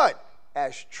as what?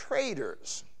 As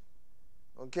traders.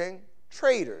 Okay?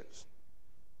 Traders.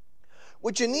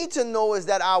 What you need to know is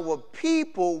that our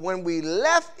people, when we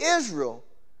left Israel,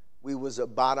 we was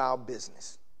about our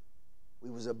business.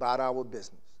 We was about our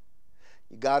business.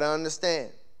 You got to understand,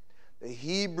 the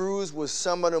Hebrews were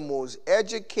some of the most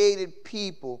educated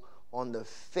people on the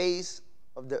face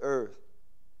of the earth.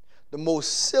 The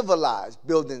most civilized,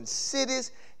 building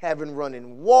cities, having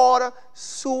running water,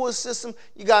 sewer system.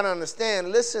 You got to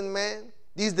understand, listen, man,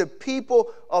 these are the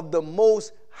people of the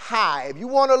Most High. If you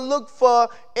want to look for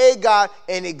God,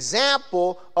 an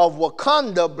example of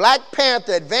Wakanda, Black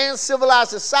Panther, advanced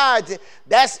civilized society,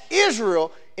 that's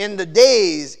Israel in the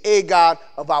days, God,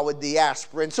 of our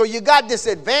diaspora. And so you got this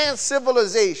advanced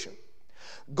civilization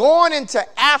going into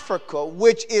Africa,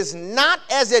 which is not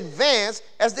as advanced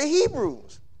as the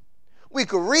Hebrews. We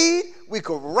could read. We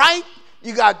could write.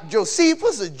 You got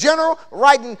Josephus, the general,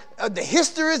 writing the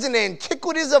histories and the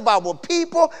antiquities of our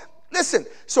people. Listen,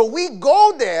 so we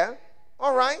go there,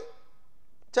 all right,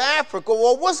 to Africa.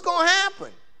 Well, what's going to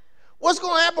happen? What's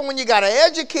going to happen when you got an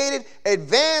educated,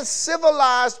 advanced,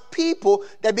 civilized people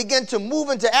that begin to move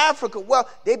into Africa? Well,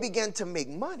 they begin to make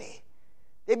money.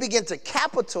 They begin to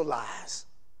capitalize,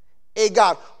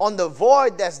 God, on the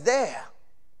void that's there.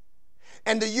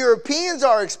 And the Europeans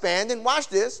are expanding. Watch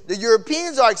this. The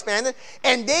Europeans are expanding,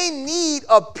 and they need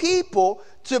a people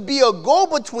to be a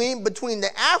go-between between the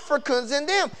Africans and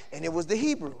them. And it was the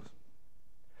Hebrews.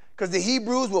 Because the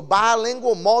Hebrews were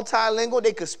bilingual, multilingual.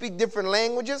 They could speak different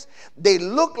languages. They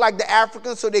looked like the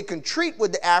Africans, so they could treat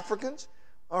with the Africans.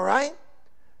 All right?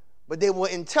 But they were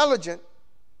intelligent,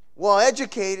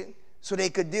 well-educated, so they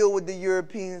could deal with the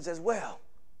Europeans as well.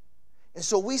 And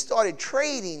so we started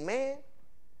trading, man.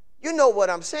 You know what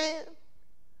I'm saying?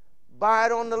 Buy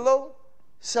it on the low,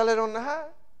 sell it on the high.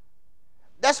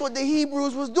 That's what the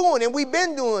Hebrews was doing, and we've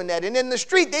been doing that. And in the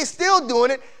street, they still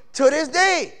doing it to this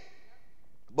day.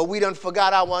 But we done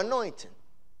forgot our anointing.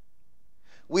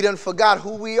 We done forgot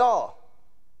who we are.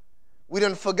 We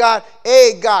done forgot,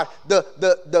 God,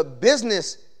 the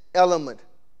business element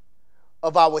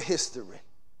of our history.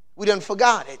 We done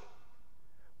forgot it.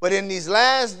 But in these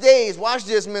last days, watch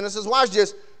this, ministers, watch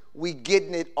this, we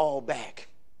getting it all back.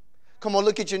 Come on,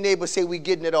 look at your neighbor, say we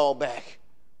getting it all back.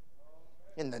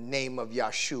 In the name of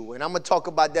Yahshua. And I'm going to talk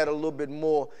about that a little bit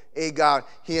more, God,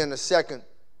 here in a second.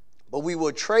 But we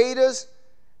were traders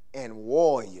and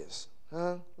warriors.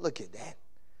 Huh? Look at that.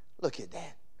 Look at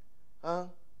that. Huh?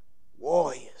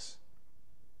 Warriors.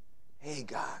 Hey,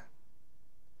 God.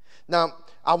 Now,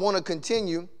 I want to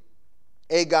continue,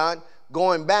 hey, God,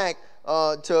 going back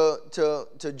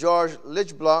to George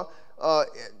Lichblaw,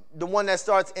 the one that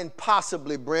starts in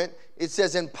possibly, Brent. It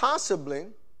says in possibly,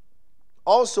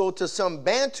 also to some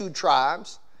Bantu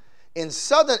tribes in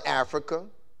southern Africa,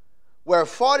 where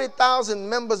 40,000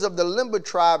 members of the Limba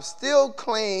tribe still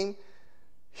claim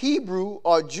Hebrew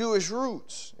or Jewish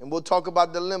roots. And we'll talk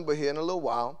about the Limba here in a little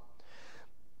while.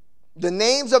 The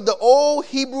names of the old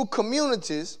Hebrew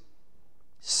communities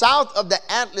south of the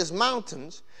Atlas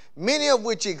Mountains, many of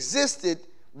which existed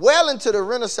well into the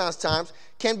Renaissance times,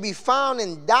 can be found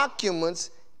in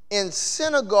documents in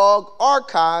synagogue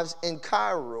archives in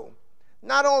Cairo.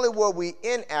 Not only were we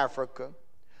in Africa,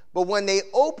 but when they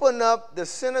opened up the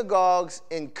synagogues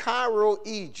in Cairo,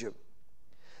 Egypt,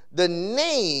 the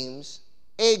names,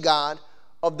 God,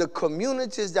 of the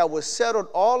communities that were settled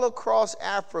all across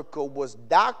Africa was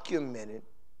documented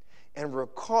and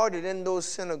recorded in those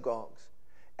synagogues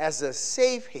as a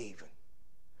safe haven.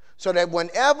 So that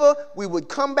whenever we would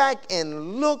come back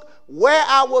and look where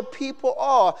our people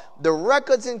are, the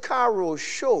records in Cairo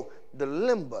show the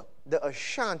Limba, the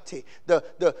Ashanti, the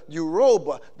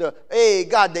Yoruba, the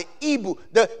Igbo.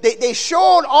 They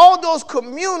showed all those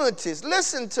communities.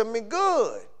 Listen to me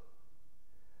good.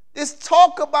 This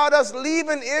talk about us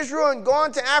leaving Israel and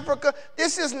going to Africa,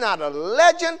 this is not a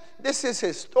legend. This is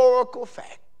historical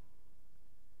fact.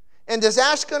 And this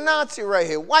Ashkenazi right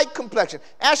here, white complexion,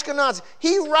 Ashkenazi,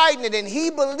 he writing it and he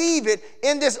believe it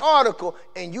in this article,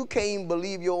 and you can't even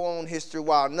believe your own history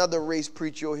while another race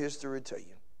preach your history to you.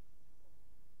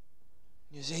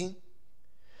 You see?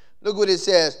 Look what it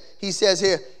says. He says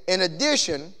here, in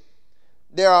addition,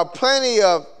 there are plenty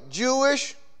of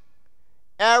Jewish,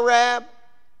 Arab,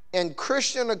 and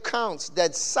Christian accounts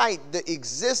that cite the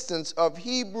existence of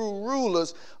Hebrew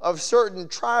rulers of certain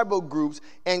tribal groups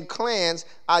and clans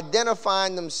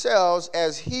identifying themselves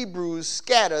as Hebrews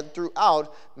scattered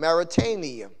throughout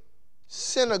Mauritania,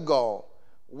 Senegal,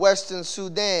 Western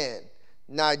Sudan,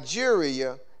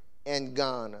 Nigeria, and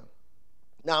Ghana.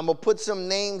 Now, I'm going to put some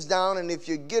names down, and if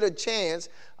you get a chance,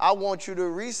 I want you to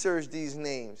research these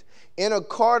names. In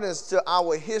accordance to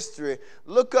our history,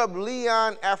 look up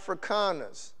Leon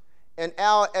Africanus and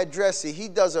Al Adresi. He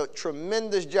does a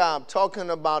tremendous job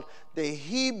talking about the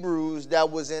Hebrews that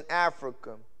was in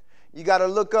Africa. You got to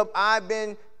look up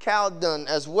Ibn Khaldun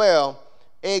as well,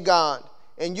 Agon.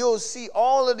 And you'll see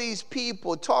all of these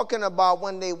people talking about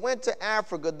when they went to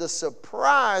Africa, the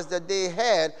surprise that they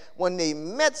had when they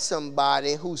met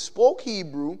somebody who spoke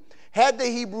Hebrew, had the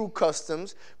Hebrew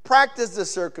customs, practiced the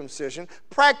circumcision,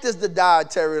 practiced the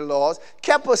dietary laws,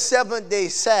 kept a 7-day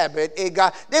Sabbath.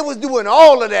 They was doing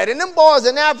all of that. And them boys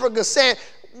in Africa saying,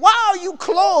 why are you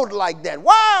clothed like that?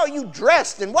 Why are you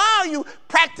dressed? And why are you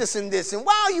practicing this? And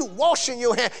why are you washing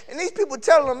your hands? And these people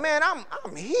telling them, man,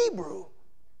 I'm Hebrew.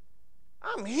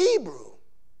 I'm Hebrew.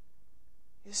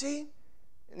 You see?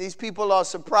 And these people are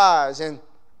surprised. And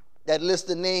That list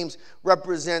of names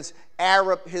represents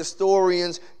Arab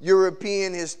historians,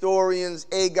 European historians,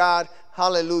 Agag,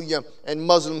 hallelujah, and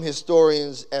Muslim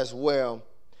historians as well.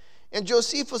 And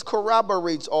Josephus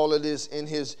corroborates all of this in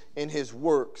his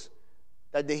works,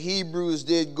 that the Hebrews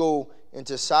did go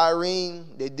into Cyrene,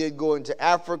 they did go into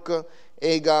Africa,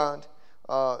 Agag,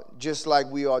 just like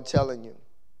we are telling you.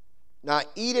 Now,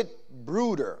 Edith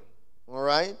Bruder, all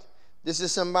right, this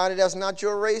is somebody that's not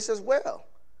your race as well,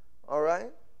 all right?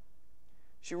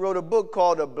 She wrote a book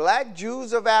called The Black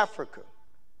Jews of Africa,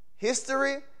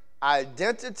 History,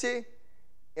 Identity,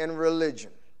 and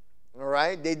Religion, all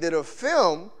right? They did a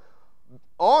film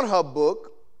on her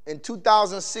book in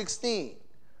 2016.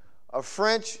 A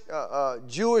French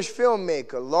Jewish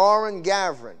filmmaker, Lauren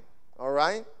Gavrin, all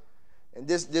right? And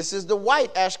this is the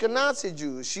white Ashkenazi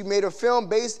Jews. She made a film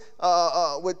based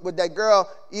with that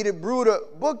girl, Edith Bruder,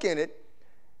 book in it.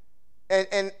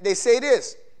 And they say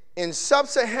this: in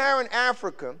sub-Saharan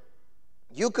Africa,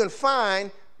 you can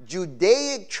find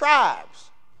Judaic tribes.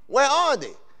 Where are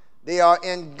they? They are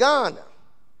in Ghana,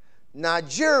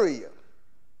 Nigeria,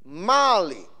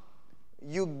 Mali,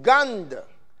 Uganda,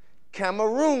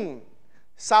 Cameroon,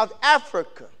 South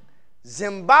Africa,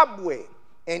 Zimbabwe,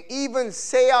 and even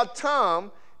Sao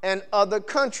Tome and other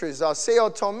countries, or Sao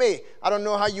Tome. I don't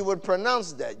know how you would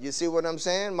pronounce that. You see what I'm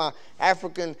saying? My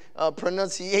African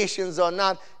pronunciations are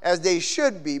not as they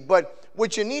should be. But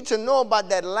what you need to know about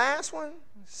that last one,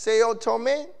 Sao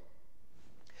Tome,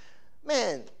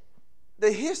 man,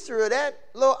 the history of that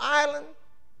little island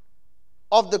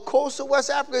off the coast of West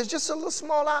Africa is just a little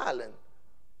small island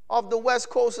off the west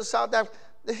coast of South Africa.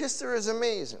 The history is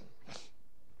amazing.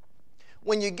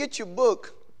 When you get your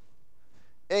book,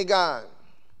 Agag,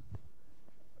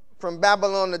 From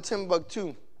Babylon to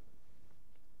Timbuktu,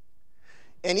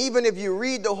 and even if you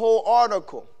read the whole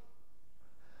article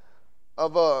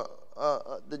of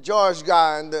the George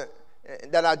guy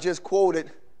that I just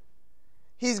quoted,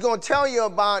 he's going to tell you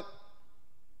about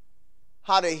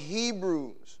how the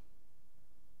Hebrews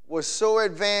were so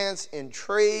advanced in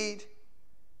trade,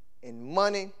 in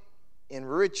money, in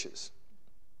riches,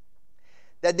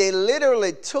 that they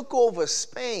literally took over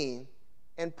Spain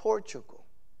and Portugal.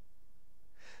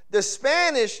 The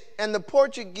Spanish and the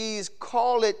Portuguese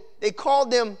call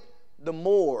them the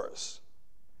Moors,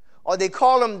 or they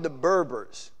call them the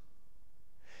Berbers.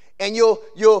 And you'll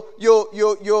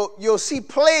see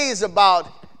plays about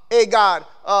Agag.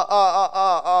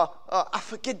 I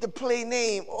forget the play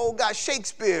name. Oh God,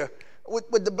 Shakespeare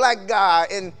with the black guy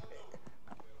and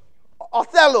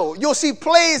Othello. You'll see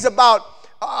plays about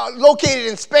located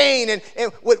in Spain and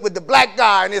with the black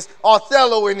guy and this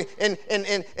Othello and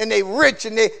they rich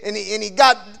and he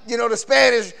got, you know, the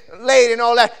Spanish lady and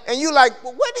all that. And you like,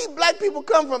 well, where these black people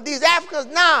come from? These Africans?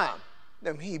 Nah,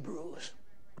 them Hebrews.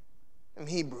 Them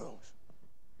Hebrews.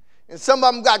 And some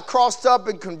of them got crossed up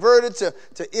and converted to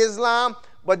Islam.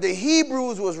 But the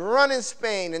Hebrews was running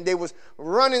Spain and they was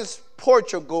running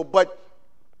Portugal. But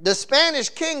the Spanish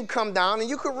king come down, and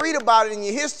you could read about it in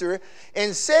your history,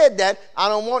 and said that, I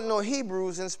don't want no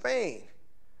Hebrews in Spain.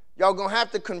 Y'all going to have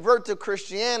to convert to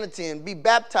Christianity and be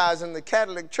baptized in the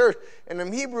Catholic Church. And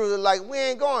them Hebrews are like, we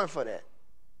ain't going for that.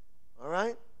 All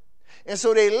right? And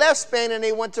so they left Spain and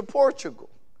they went to Portugal.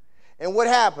 And what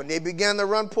happened? They began to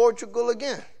run Portugal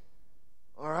again.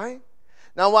 All right?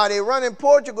 Now, while they run in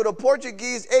Portugal, the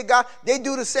Portuguese, hey, God, they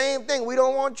do the same thing. We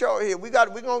don't want y'all here. We're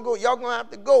going to go. Y'all going to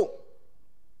have to go.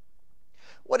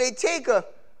 Well, they take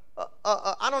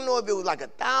I don't know if it was like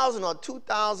 1,000 or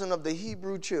 2,000 of the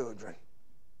Hebrew children,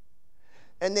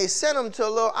 and they sent them to a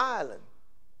little island.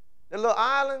 The little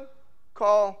island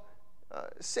called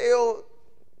Sao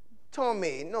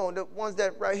Tome. No, the ones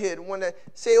that right here, the one that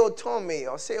Sao Tome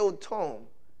or Sao Tome.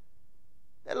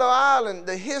 That little island,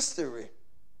 the history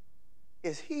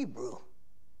is Hebrew.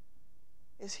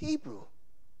 It's Hebrew.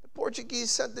 The Portuguese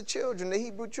sent the children, the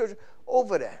Hebrew children,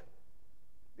 over there.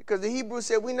 Because the Hebrews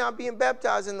said, we're not being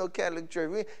baptized in no Catholic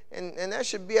church. And that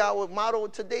should be our motto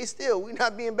today still. We're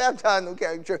not being baptized in no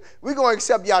Catholic church. We're going to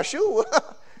accept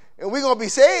Yahshua, and we're going to be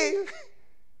saved.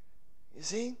 You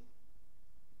see?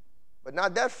 But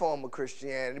not that form of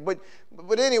Christianity.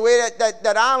 But anyway,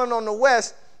 that island on the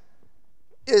west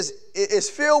is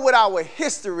filled with our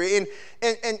history.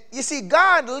 And you see,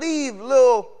 God leave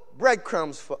little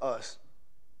breadcrumbs for us.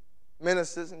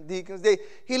 Ministers and deacons,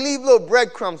 he leave little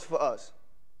breadcrumbs for us.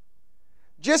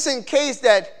 Just in case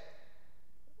that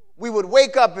we would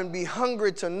wake up and be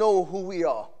hungry to know who we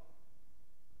are.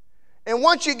 And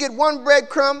once you get one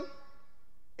breadcrumb,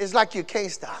 it's like you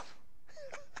can't stop.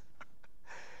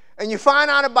 And you find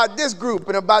out about this group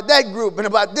and about that group and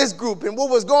about this group and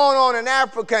what was going on in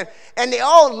Africa. And they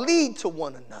all lead to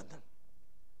one another.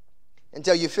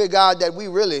 Until you figure out that we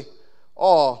really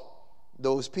are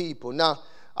those people. Now,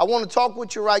 I want to talk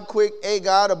with you right quick,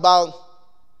 God, about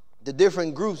the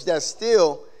different groups that's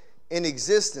still in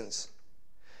existence.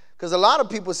 Because a lot of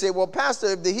people say, well,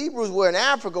 Pastor, if the Hebrews were in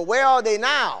Africa, where are they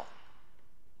now?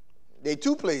 They're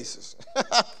two places.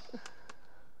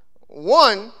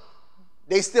 One,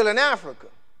 they still in Africa.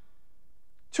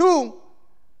 Two,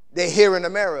 they're here in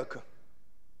America.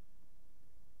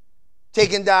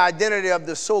 Taking the identity of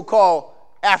the so-called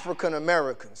African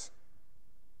Americans.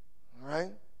 All right?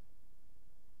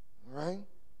 All right?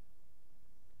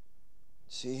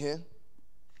 See here?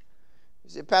 You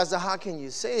say, Pastor, how can you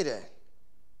say that?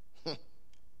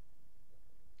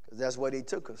 Because that's where they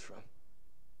took us from.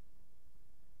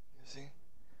 You see?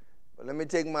 But let me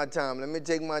take my time. Let me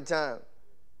take my time.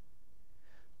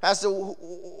 Pastor,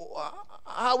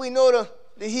 how we know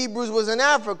the Hebrews was in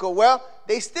Africa? Well,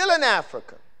 they still in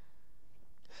Africa.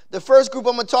 The first group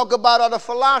I'm going to talk about are the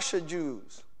Falasha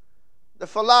Jews. The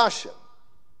Falasha.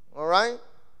 All right?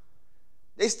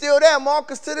 They still there,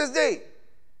 Marcus, to this day.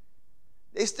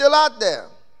 They still out there.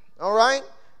 All right?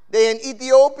 They in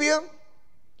Ethiopia.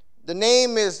 The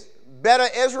name is Beta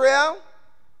Israel.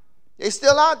 They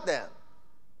still out there.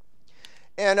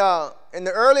 And in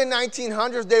the early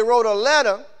 1900s, they wrote a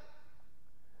letter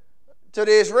to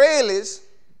the Israelis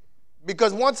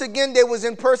because once again, they was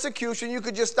in persecution. You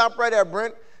could just stop right there,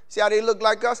 Brent. See how they look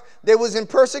like us? They was in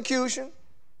persecution.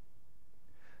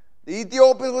 The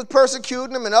Ethiopians was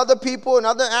persecuting them, and other people and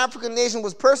other African nations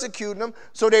was persecuting them.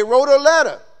 So they wrote a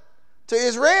letter to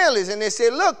Israelis, and they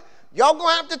said, look, y'all going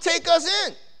to have to take us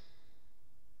in.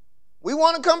 We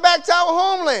want to come back to our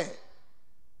homeland.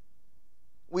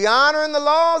 We honoring the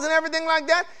laws and everything like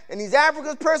that, and these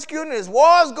Africans persecuting, there's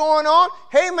wars going on.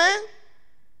 Hey, man,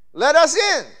 let us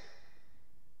in.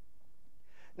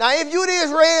 Now, if you the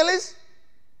Israelis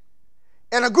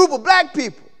and a group of black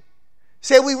people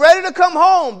say we ready to come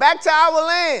home, back to our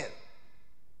land,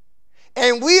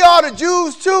 and we are the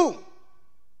Jews too.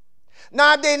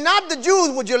 Now, if they're not the Jews,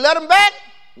 would you let them back?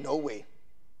 No way.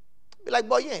 Be like,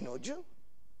 boy, you ain't no Jew.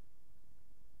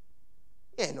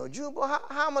 You ain't no Jew, boy. How am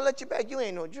I going to let you back? You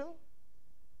ain't no Jew.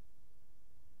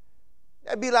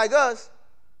 That'd be like us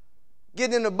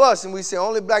getting in the bus, and we say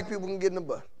only black people can get in the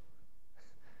bus.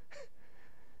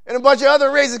 And a bunch of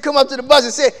other races come up to the bus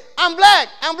and say, I'm black,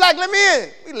 let me in.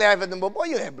 We laugh at them, but boy,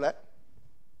 you ain't black.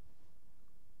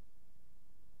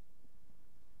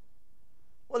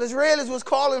 Well, Israelis was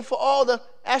calling for all the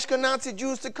Ashkenazi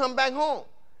Jews to come back home.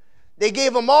 They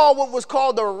gave them all what was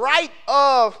called the right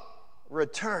of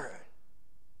return.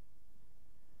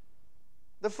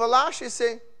 The Falasha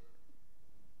say,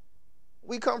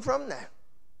 we come from that.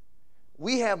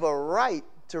 We have a right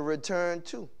to return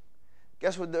too.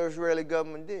 Guess what the Israeli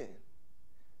government did?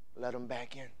 Let them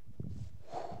back in.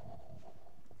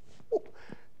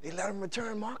 They let them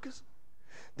return, Marcus.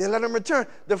 They let them return.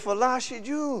 The Falasha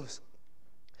Jews.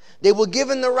 They were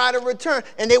given the right of return,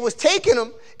 and they was taking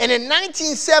them. And in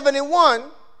 1971,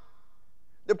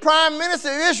 the Prime Minister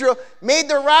of Israel made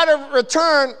the right of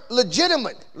return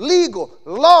legitimate, legal,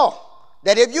 law.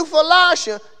 That if you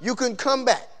Falasha, you can come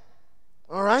back.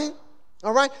 All right?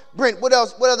 All right? Brent, what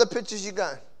else? What other pictures you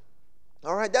got?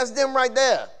 All right, that's them right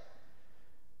there.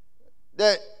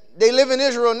 That they live in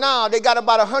Israel now. They got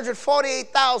about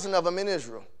 148,000 of them in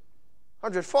Israel.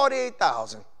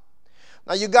 148,000.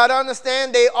 Now you got to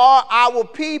understand they are our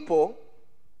people.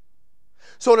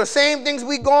 So the same things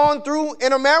we going through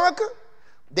in America,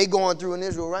 they going through in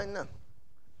Israel right now.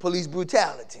 Police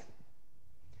brutality.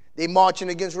 They marching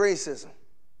against racism.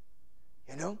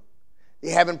 You know?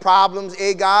 They having problems,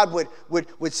 God,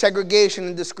 with segregation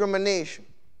and discrimination.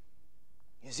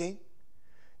 You see?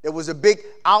 There was a big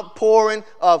outpouring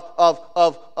of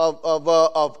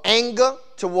anger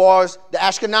towards the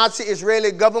Ashkenazi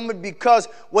Israeli government because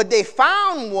what they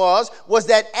found was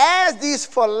that as these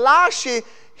Falasha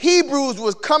Hebrews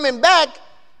was coming back,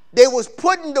 they was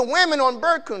putting the women on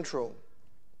birth control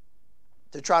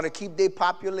to try to keep their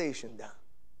population down.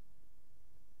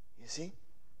 You see?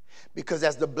 Because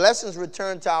as the blessings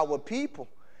return to our people,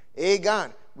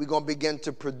 God, we're going to begin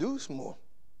to produce more.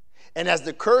 And as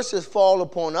the curses fall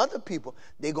upon other people,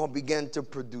 they're going to begin to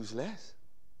produce less.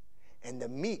 And the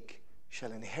meek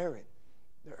shall inherit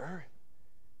the earth.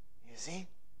 You see?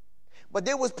 But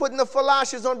they was putting the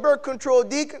Falashas on birth control,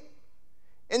 deacon.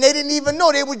 And they didn't even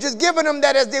know. They were just giving them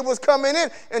that as they was coming in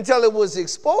until it was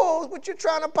exposed. What you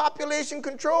trying to population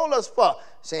control us for?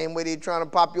 Same way they trying to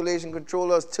population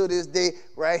control us to this day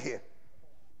right here.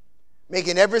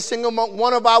 Making every single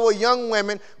one of our young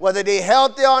women, whether they're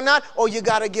healthy or not, oh, you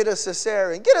got to get a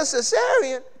cesarean. Get a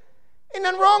cesarean. Ain't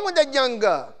nothing wrong with that young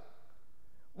girl.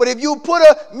 But if you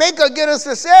make her get a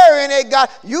cesarean,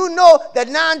 you know that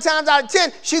 9 times out of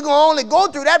 10, she going to only go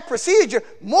through that procedure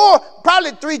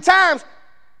probably 3 times,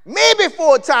 maybe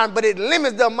 4 times, but it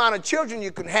limits the amount of children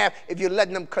you can have if you're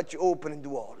letting them cut you open and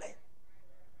do all that.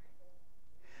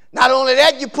 Not only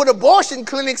that, you put abortion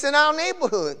clinics in our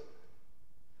neighborhood.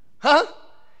 Huh?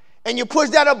 And you push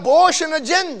that abortion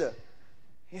agenda.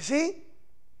 You see?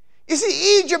 You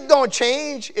see, Egypt don't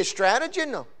change its strategy,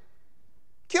 no.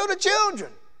 Kill the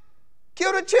children.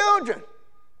 Kill the children.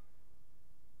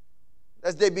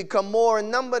 As they become more in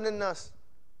number than us.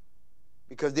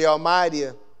 Because they are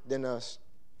mightier than us.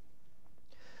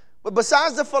 But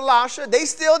besides the Falasha, they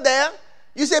still there.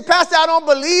 You say, Pastor, I don't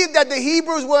believe that the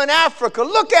Hebrews were in Africa.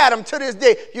 Look at them to this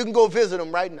day. You can go visit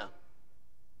them right now.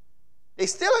 They're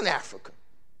still in Africa.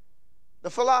 The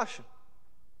Falasha.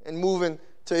 And moving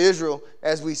to Israel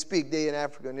as we speak. They in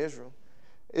Africa and Israel.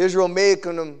 Israel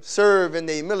making them serve in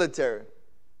the military.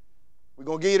 We're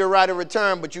going to give you the right of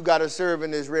return, but you got to serve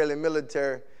in the Israeli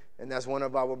military. And that's one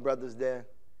of our brothers there.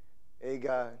 Hey,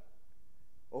 God.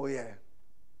 Oh, yeah.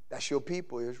 That's your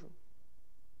people, Israel.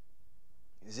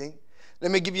 You see?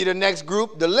 Let me give you the next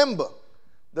group, the Limba.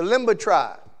 The Limba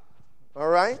tribe. All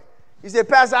right? You say,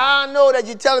 Pastor, I know that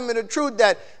you're telling me the truth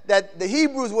that the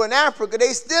Hebrews were in Africa.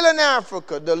 They still in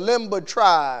Africa. The Limba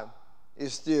tribe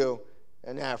is still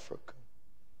in Africa.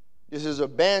 This is a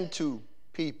Bantu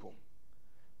people.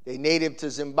 They native to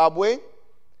Zimbabwe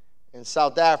and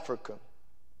South Africa.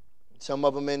 Some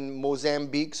of them in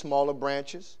Mozambique, smaller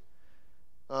branches.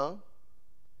 And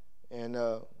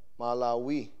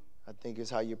Malawi, I think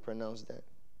is how you pronounce that.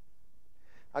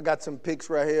 I got some pics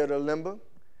right here of the Limba.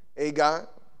 Hey, God.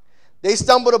 They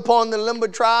stumbled upon the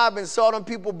Limba tribe and saw them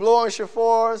people blowing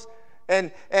shofars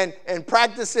and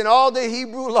practicing all the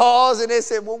Hebrew laws. And they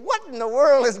said, well, what in the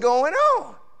world is going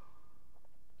on?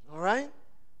 All right?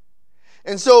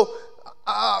 And so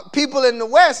people in the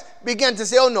West began to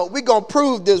say, oh, no, we're going to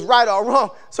prove this right or wrong.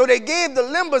 So they gave the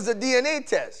Limbas a DNA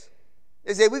test.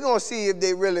 They said, we're going to see if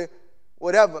they really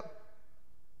whatever.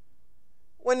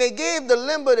 When they gave the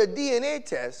Limba the DNA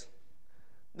test,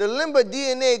 the Limba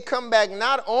DNA come back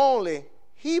not only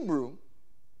Hebrew,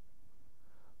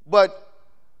 but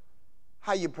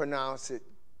how you pronounce it?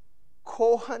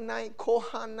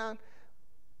 Kohanan?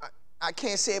 I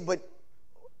can't say it, but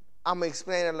I'm going to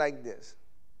explain it like this.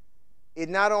 It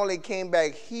not only came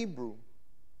back Hebrew,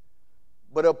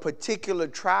 but a particular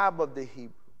tribe of the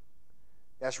Hebrew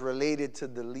that's related to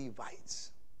the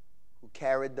Levites who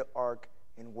carried the ark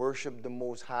and worshiped the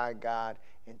Most High God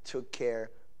and took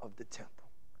care of the temple.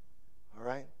 All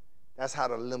right? That's how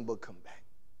the Limba come back.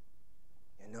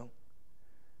 You know?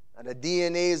 Now the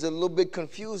DNA is a little bit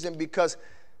confusing because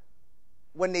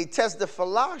when they test the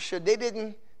Falasha, they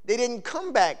didn't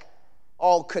come back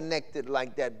all connected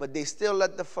like that, but they still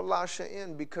let the Falasha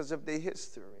in because of their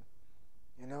history.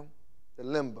 You know? The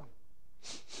Limba.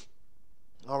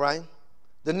 All right?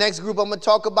 The next group I'm going to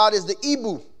talk about is the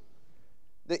Ibu.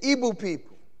 The Ibu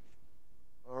people.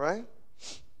 All right?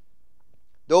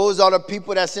 Those are the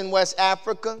people that's in West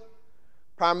Africa,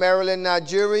 primarily in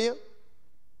Nigeria.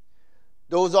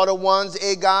 Those are the ones,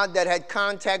 God, that had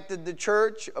contacted the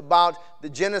church about the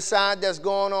genocide that's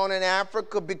going on in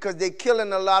Africa because they're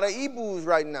killing a lot of Ibus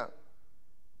right now.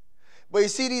 But you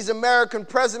see, these American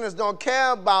presidents don't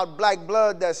care about black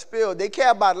blood that's spilled. They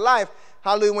care about life.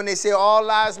 Hallelujah, when they say all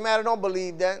lives matter, don't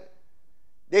believe that.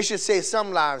 They should say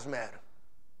some lives matter.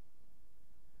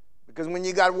 Because when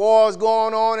you got wars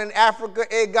going on in Africa,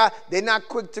 God, they're not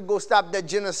quick to go stop that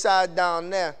genocide down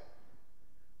there.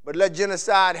 But let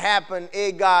genocide happen,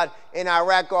 God, in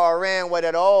Iraq or Iran, where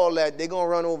that all that, they're going to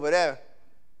run over there.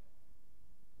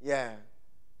 Yeah.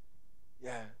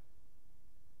 Yeah.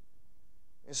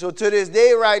 And so to this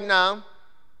day right now,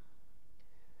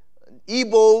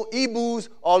 Ibus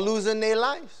are losing their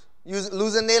lives.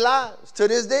 Losing their lives to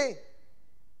this day.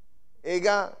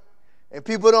 God. And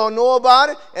people don't know about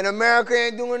it, and America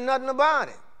ain't doing nothing about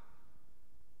it.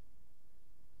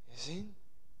 You see?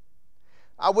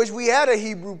 I wish we had a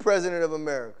Hebrew president of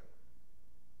America.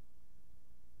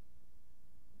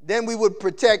 Then we would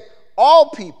protect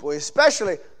all people,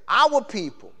 especially our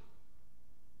people.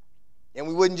 And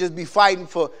we wouldn't just be fighting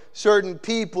for certain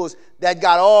peoples that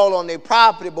got all on their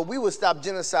property, but we would stop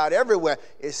genocide everywhere,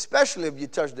 especially if you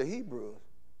touch the Hebrews.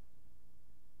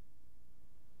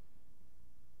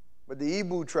 But the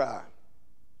Ibu tribe,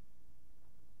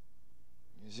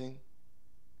 you see?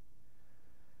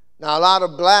 Now, a lot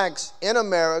of blacks in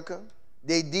America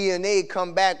their DNA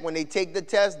come back, when they take the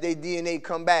test, their DNA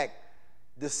come back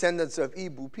descendants of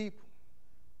Igbo people.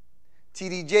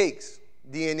 T.D. Jakes'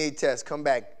 DNA test come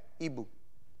back Igbo. You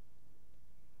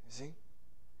see?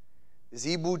 This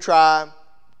Igbo tribe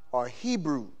are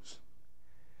Hebrews.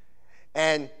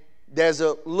 And there's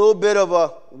a little bit of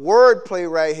a word play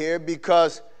right here,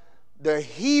 because the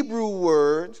Hebrew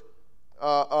word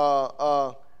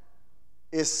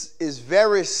is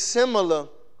very similar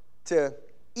to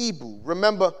Igbo.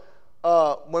 Remember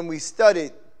when we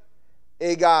studied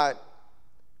God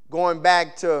going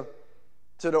back to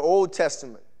the Old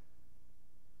Testament,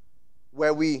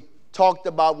 where we talked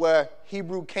about where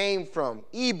Hebrew came from,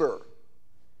 Eber.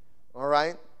 All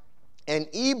right? And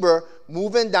Eber,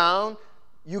 moving down,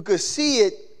 you could see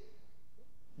it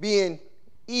being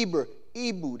Eber,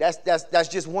 Ibu. That's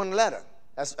just one letter.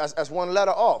 That's one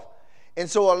letter off. And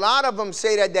so a lot of them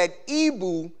say that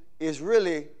Ibu is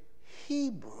really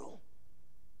Hebrew.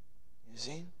 You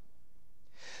see?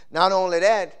 Not only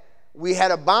that, we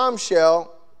had a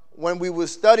bombshell when we were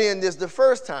studying this the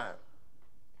first time.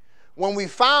 When we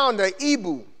found an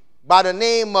Ibu by the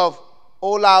name of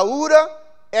Olaudah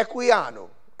Equiano.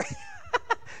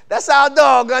 That's our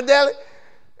dog, Gandeli.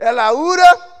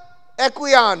 Olaudah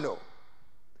Equiano.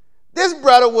 This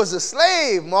brother was a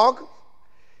slave, Mark.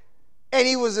 And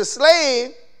he was a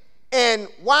slave and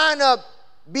wound up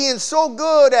being so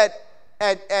good at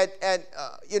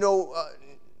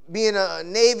being a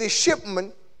Navy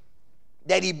shipman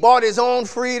that he bought his own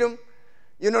freedom.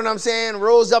 You know what I'm saying?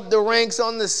 Rose up the ranks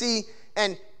on the sea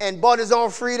and bought his own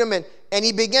freedom. And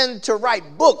he began to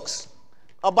write books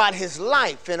about his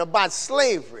life and about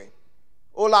slavery.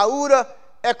 Olaudah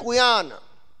Equiano.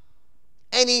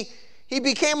 And he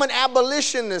became an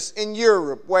abolitionist in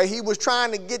Europe, where he was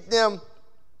trying to get them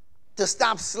to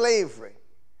stop slavery.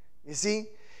 You see?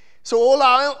 So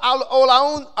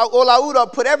Olaudah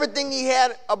put everything he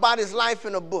had about his life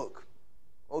in a book.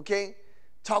 Okay?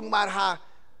 Talking about how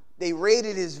they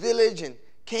raided his village and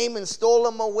came and stole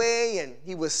him away, and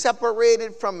he was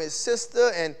separated from his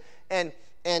sister, and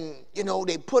you know,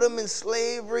 they put him in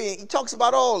slavery, and he talks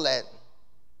about all that.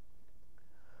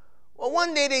 Well,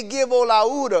 one day they give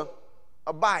Olaudah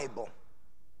a Bible.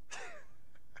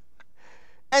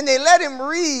 And they let him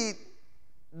read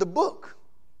the book.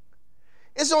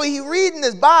 And so he reading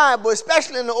this Bible,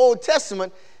 especially in the Old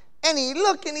Testament, and he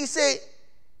looked and he said,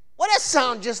 well, that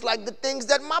sounds just like the things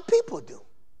that my people do.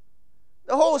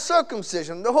 The whole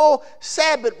circumcision, the whole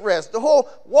Sabbath rest, the whole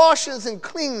washings and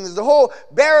cleanings, the whole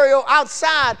burial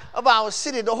outside of our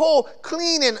city, the whole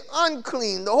clean and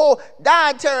unclean, the whole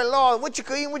dietary law, what you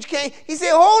can eat, what you can't. He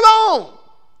said, hold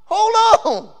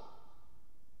on.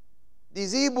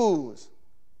 These Hebrews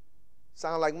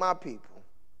sound like my people.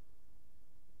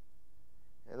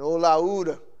 And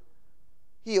Olaudah,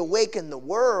 he awakened the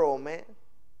world, man.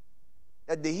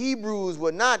 That the Hebrews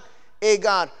were not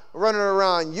God running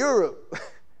around Europe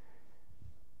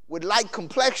with light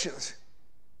complexions,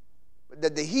 but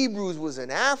that the Hebrews was in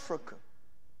Africa,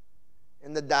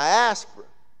 in the diaspora.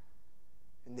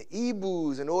 And the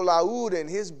Hebrews and Olaudah in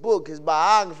his book, his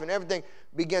biography and everything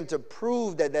began to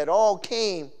prove that all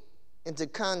came into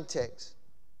context.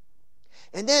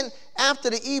 And then after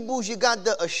the Hebrews, you got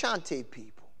the Ashanti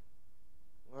people.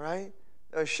 All right?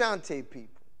 The Ashanti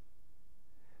people.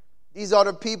 These are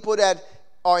the people that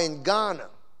are in Ghana,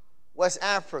 West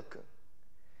Africa.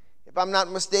 If I'm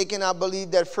not mistaken, I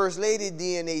believe that First Lady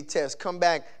DNA test come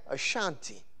back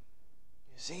Ashanti.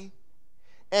 You see?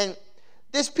 And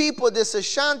this people, this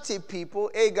Ashanti people,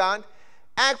 God,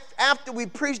 after we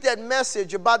preached that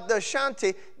message about the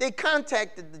Ashanti, they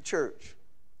contacted the church,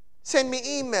 sent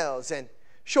me emails, and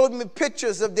showed me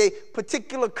pictures of their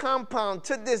particular compound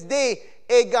to this day,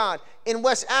 God, in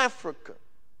West Africa.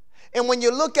 And when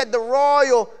you look at the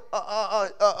royal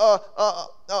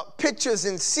pictures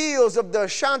and seals of the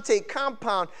Ashanti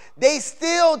compound, they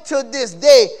still to this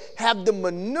day have the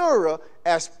menorah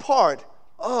as part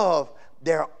of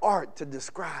their art to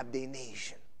describe their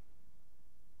nation.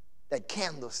 That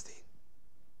candlestick.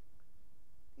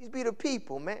 These be the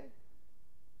people, man.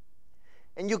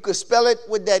 And you could spell it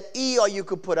with that E, or you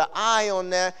could put an I on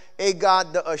there.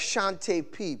 God, the Ashanti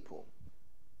people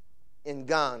in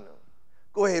Ghana.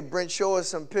 Go ahead, Brent, show us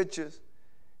some pictures.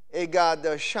 God,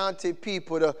 the Ashanti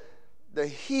people, the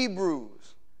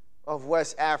Hebrews of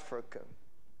West Africa.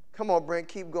 Come on, Brent,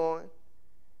 keep going.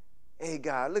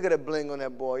 God, look at that bling on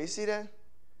that boy. You see that?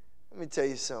 Let me tell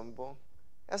you something, boy.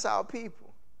 That's our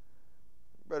people.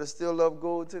 Brother still love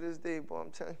gold to this day, boy,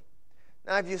 I'm telling you.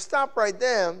 Now, if you stop right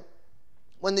there,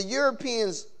 when the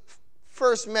Europeans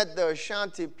first met the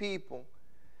Ashanti people,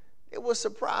 they were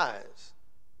surprised.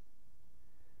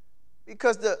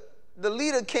 Because the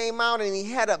leader came out and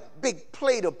he had a big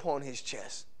plate upon his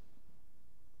chest.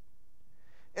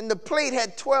 And the plate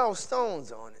had 12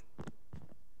 stones on it.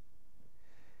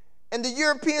 And the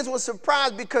Europeans were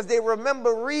surprised because they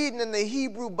remember reading in the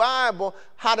Hebrew Bible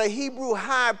how the Hebrew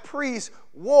high priest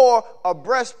wore a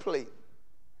breastplate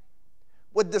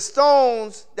with the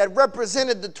stones that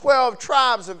represented the 12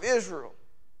 tribes of Israel.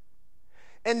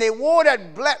 And they wore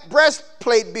that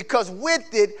breastplate because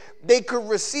with it, they could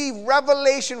receive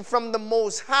revelation from the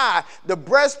Most High. The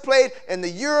breastplate and the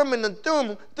Urim and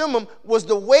the Thummim was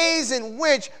the ways in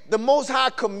which the Most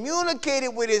High communicated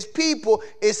with his people,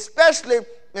 especially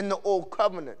in the Old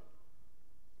Covenant.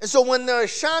 And so when the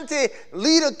Ashanti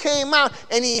leader came out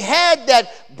and he had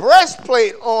that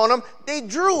breastplate on him, they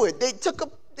drew it. They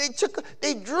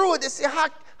drew it. They said,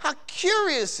 how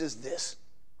curious is this?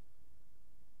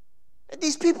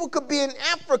 These people could be in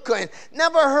Africa and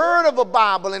never heard of a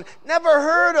Bible and never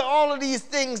heard of all of these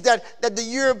things that the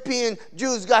European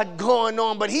Jews got going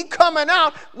on. But he coming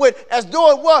out with, as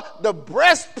though it were the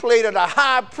breastplate of the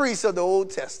high priest of the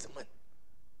Old Testament.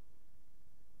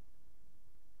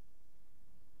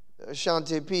 The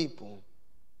Ashanti people.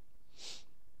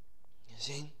 You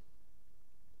see?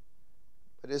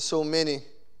 But there's so many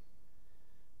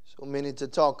to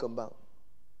talk about.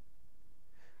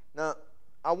 Now,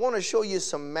 I want to show you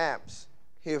some maps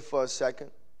here for a second.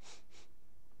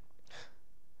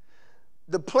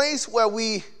 The place where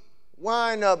we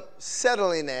wind up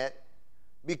settling at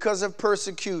because of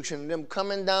persecution, them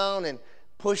coming down and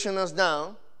pushing us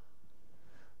down,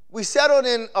 we settled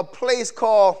in a place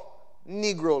called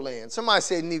Negroland. Somebody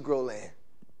say Negroland.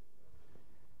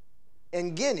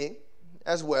 In Guinea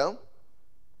as well.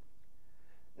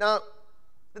 Now,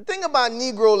 the thing about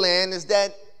Negroland is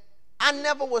that I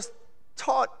never was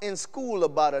taught in school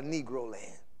about a Negro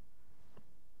land.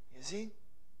 You see?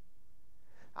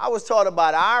 I was taught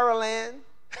about Ireland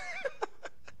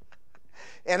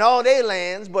and all their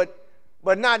lands, but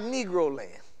not Negro land.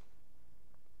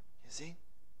 You see?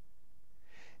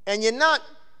 And you're not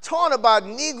taught about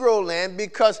Negro land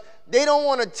because they don't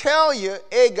want to tell you,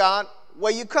 hey God,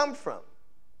 where you come from.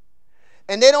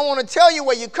 And they don't want to tell you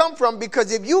where you come from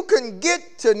because if you can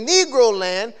get to Negro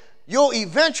land, you'll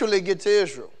eventually get to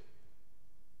Israel.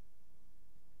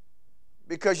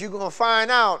 Because you're going to find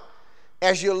out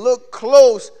as you look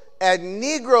close at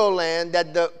Negroland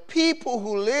that the people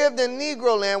who lived in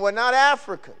Negroland were not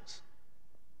Africans.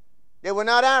 They were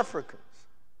not Africans.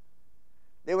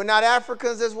 They were not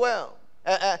Africans as well.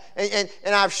 And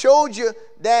I've showed you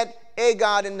that, hey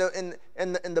God, in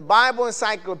the Bible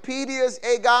encyclopedias,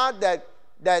 hey God, that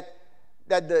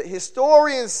the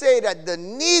historians say that the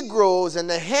Negroes and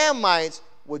the Hamites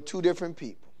were two different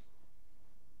people.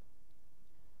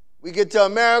 We get to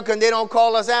America and they don't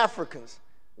call us Africans.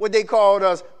 What they called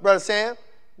us, Brother Sam?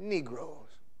 Negroes.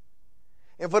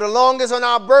 And for the longest on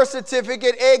our birth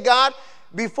certificate, hey God,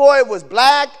 before it was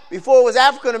black, before it was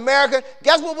African American,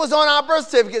 guess what was on our birth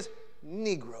certificates?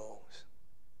 Negroes.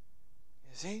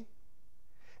 You see?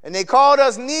 And they called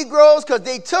us Negroes because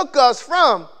they took us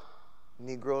from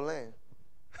Negroland.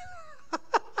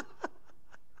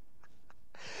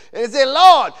 And they said,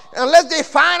 Lord, unless they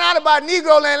find out about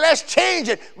Negroland, let's change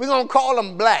it. We're going to call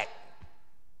them black.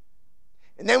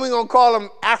 And then we're going to call them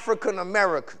African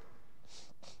American.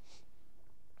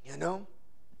 You know?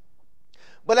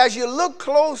 But as you look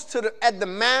close at the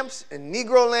maps in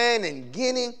Negroland and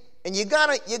Guinea, and you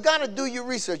gotta do your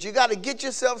research. You gotta get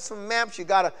yourself some maps. You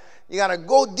gotta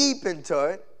go deep into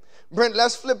it. Brent,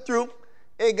 let's flip through.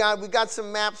 Hey God, we got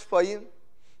some maps for you.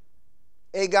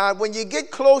 Hey God, when you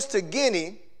get close to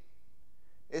Guinea,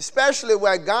 especially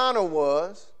where Ghana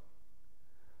was,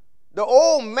 the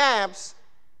old maps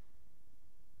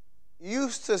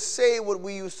used to say what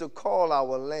we used to call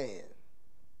our land.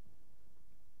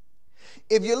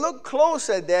 If you look close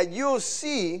at that, you'll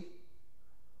see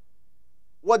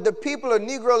what the people of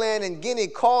Negroland and Guinea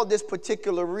called this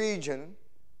particular region.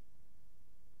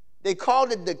 They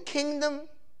called it the kingdom,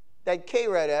 that K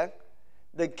right there,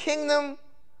 the kingdom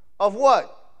of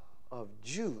what? Of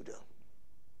Judah.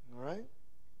 All right?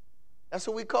 That's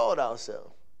what we called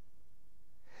ourselves.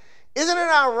 Isn't it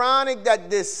ironic that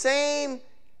this same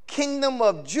kingdom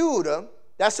of Judah,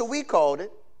 that's what we called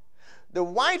it, the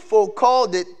white folk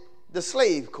called it the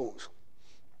slave coast.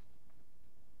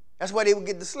 That's where they would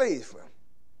get the slaves from.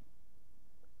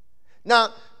 Now,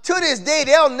 to this day,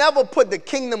 they'll never put the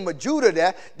kingdom of Judah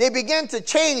there. They began to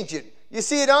change it. You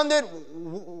see it under it,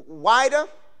 wider,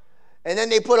 and then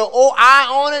they put an O-I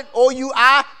on it,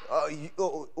 O-U-I,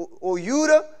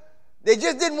 O-Judah. They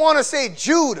just didn't want to say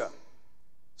Judah.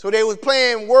 So they was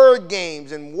playing word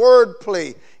games and word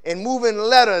play and moving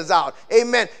letters out.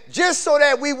 Amen. Just so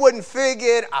that we wouldn't figure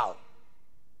it out.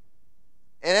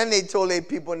 And then they told their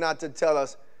people not to tell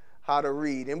us how to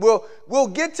read. And we'll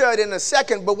get to it in a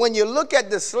second, but when you look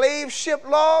at the slave ship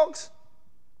logs,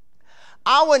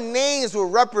 our names were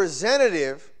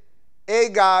representative,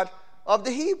 God, of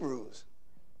the Hebrews.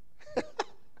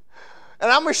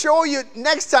 And I'm going to show you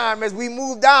next time as we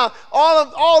move down,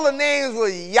 all the names were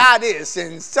Yah this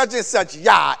and such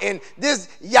Yah and this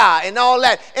Yah and all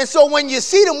that. And so when you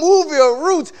see the movie of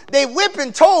Roots, they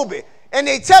whipping Toby and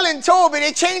they telling Toby,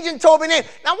 they changing Toby's name.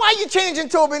 Now why you changing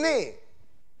Toby's name?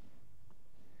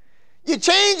 You're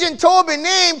changing Toby's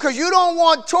name because you don't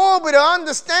want Toby to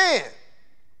understand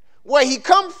where he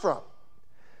come from.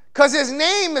 Because his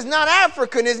name is not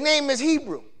African, his name is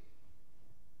Hebrew.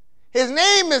 His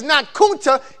name is not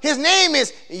Kunta, his name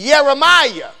is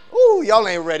Jeremiah. Ooh, y'all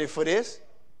ain't ready for this.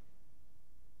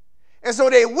 And so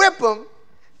they whip him,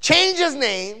 change his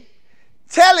name,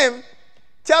 tell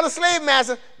the slave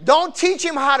master, don't teach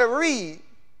him how to read.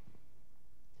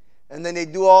 And then they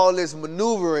do all this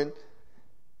maneuvering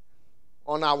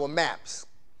on our maps.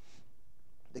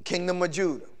 The kingdom of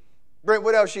Judah. Brent,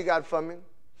 what else you got for me?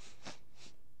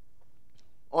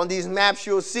 On these maps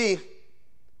you'll see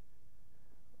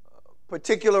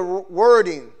particular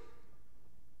wording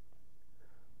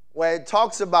where it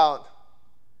talks about,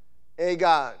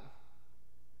 God,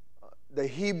 the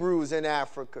Hebrews in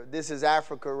Africa. This is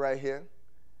Africa right here.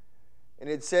 And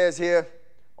it says here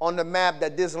on the map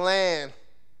that this land,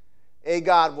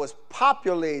 God, was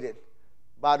populated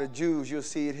by the Jews. You'll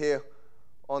see it here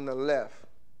on the left.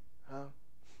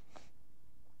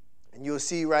 And you'll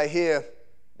see right here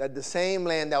that the same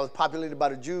land that was populated by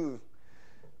the Jews,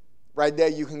 right there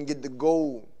you can get the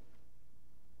gold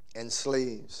and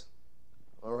slaves.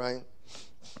 All right?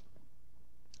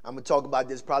 I'm going to talk about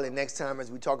this probably next time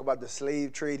as we talk about the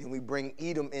slave trade and we bring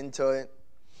Edom into it.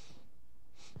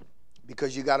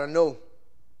 Because you got to know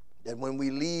that when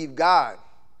we leave God,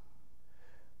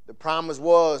 the promise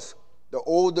was the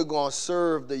older going to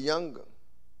serve the younger.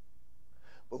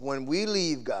 But when we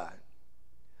leave God,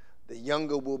 the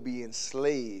younger will be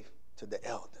enslaved to the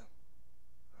elder.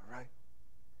 All right?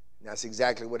 And that's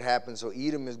exactly what happened. So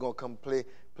Edom is going to come play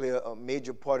a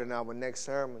major part in our next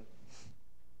sermon.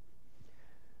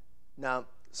 Now,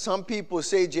 some people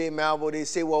say, J. Malvo, they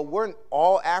say, well, weren't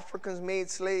all Africans made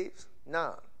slaves?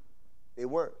 Nah, they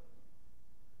weren't.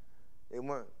 They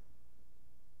weren't.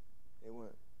 They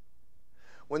weren't.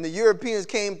 When the Europeans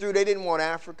came through, they didn't want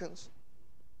Africans.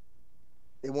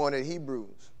 They wanted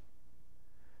Hebrews.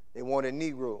 They wanted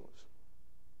Negroes.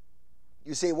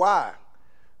 You say, why?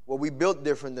 Well, we built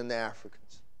different than the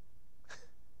Africans.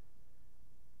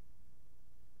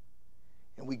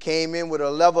 And we came in with a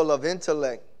level of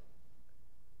intellect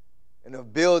and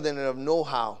of building and of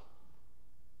know-how.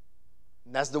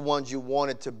 And that's the ones you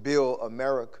wanted to build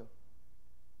America.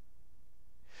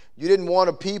 You didn't want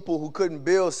a people who couldn't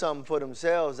build something for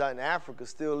themselves out in Africa,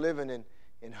 still living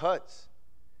in huts.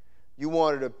 You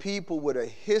wanted a people with a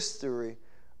history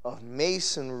of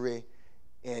masonry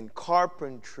and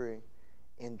carpentry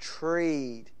and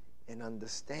trade and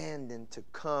understanding to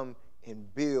come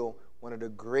and build one of the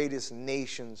greatest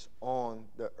nations on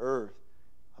the earth,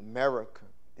 America.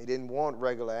 They didn't want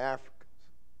regular Africans.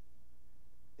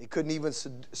 They couldn't even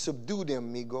subdue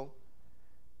them, Migo.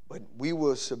 But we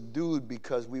were subdued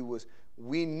because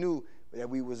we knew that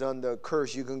we was under a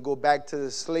curse. You can go back to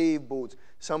the slave boats.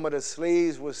 Some of the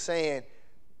slaves were saying,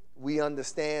 we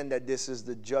understand that this is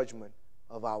the judgment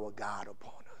of our God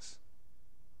upon us.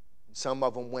 And some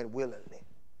of them went willingly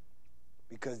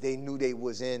because they knew they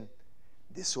was in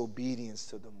disobedience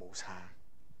to the Most High.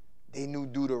 They knew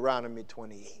Deuteronomy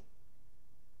 28. You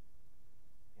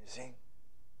see?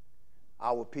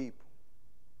 Our people.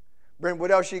 Brent,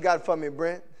 what else you got for me,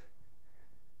 Brent?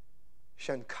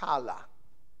 Shankala.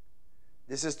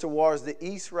 This is towards the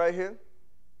east right here.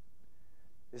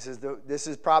 This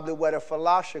is probably where the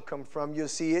Falasha come from. You'll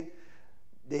see it.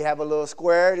 They have a little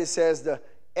square. It says the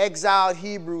exiled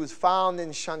Hebrews found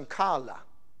in Shankala,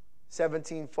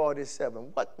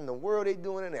 1747. What in the world are they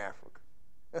doing in Africa?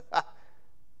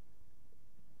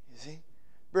 You see?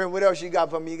 Brent, what else you got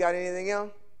for me? You got anything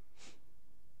else?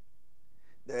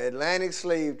 The Atlantic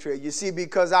slave trade. You see,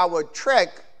 because our trek,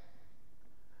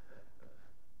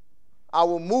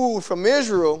 our move from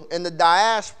Israel in the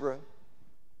diaspora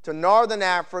to northern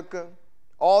Africa,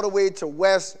 all the way to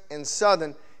west and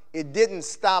southern, it didn't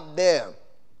stop there.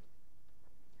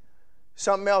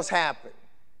 Something else happened.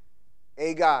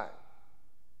 God,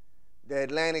 the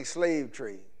Atlantic slave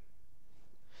trade.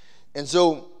 And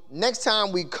so next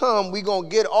time we come, we're going to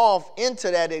get off into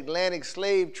that Atlantic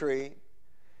slave trade,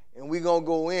 and we're going to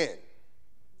go in,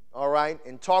 all right,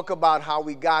 and talk about how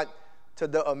we got to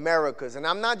the Americas. And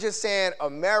I'm not just saying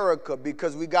America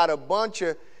because we got a bunch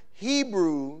of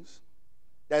Hebrews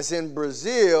that's in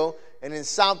Brazil and in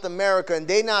South America, and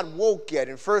they not woke yet.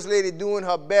 And First Lady doing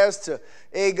her best to,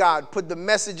 God, put the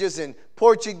messages in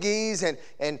Portuguese and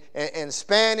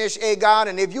Spanish, God.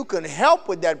 And if you can help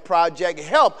with that project,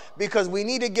 help, because we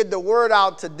need to get the word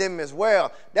out to them as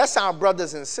well. That's our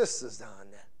brothers and sisters down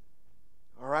there,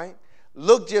 all right?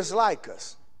 Look just like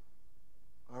us,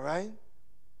 all right?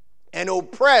 And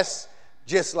oppress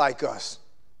just like us.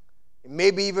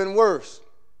 Maybe even worse.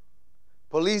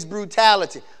 Police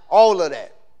brutality, all of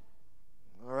that.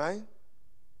 All right?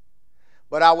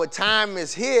 But our time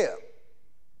is here.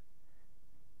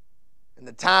 And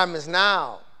the time is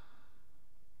now.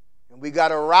 And we got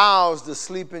to rouse the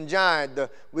sleeping giant.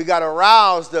 We got to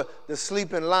rouse the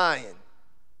sleeping lion. You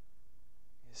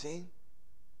see?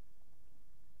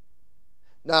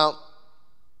 Now,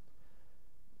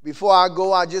 before I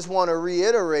go, I just want to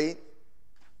reiterate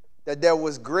that there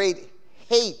was great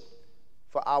hate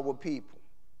for our people.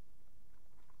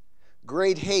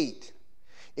 Great hate.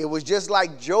 It was just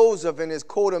like Joseph in his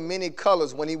coat of many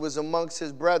colors when he was amongst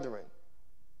his brethren.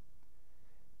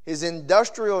 His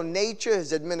industrial nature,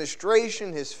 his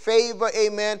administration, his favor,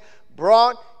 amen,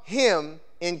 brought him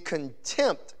in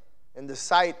contempt in the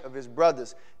sight of his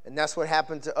brothers. And that's what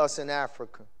happened to us in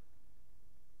Africa.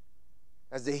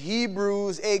 As the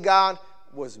Hebrews, God,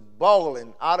 was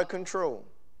balling out of control,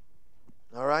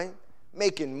 all right,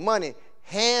 making money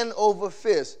hand over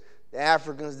fist, the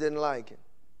Africans didn't like it.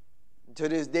 And to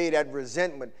this day, that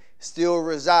resentment still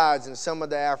resides in some of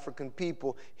the African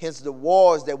people, hence the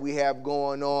wars that we have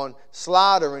going on,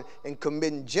 slaughtering and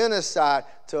committing genocide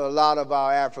to a lot of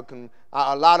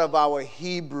our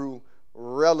Hebrew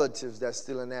relatives that's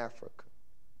still in Africa.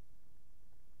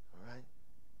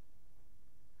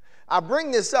 I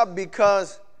bring this up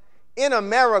because in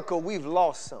America, we've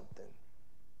lost something.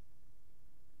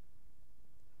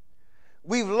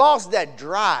 We've lost that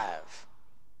drive.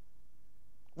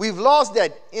 We've lost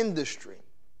that industry.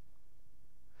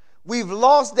 We've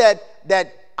lost that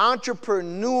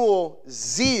entrepreneurial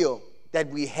zeal that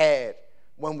we had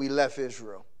when we left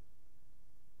Israel.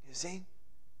 You see?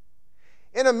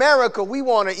 In America, we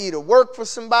want to either work for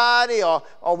somebody or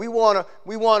we want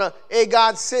to,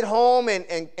 God, sit home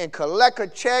and collect a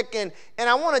check. And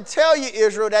I want to tell you,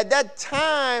 Israel, that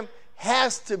time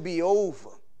has to be over.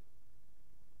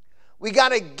 We got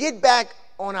to get back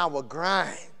on our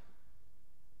grind.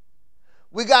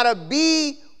 We got to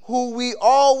be who we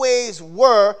always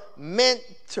were meant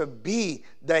to be,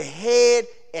 the head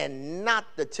and not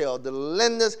the tail, the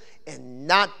lenders and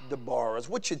not the borrowers.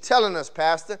 What you telling us,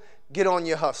 Pastor? Get on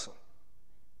your hustle.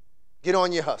 Get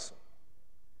on your hustle.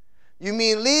 You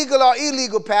mean legal or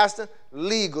illegal, Pastor?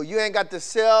 Legal. You ain't got to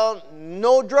sell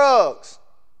no drugs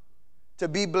to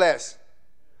be blessed.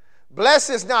 Blessed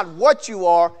is not what you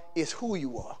are, it's who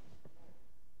you are.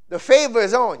 The favor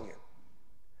is on you.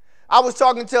 I was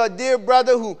talking to a dear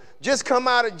brother who just come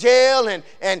out of jail, and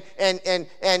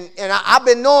I've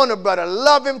been knowing the brother,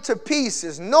 love him to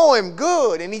pieces, know him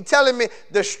good, and he telling me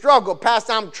the struggle.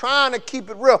 Pastor, I'm trying to keep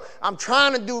it real. I'm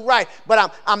trying to do right,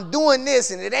 but I'm doing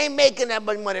this, and it ain't making that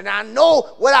much money, and I know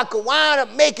what I could wind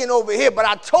up making over here, but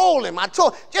I told him,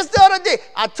 just the other day,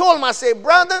 I told him, I said,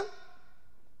 brother,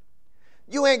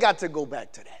 you ain't got to go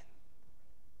back to that.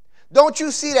 Don't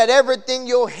you see that everything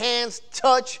your hands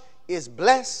touch is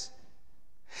blessed?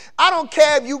 I don't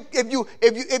care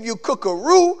if you cook a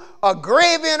roux or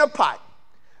gravy in a pot.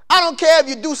 I don't care if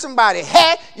you do somebody's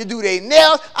hair, you do their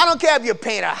nails. I don't care if you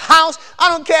paint a house. I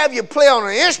don't care if you play on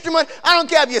an instrument. I don't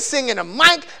care if you're singing a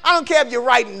mic. I don't care if you're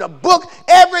writing a book.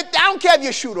 Everything. I don't care if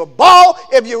you shoot a ball,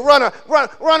 if you run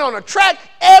on a track.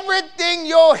 Everything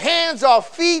your hands or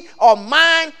feet or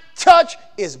mind touch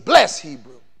is blessed,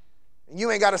 Hebrew. And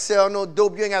you ain't got to sell no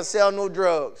dope. You ain't got to sell no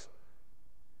drugs.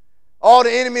 All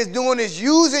the enemy is doing is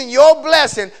using your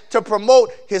blessing to promote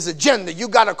his agenda. You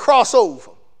got to cross over.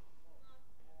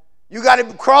 You got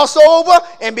to cross over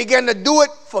and begin to do it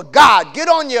for God. Get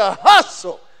on your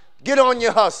hustle. Get on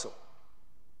your hustle.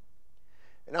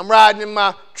 And I'm riding in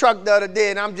my truck the other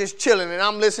day, and I'm just chilling, and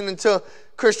I'm listening to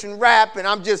Christian rap, and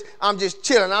I'm just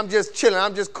chilling. I'm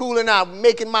just cooling out,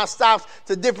 making my stops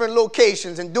to different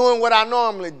locations and doing what I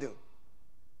normally do.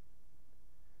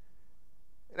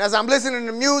 And as I'm listening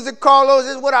to music, Carlos,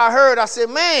 this is what I heard. I said,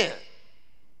 man,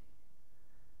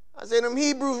 them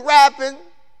Hebrews rapping,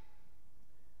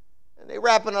 and they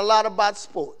rapping a lot about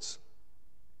sports.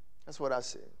 That's what I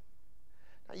said.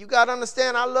 Now, you got to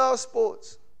understand, I love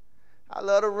sports. I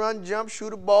love to run, jump,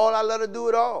 shoot a ball. I love to do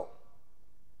it all.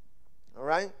 All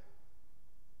right?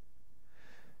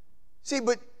 See,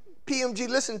 but PMG,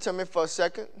 listen to me for a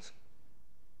second.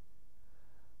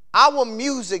 Our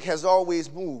music has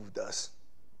always moved us.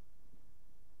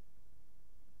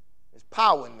 There's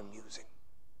power in the music.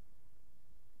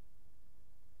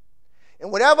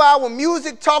 And whatever our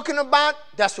music talking about,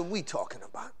 that's what we talking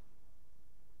about.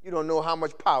 You don't know how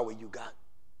much power you got.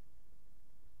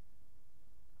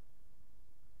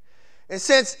 And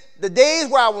since the days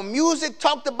where our music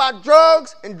talked about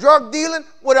drugs and drug dealing,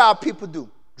 what do our people do?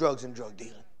 Drugs and drug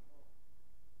dealing.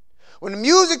 When the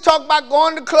music talked about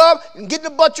going to the club and getting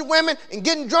a bunch of women and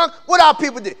getting drunk, what our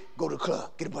people did? Go to the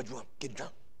club, get a bunch of women, get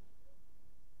drunk.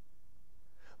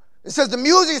 And since the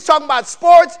music is talking about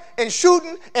sports and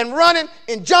shooting and running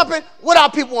and jumping, what our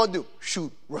people want to do?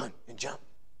 Shoot, run, and jump.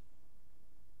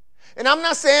 And I'm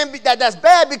not saying that that's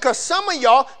bad, because some of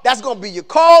y'all, that's going to be your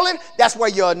calling. That's where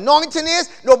your anointing is.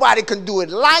 Nobody can do it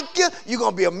like you. You're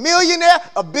going to be a millionaire,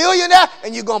 a billionaire,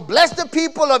 and you're going to bless the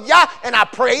people of Yah, and I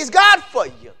praise God for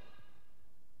you.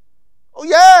 Oh,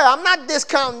 yeah, I'm not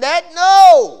discounting that.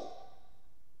 No.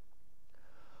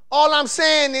 All I'm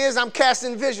saying is I'm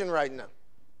casting vision right now.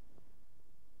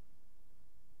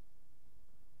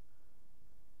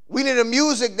 We need a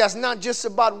music that's not just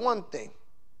about one thing.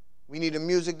 We need a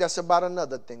music that's about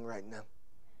another thing right now.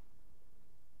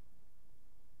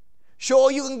 Sure,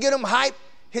 you can get them hyped,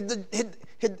 hit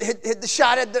the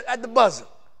shot at the buzzer.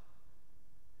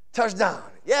 Touchdown.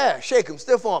 Yeah, shake them,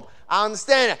 stiff arm. I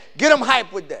understand that. Get them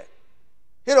hyped with that.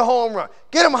 Hit a home run.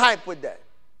 Get them hyped with that.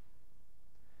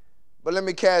 But let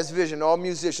me cast vision. All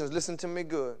musicians, listen to me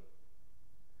good.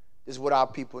 This is what our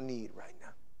people need right now.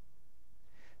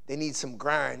 They need some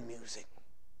grind music.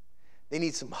 They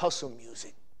need some hustle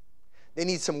music. They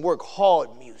need some work hard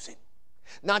music.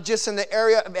 Not just in the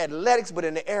area of athletics, but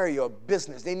in the area of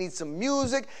business. They need some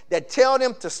music that tell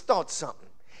them to start something,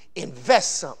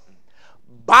 invest something,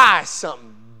 buy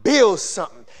something, build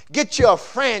something, get you a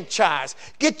franchise,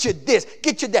 get you this,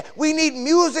 get you that. We need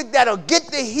music that'll get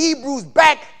the Hebrews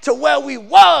back to where we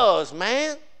was,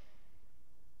 man.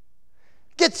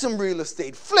 Get some real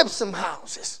estate, flip some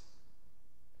houses.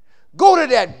 Go to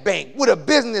that bank with a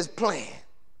business plan.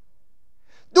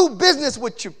 Do business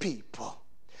with your people.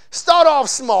 Start off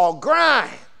small,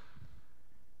 grind.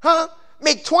 Huh?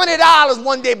 Make $20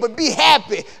 one day, but be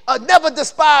happy. Never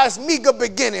despise meager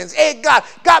beginnings. Hey, God,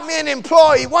 got me an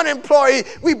employee, one employee.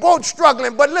 We both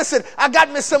struggling, but listen, I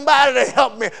got me somebody to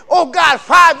help me. Oh, God,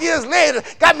 5 years later,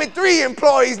 got me 3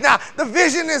 employees now. The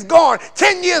vision is gone.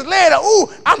 10 years later, ooh,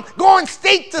 I'm going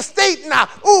state to state now.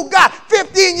 Ooh, God,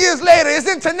 15 years later,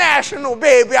 it's international,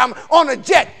 baby. I'm on a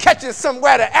jet catching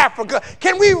somewhere to Africa.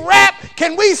 Can we rap?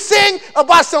 Can we sing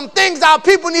about some things our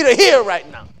people need to hear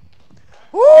right now?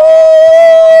 Woo!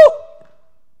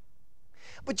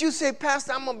 But you say,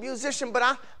 Pastor, I'm a musician, but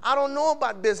I don't know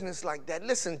about business like that.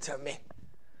 Listen to me.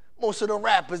 Most of the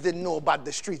rappers didn't know about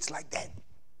the streets like that.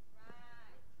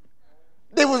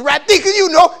 They was rapping, you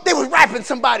know, they was rapping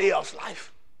somebody else's life.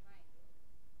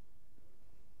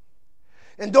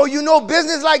 And though you know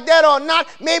business like that or not,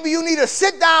 maybe you need to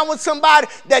sit down with somebody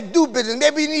that do business.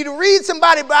 Maybe you need to read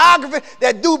somebody's biography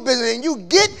that do business. And you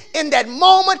get in that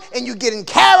moment and you get in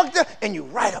character and you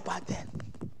write about that.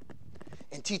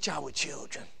 And teach our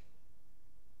children.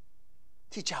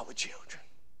 Teach our children.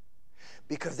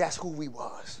 Because that's who we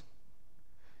was.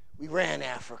 We ran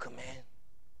Africa, man.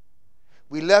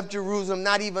 We left Jerusalem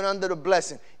not even under the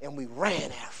blessing, and we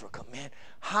ran Africa, man.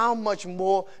 How much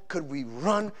more could we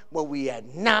run where we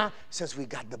at now since we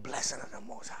got the blessing of the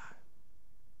Most High?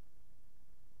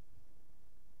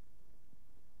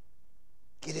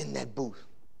 Get in that booth.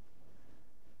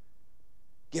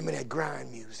 Give me that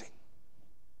grind music.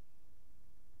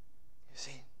 You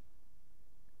see?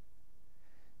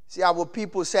 See, our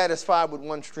people satisfied with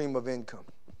one stream of income.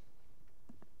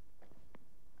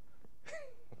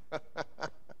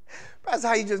 That's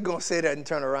how you just gonna say that and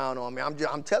turn around on me.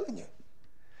 I'm telling you.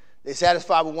 They're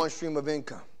satisfied with one stream of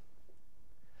income.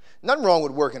 Nothing wrong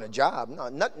with working a job. No,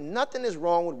 nothing is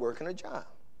wrong with working a job.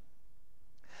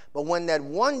 But when that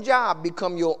one job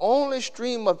become your only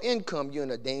stream of income, you're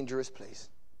in a dangerous place.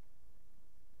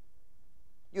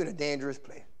 You're in a dangerous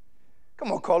place.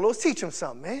 Come on, Carlos, teach them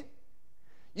something, man.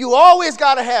 You always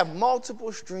got to have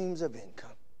multiple streams of income.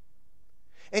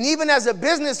 And even as a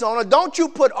business owner, don't you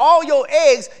put all your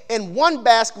eggs in one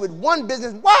basket with one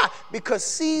business. Why? Because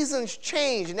seasons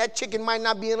change, and that chicken might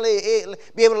not be able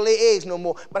to lay eggs no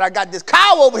more. But I got this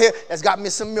cow over here that's got me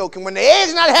some milk. And when the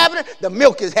eggs not happening, the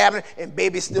milk is happening, and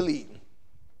baby's still eating.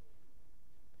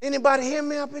 Anybody hear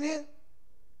me up in here?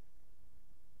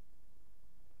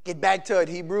 Get back to it,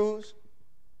 Hebrews.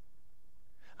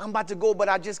 I'm about to go, but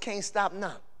I just can't stop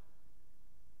now.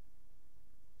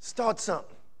 Start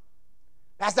something.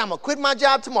 Pastor, I'm going to quit my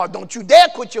job tomorrow. Don't you dare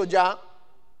quit your job.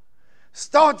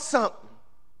 Start something.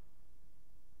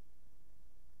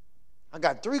 I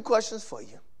got 3 questions for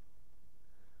you.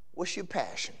 What's your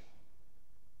passion?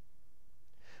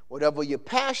 Whatever your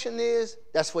passion is,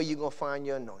 that's where you're going to find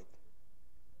your anointing.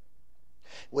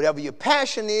 Whatever your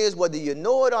passion is, whether you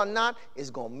know it or not,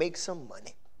 is going to make some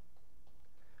money.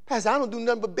 Pastor, I don't do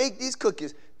nothing but bake these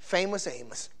cookies. Famous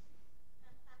Amos.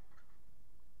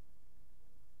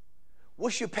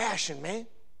 What's your passion, man?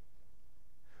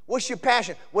 What's your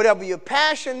passion? Whatever your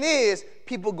passion is,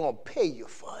 people going to pay you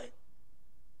for it.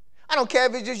 I don't care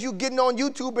if it's just you getting on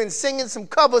YouTube and singing some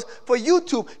covers for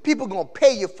YouTube. People going to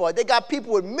pay you for it. They got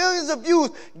people with millions of views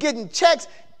getting checks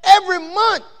every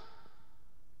month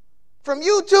from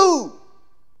YouTube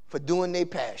for doing their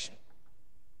passion.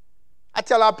 I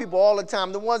tell our people all the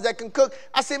time, the ones that can cook,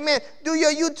 I say, man, do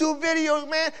your YouTube videos,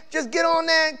 man. Just get on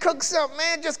there and cook something,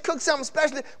 man. Just cook something,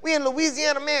 especially we in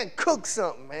Louisiana, man. Cook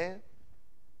something, man.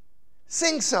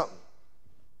 Sing something.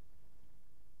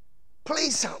 Play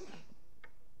something.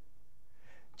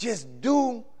 Just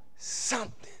do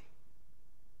something.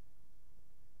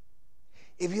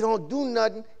 If you don't do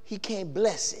nothing, he can't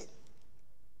bless it.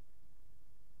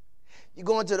 You're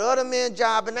going to the other man's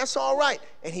job, and that's all right.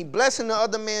 And he blessing the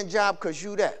other man's job because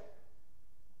you there.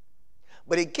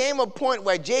 But it came a point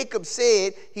where Jacob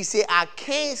said, he said, I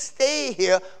can't stay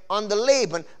here under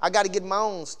Laban. I got to get my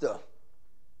own stuff.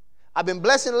 I've been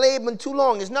blessing Laban too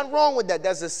long. There's nothing wrong with that.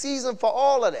 There's a season for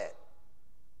all of that.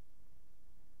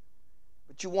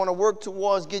 But you want to work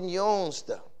towards getting your own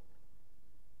stuff.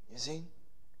 You see? You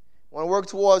want to work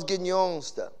towards getting your own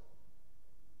stuff.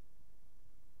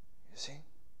 You see?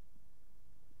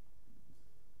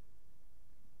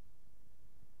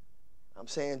 I'm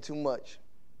saying too much.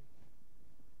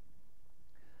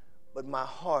 But my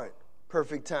heart,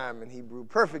 perfect time in Hebrew,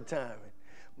 perfect timing.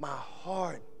 My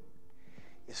heart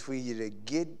is for you to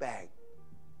get back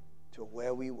to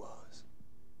where we was.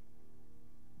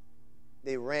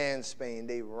 They ran Spain.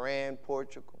 They ran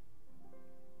Portugal.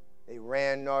 They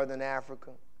ran Northern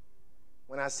Africa.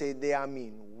 When I say they, I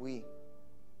mean we.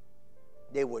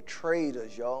 They were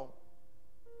traders, y'all.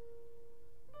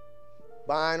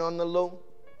 Buying on the low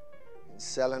and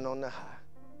selling on the high.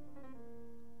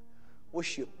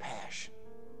 What's your passion?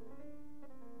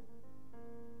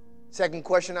 Second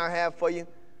question I have for you,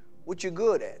 what you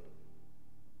good at?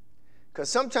 Because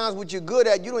sometimes what you're good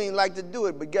at, you don't even like to do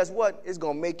it, but guess what? It's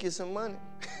going to make you some money.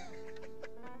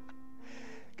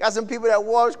 Got some people that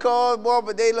wash cars, boy,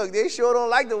 but they sure don't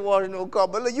like to wash no car.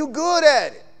 But look, you good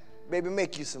at it. Baby,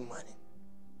 make you some money.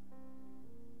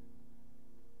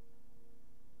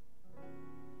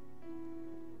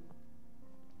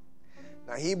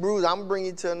 Now, Hebrews, I'm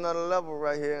bringing you to another level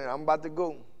right here, and I'm about to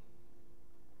go.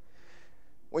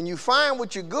 When you find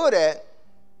what you're good at,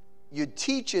 you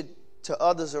teach it to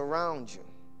others around you.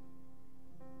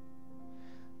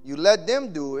 You let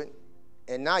them do it,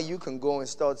 and now you can go and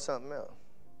start something else.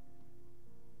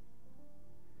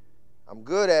 I'm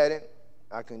good at it,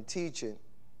 I can teach it,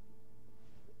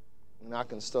 and I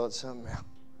can start something else.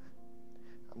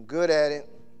 I'm good at it,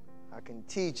 I can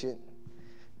teach it,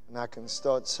 and I can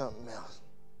start something else.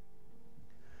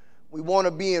 We want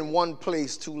to be in one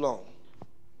place too long.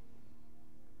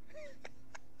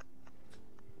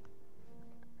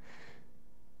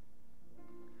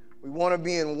 We want to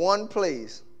be in one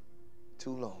place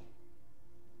too long.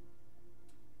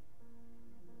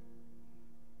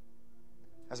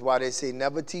 That's why they say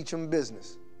never teach them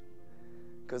business.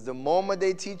 Because the moment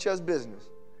they teach us business,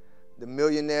 the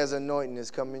millionaire's anointing is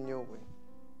coming your way.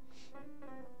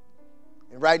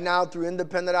 And right now, through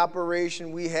independent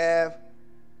operation, we have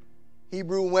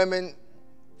Hebrew women,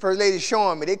 First Lady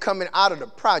showing me, they're coming out of the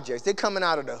projects. They're coming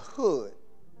out of the hood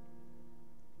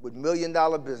with $1 million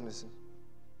businesses.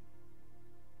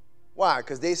 Why?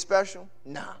 Because they special?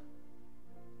 Nah.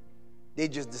 They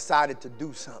just decided to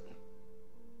do something.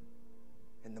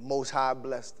 And the Most High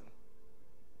blessed them.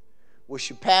 What's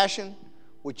your passion?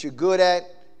 What you're good at?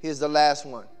 Here's the last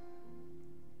one.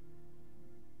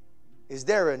 Is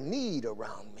there a need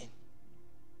around me?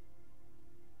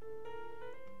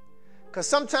 Because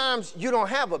sometimes you don't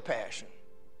have a passion.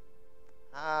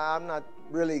 I'm not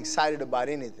really excited about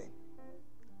anything.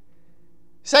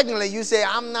 Secondly, you say,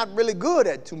 I'm not really good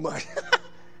at too much.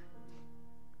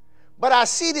 But I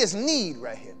see this need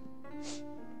right here.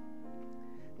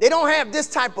 They don't have this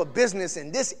type of business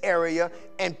in this area,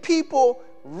 and people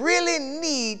really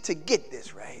need to get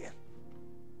this right here.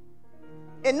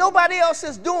 And nobody else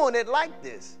is doing it like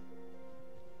this.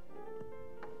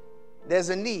 There's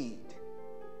a need.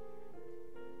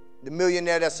 The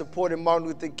millionaire that supported Martin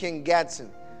Luther King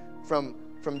Gadsden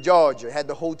from Georgia, had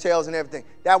the hotels and everything.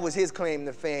 That was his claim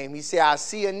to fame. He said, I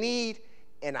see a need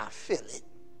and I feel it.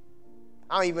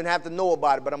 I don't even have to know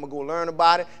about it, but I'm going to go learn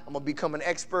about it. I'm going to become an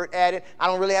expert at it. I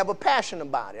don't really have a passion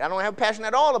about it. I don't have a passion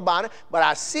at all about it, but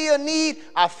I see a need,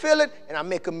 I feel it, and I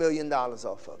make $1 million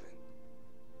off of it.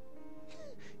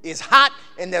 It's hot,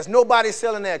 and there's nobody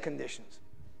selling air conditioners.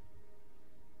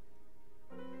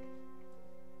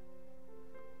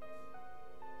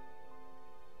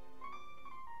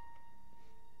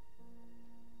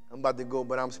 I'm about to go,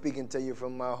 but I'm speaking to you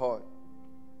from my heart.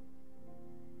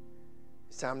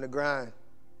 It's time to grind.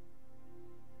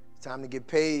 It's time to get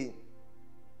paid.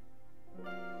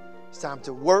 It's time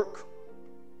to work.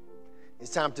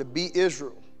 It's time to be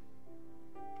Israel.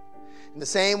 And the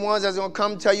same ones that's going to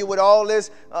come tell you with all this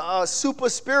super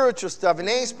spiritual stuff, and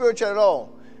they ain't spiritual at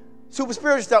all. Super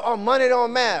spiritual stuff, oh, money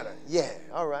don't matter. Yeah,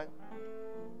 all right.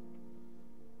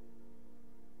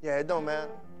 Yeah, it don't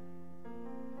matter.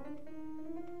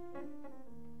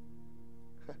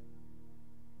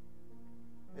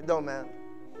 It don't matter.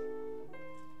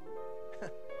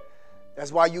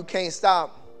 That's why you can't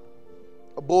stop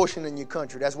abortion in your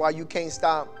country. That's why you can't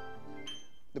stop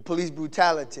the police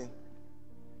brutality.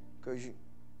 Because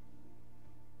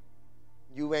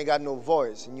you ain't got no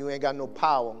voice and you ain't got no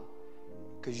power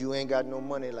because you ain't got no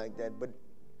money like that. But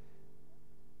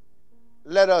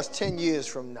let us 10 years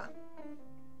from now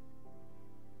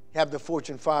have the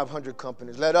Fortune 500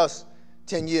 companies. Let us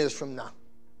 10 years from now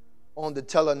own the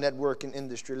telenetworking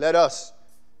industry. Let us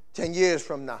 10 years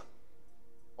from now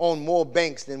own more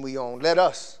banks than we own. Let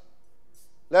us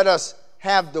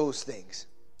have those things.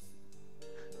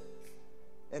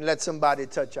 And let somebody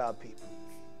touch our people.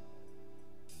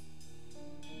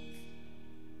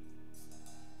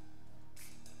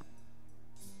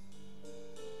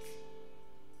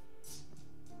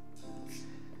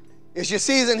 It's your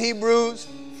season, Hebrews.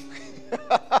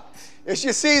 It's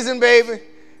your season, baby.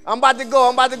 I'm about to go.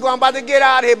 I'm about to get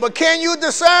out of here. But can you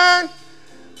discern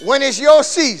when it's your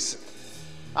season?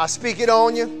 I speak it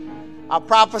on you. I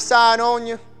prophesy it on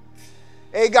you.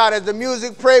 Hey, God, as the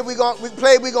music play, we're going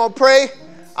to pray.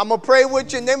 I'm going to pray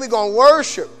with you, and then we're going to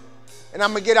worship. And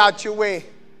I'm going to get out your way.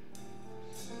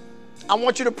 I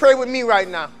want you to pray with me right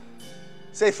now.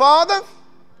 Say, Father,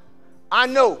 I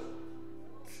know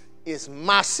it's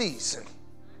my season.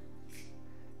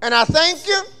 And I thank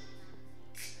you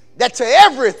that to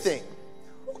everything,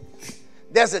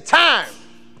 there's a time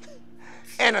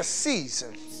and a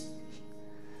season.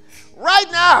 Right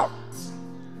now,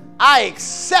 I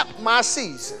accept my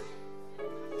season.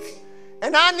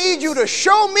 And I need you to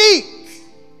show me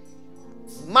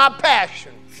my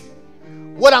passion,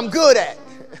 what I'm good at.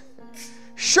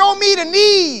 Show me the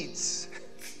needs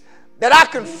that I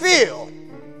can feel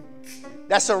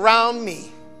that's around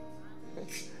me.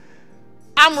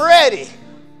 I'm ready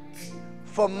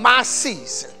for my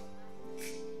season.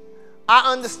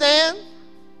 I understand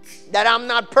that I'm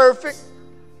not perfect,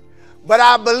 but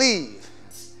I believe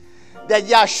that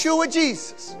Yeshua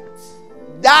Jesus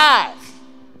died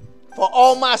for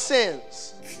all my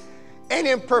sins and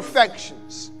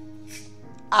imperfections.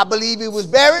 I believe he was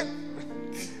buried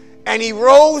and he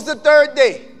rose the third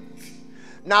day.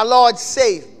 Now, Lord,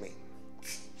 save me,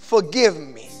 forgive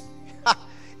me,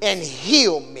 and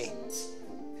heal me.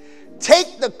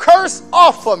 Take the curse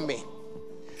off of me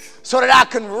so that I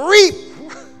can reap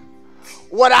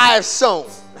what I have sown.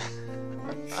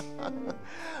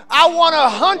 I want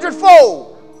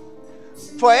 100-fold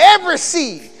for every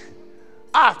seed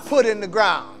I've put in the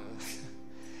ground.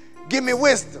 Give me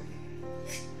wisdom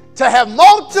to have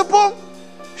multiple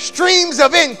streams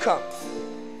of income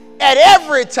at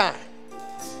every time.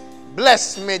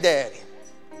 Bless me, Daddy.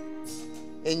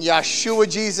 In Yeshua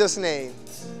Jesus' name.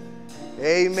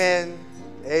 Amen.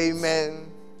 Amen.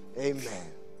 Amen.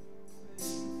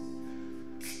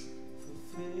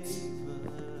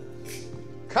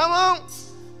 Come on.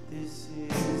 This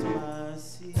is my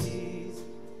season.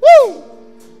 Woo!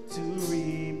 To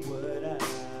reap what I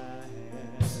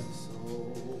have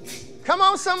sown. Come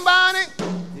on, somebody.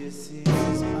 This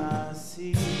is my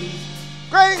season.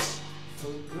 Grace.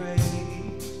 For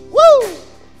grace. Woo!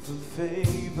 For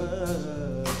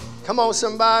favor. Come on,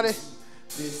 somebody.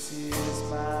 This is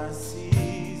my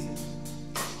season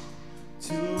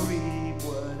to reap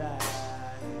what I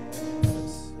have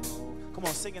sown. Come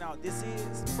on, sing it out. This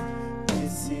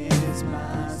is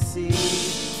my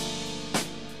season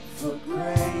for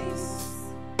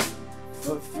grace,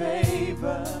 for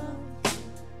favor.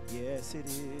 Yes, it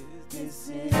is. This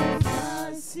is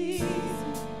my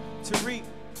season to reap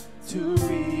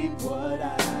what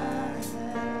I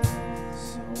have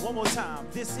sown. One more time.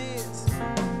 This is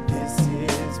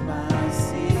my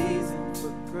season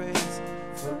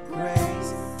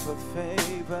grace, for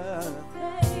favor.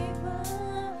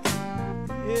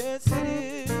 Yes, it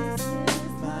is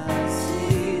my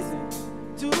season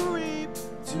to reap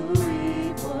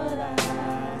what I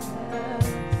have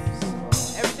sown.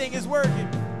 Everything is working.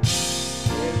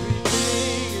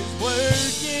 Everything is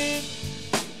working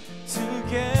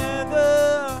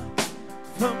together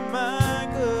for my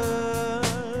good.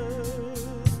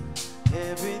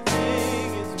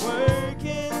 Everything is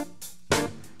working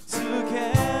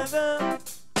together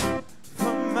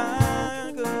for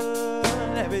my good.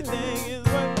 Everything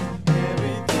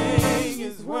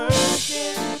is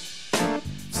working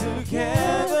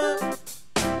together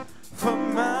for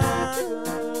my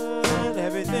good.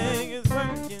 Everything is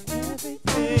working.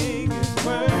 Everything is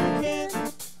working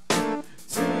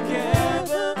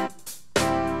together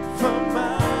for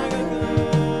my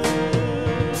good.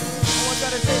 I want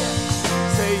y'all to say that.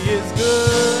 Say it's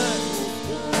good.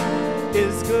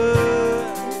 It's good.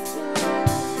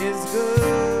 It's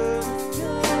good.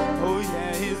 Oh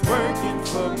yeah, it's working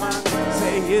for my good.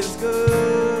 Say it's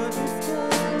good.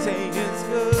 Say it's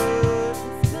good.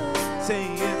 Say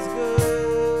it's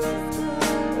good.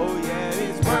 Oh yeah,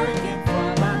 it's working for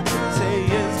my good. Say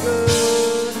it's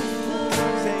good.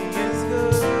 Say it's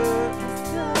good.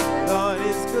 Lord,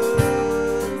 it's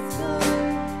good.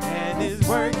 And it's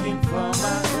working for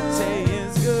my good. Say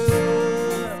it's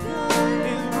good.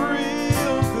 It's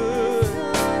real good.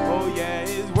 Oh yeah,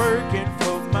 it's working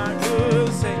for my good.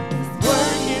 Say it's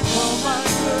working for my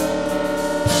good.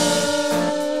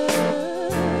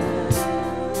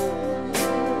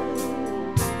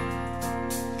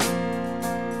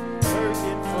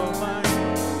 Working for my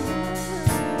good.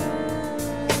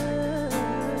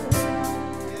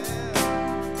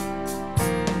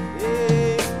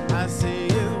 Yeah, I say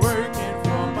it's working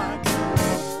for my good.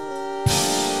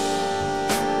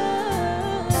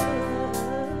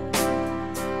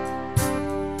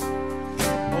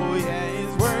 Oh yeah,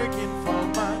 it's working for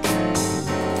my good.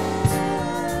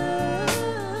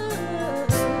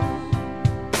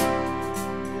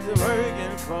 It's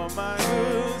working for my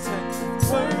good. Say,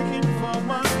 it's working for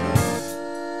my good.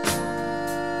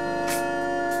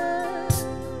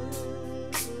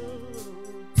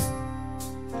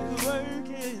 It's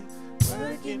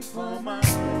working for my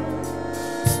good.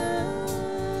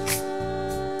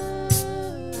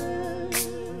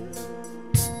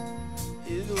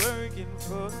 It's working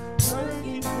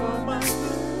for my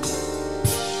good.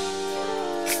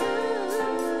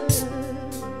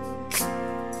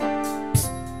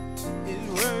 It's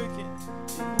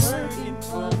working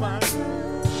for my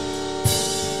good.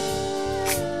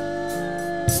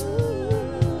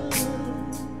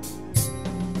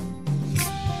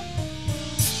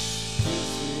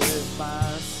 This is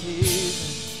my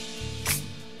season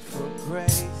for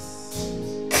grace,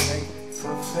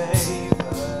 for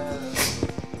favor.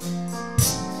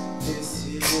 This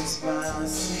is my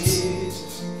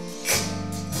season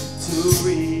to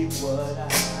reap what I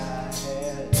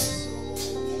had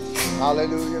sown.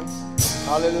 Hallelujah.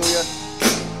 Hallelujah.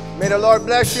 May the Lord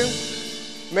bless you.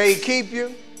 May He keep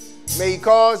you. May He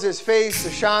cause His face to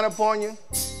shine upon you.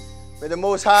 May the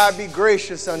Most High be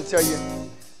gracious unto you.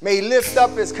 May He lift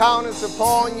up His countenance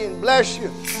upon you and bless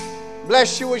you.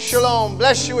 Bless you with shalom.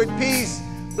 Bless you with peace.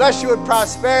 Bless you with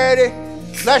prosperity.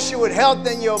 Bless you with health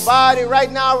in your body.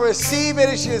 Right now, receive it.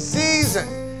 It's your season.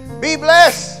 Be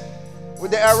blessed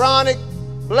with the Aaronic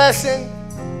blessing.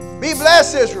 Be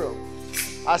blessed, Israel.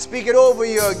 I speak it over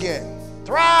you again.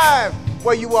 Thrive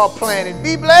where you are planted.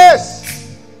 Be blessed.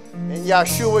 In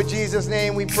Yeshua, Jesus'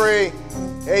 name we pray.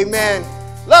 Amen.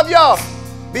 Love y'all.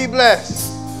 Be blessed.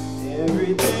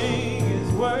 Everything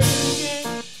is working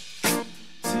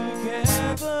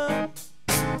together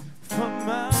for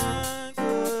my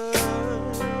good.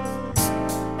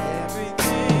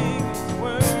 Everything is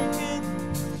working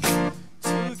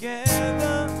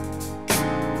together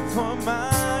for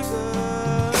my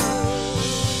good.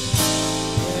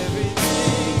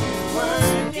 Everything is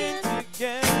working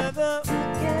together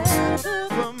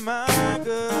for my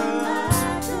good.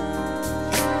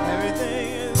 Everything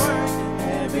is working.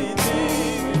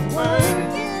 Everything is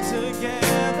working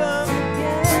together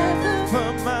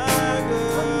for my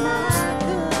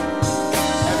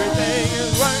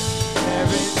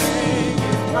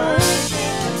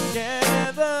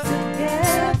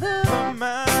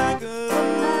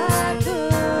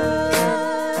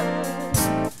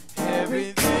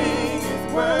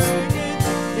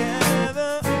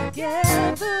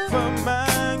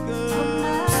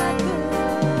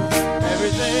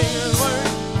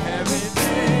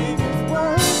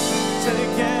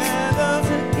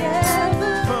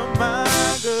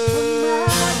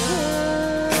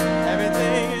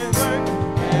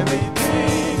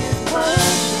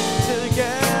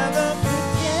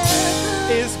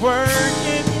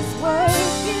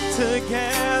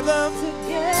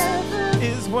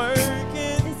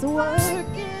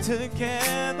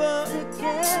Together,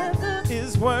 together,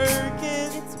 is working.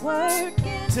 it's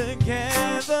working.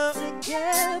 Together,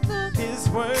 Together, is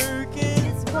working.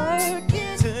 it's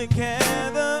working.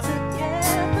 Together,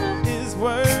 Together, is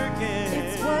working.